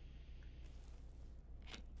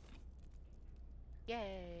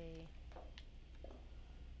 Yay!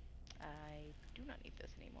 I do not need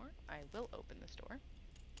this anymore. I will open this door.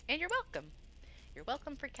 And you're welcome! You're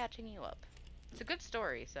welcome for catching you up. It's a good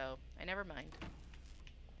story, so I never mind.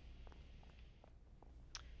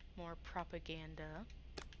 More propaganda.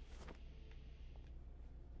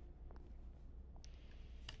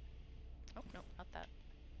 Oh, no, not that.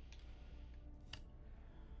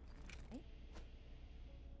 Oh.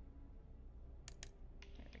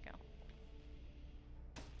 There we go.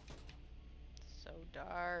 So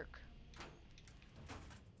dark.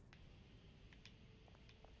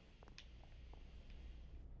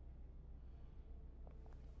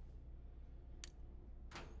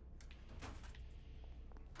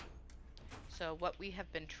 So what we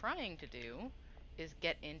have been trying to do is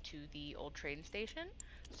get into the old train station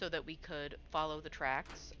so that we could follow the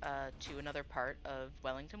tracks to another part of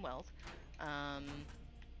Wellington Wells.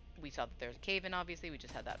 We saw that there's a cave-in, obviously. We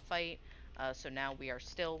just had that fight. So now we are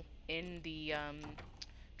still in the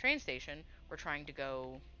train station. We're trying to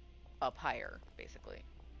go up higher, basically.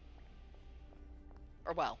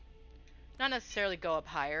 Or, well, not necessarily go up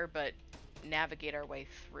higher, but navigate our way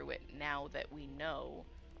through it now that we know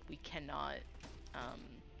we cannot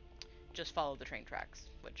just follow the train tracks,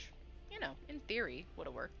 which, you know, in theory would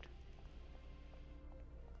have worked.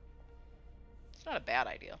 It's not a bad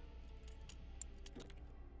idea.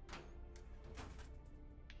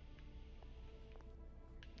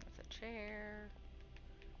 share.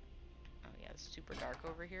 Oh yeah, it's super dark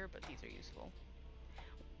over here, but these are useful.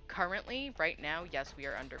 Currently, right now, yes, we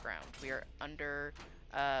are underground. We are under,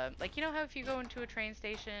 like, you know how if you go into a train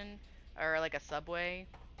station or like a subway,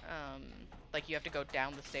 um, like you have to go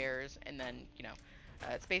down the stairs and then, you know,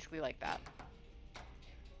 it's basically like that.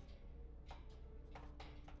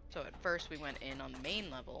 So at first we went in on the main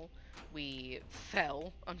level. We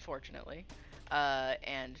fell, unfortunately.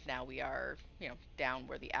 And now we are, you know, down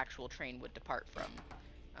where the actual train would depart from,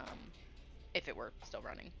 if it were still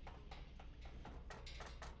running.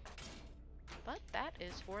 But that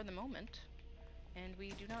is for the moment. And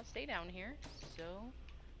we do not stay down here, so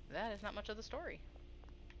that is not much of the story.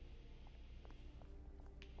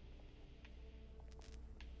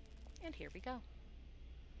 And here we go.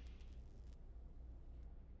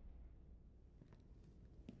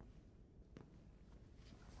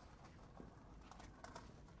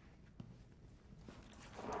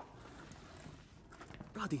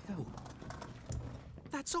 Bloody hell.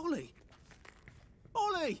 That's Ollie.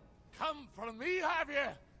 Ollie! Come for me, have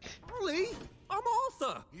you? Ollie! I'm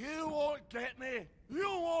Arthur! You won't get me! You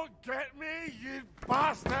won't get me, you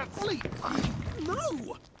bastards! Ollie!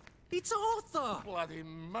 No! It's Arthur! Bloody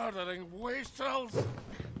murdering wastrels!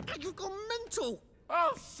 You've gone mental!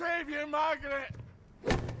 I'll save you, Margaret!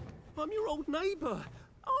 I'm your old neighbour,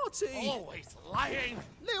 Artie! Always lying!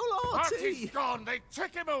 Little Artie! Artie's gone! They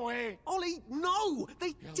took him away! Ollie, no!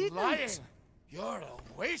 They You're didn't! lying! You're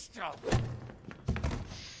a wastrel!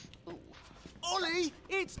 Ollie,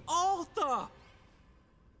 it's Arthur!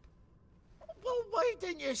 Well, why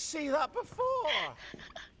didn't you say that before?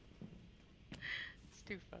 It's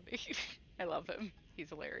too funny. I love him. He's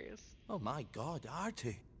hilarious. Oh my God,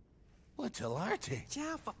 Artie. Little Artie.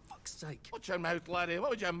 Yeah, for fuck's sake. Watch your mouth, laddie.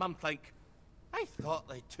 What would your mum think? I thought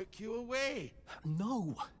they took you away.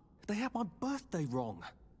 No, they had my birthday wrong.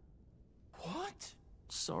 What?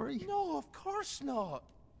 Sorry? No, of course not.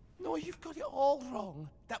 No, you've got it all wrong.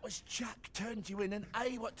 That was Jack turned you in and I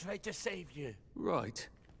what tried to save you. Right.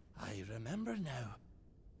 I remember now.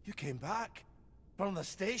 You came back. From the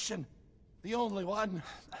station. The only one.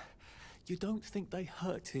 You don't think they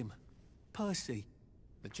hurt him? Percy?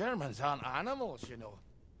 The Germans aren't animals, you know.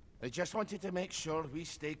 They just wanted to make sure we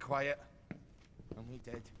stay quiet. And we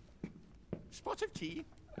did. Spot of tea?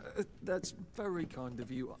 That's very kind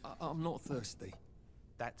of you. I'm not thirsty.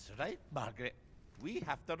 That's right, Margaret. We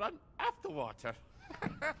have to run after water.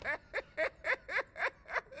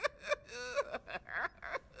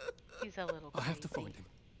 He's a little I have to find him.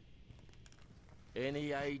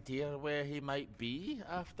 Any idea where he might be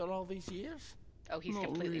after all these years? Oh, he's Not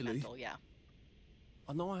completely really. mental, yeah.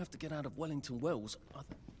 I know I have to get out of Wellington Wells.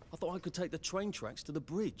 I thought I could take the train tracks to the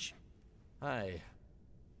bridge. Aye.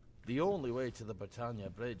 The only way to the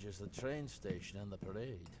Britannia Bridge is the train station and the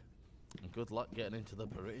parade. And good luck getting into the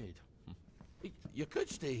parade. You could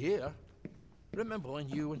stay here. Remember when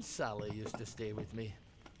you and Sally used to stay with me?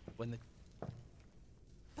 When the...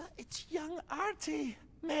 But it's young Artie.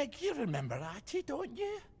 Meg, you remember Artie, don't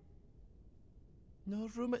you? No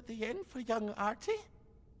room at the inn for young Artie?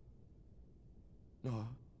 No.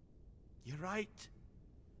 You're right.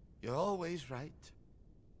 You're always right.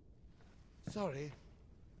 Sorry.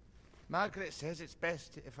 Margaret says it's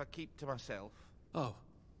best if I keep to myself. Oh.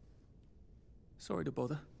 Sorry to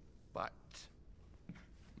bother. But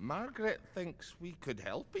Margaret thinks we could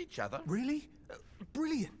help each other. Really?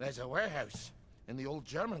 Brilliant. There's a warehouse in the old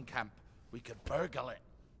German camp. We could burgle it.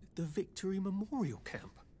 The Victory Memorial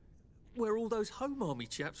Camp? Where all those Home Army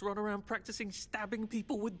chaps run around practicing stabbing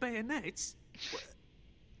people with bayonets?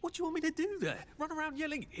 What do you want me to do there? Run around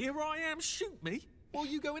yelling, "Here I am, shoot me," while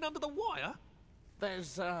you go in under the wire?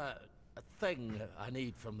 There's a thing I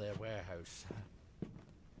need from their warehouse.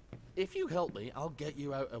 If you help me, I'll get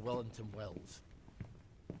you out of Wellington Wells.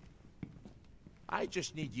 I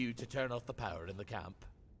just need you to turn off the power in the camp.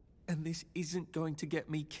 And this isn't going to get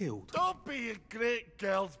me killed. Don't be a great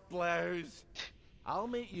girl's blouse. I'll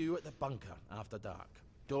meet you at the bunker after dark.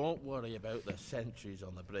 Don't worry about the sentries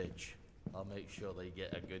on the bridge. I'll make sure they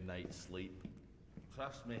get a good night's sleep.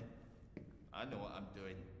 Trust me, I know what I'm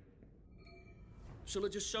doing. Shall I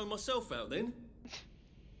just show myself out then?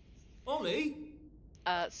 Ollie?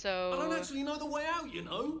 So... I don't actually know the way out, you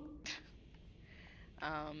know?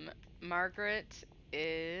 Margaret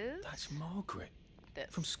is... That's Margaret. This.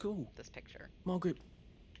 From school. This picture. Margaret...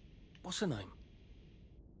 What's her name?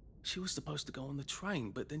 She was supposed to go on the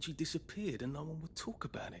train, but then she disappeared and no one would talk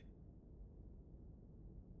about it.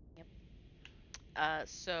 Yep.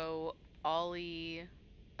 So Ollie,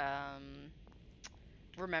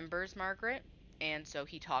 remembers Margaret, And so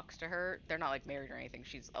he talks to her. They're not like married or anything.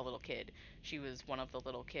 She's a little kid. She was one of the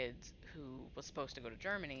little kids who was supposed to go to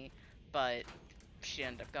Germany, but she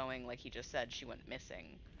ended up going, like he just said, she went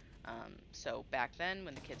missing. So back then,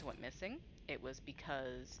 when the kids went missing, it was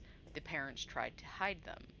because the parents tried to hide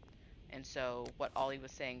them. And so what Ollie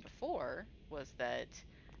was saying before was that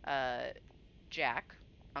uh, Jack,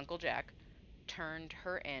 Uncle Jack, turned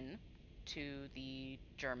her in to the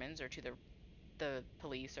Germans or to the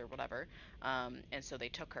police or whatever, and so they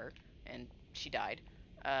took her and she died.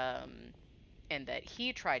 Um, and that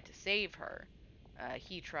he tried to save her.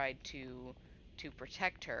 He tried to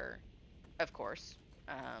protect her, of course,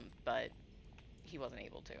 but he wasn't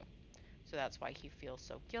able to. So that's why he feels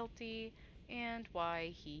so guilty and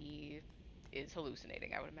why he is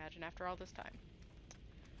hallucinating, I would imagine, after all this time.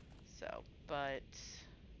 So, but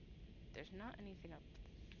there's not anything up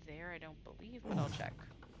there, I don't believe, but I'll check.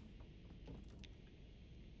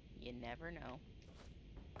 You never know.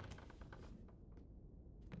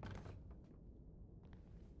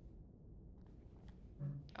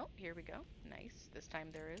 Oh, here we go. Nice. This time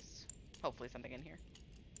there is hopefully something in here.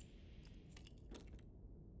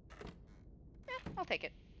 I'll take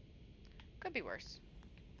it. Could be worse.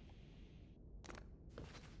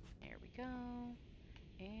 There we go.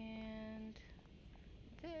 And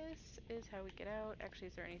this is how we get out. Actually,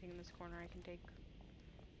 is there anything in this corner I can take?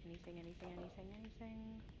 Anything, anything, anything, anything?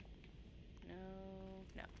 No,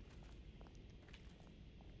 no.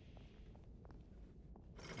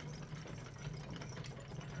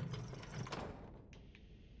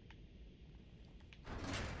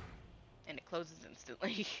 And it closes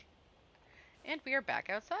instantly. And we are back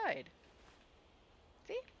outside.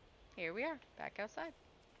 See? Here we are, back outside.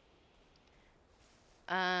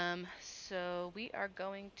 So we are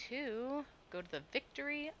going to go to the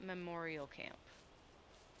Victory Memorial Camp.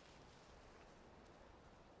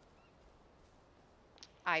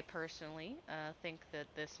 I personally think that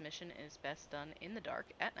this mission is best done in the dark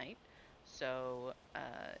at night, so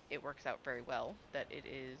it works out very well that it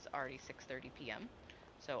is already 6:30 p.m.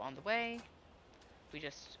 So on the way, we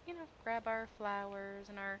just, grab our flowers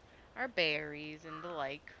and our berries and the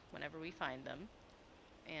like whenever we find them,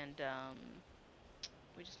 and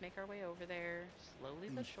we just make our way over there slowly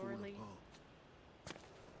but surely.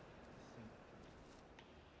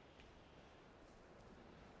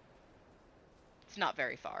 It's not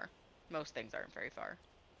very far. Most things aren't very far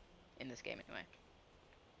in this game anyway.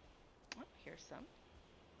 Oh, here's some.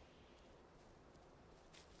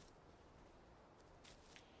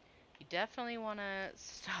 You definitely want to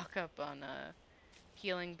stock up on a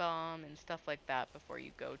healing balm and stuff like that before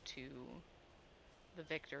you go to the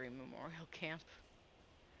Victory Memorial Camp.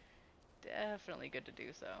 Definitely good to do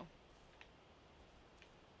so.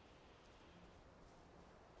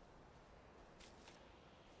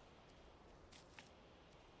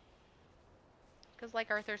 Because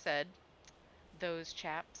like Arthur said, those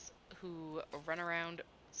chaps who run around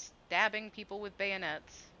stabbing people with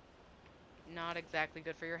bayonets, not exactly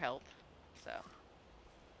good for your health. So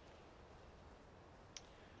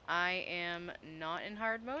I am not in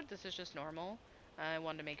hard mode. This is just normal. I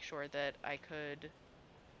wanted to make sure that I could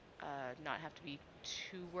not have to be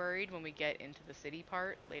too worried when we get into the city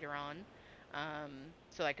part later on.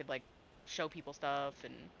 So I could like show people stuff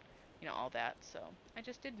and all that. So I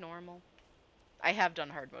just did normal. I have done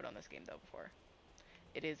hard mode on this game though before.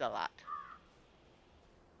 It is a lot.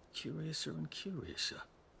 Curiouser and curiouser.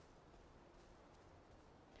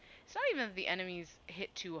 It's not even that the enemies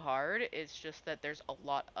hit too hard, it's just that there's a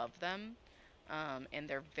lot of them, and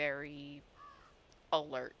they're very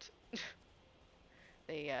alert.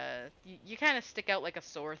 They, you kind of stick out like a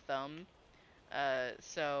sore thumb,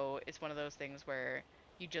 so it's one of those things where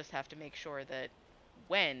you just have to make sure that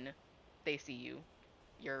when they see you,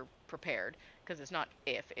 you're prepared, because it's not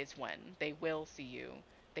if, it's when. They will see you,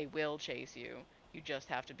 they will chase you, you just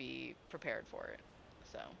have to be prepared for it,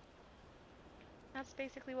 so. That's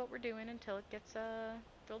basically what we're doing until it gets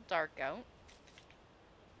real dark out.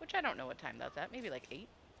 Which I don't know what time that's at. Maybe like 8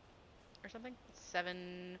 or something. It's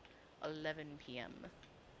 7:11 p.m.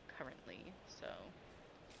 currently, so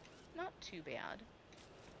not too bad.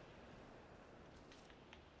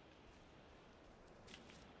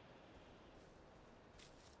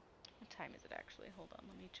 What time is it actually? Hold on,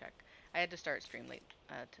 let me check. I had to start stream late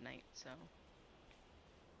tonight, so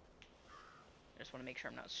I just want to make sure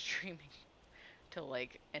I'm not streaming till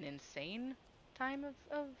like an insane time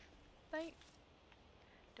of night.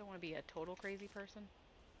 Don't want to be a total crazy person.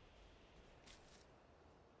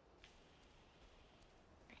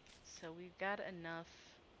 So we've got enough.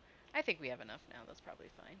 I think we have enough now. That's probably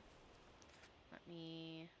fine. Let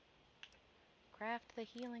me craft the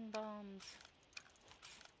healing bombs.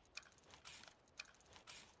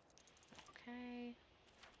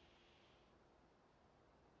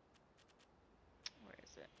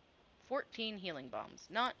 14 healing bombs.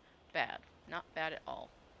 Not bad. Not bad at all.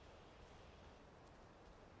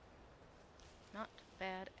 Not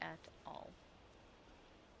bad at all.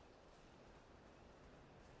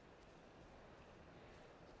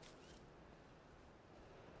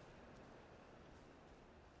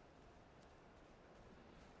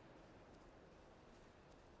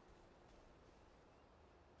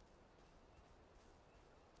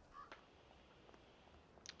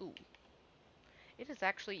 Ooh. It is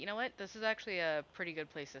actually, you know what? This is actually a pretty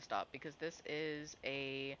good place to stop because this is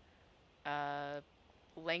a uh,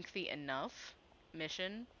 lengthy enough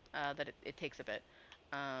mission that it takes a bit.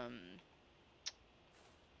 Um,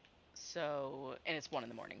 and it's 1 in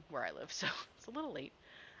the morning where I live, so it's a little late.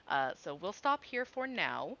 So we'll stop here for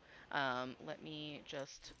now. Let me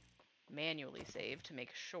just manually save to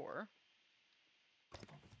make sure.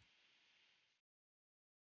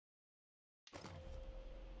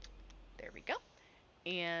 There we go.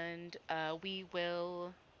 And we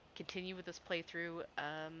will continue with this playthrough.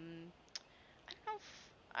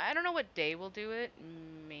 I don't know what day we'll do it.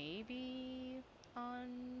 Maybe on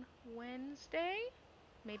Wednesday.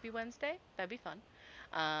 Maybe Wednesday. That'd be fun.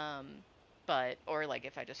 But or like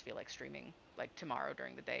if I just feel like streaming like tomorrow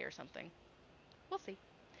during the day or something. We'll see.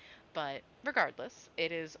 But regardless,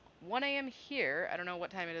 it is 1 a.m. here. I don't know what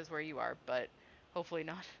time it is where you are, but hopefully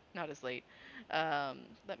not not as late.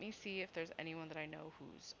 Let me see if there's anyone that I know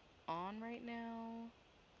who's on right now,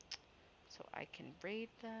 so I can raid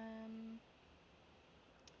them.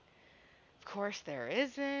 Of course, there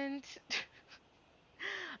isn't.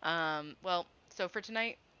 Well, so for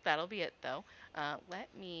tonight, that'll be it though. Let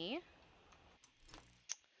me.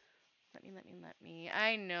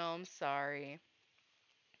 I know, I'm sorry.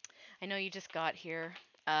 I know you just got here.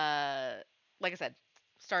 Uh, like I said,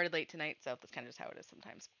 started late tonight, so that's kind of just how it is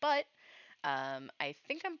sometimes. But I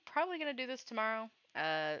think I'm probably gonna do this tomorrow.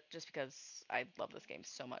 Just because I love this game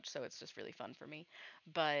so much, so it's just really fun for me.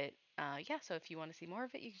 But yeah, so if you want to see more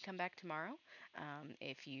of it, you can come back tomorrow.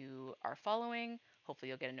 If you are following, hopefully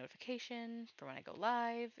you'll get a notification for when I go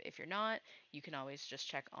live. If you're not, you can always just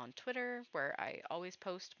check on Twitter, where I always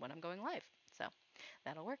post when I'm going live. So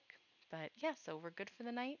that'll work. But yeah, so we're good for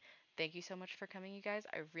the night. Thank you so much for coming, you guys.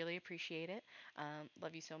 I really appreciate it.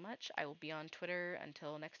 Love you so much. I will be on Twitter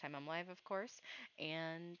until next time I'm live, of course.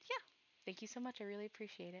 And yeah, thank you so much. I really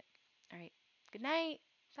appreciate it. All right. Good night.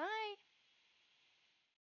 Bye.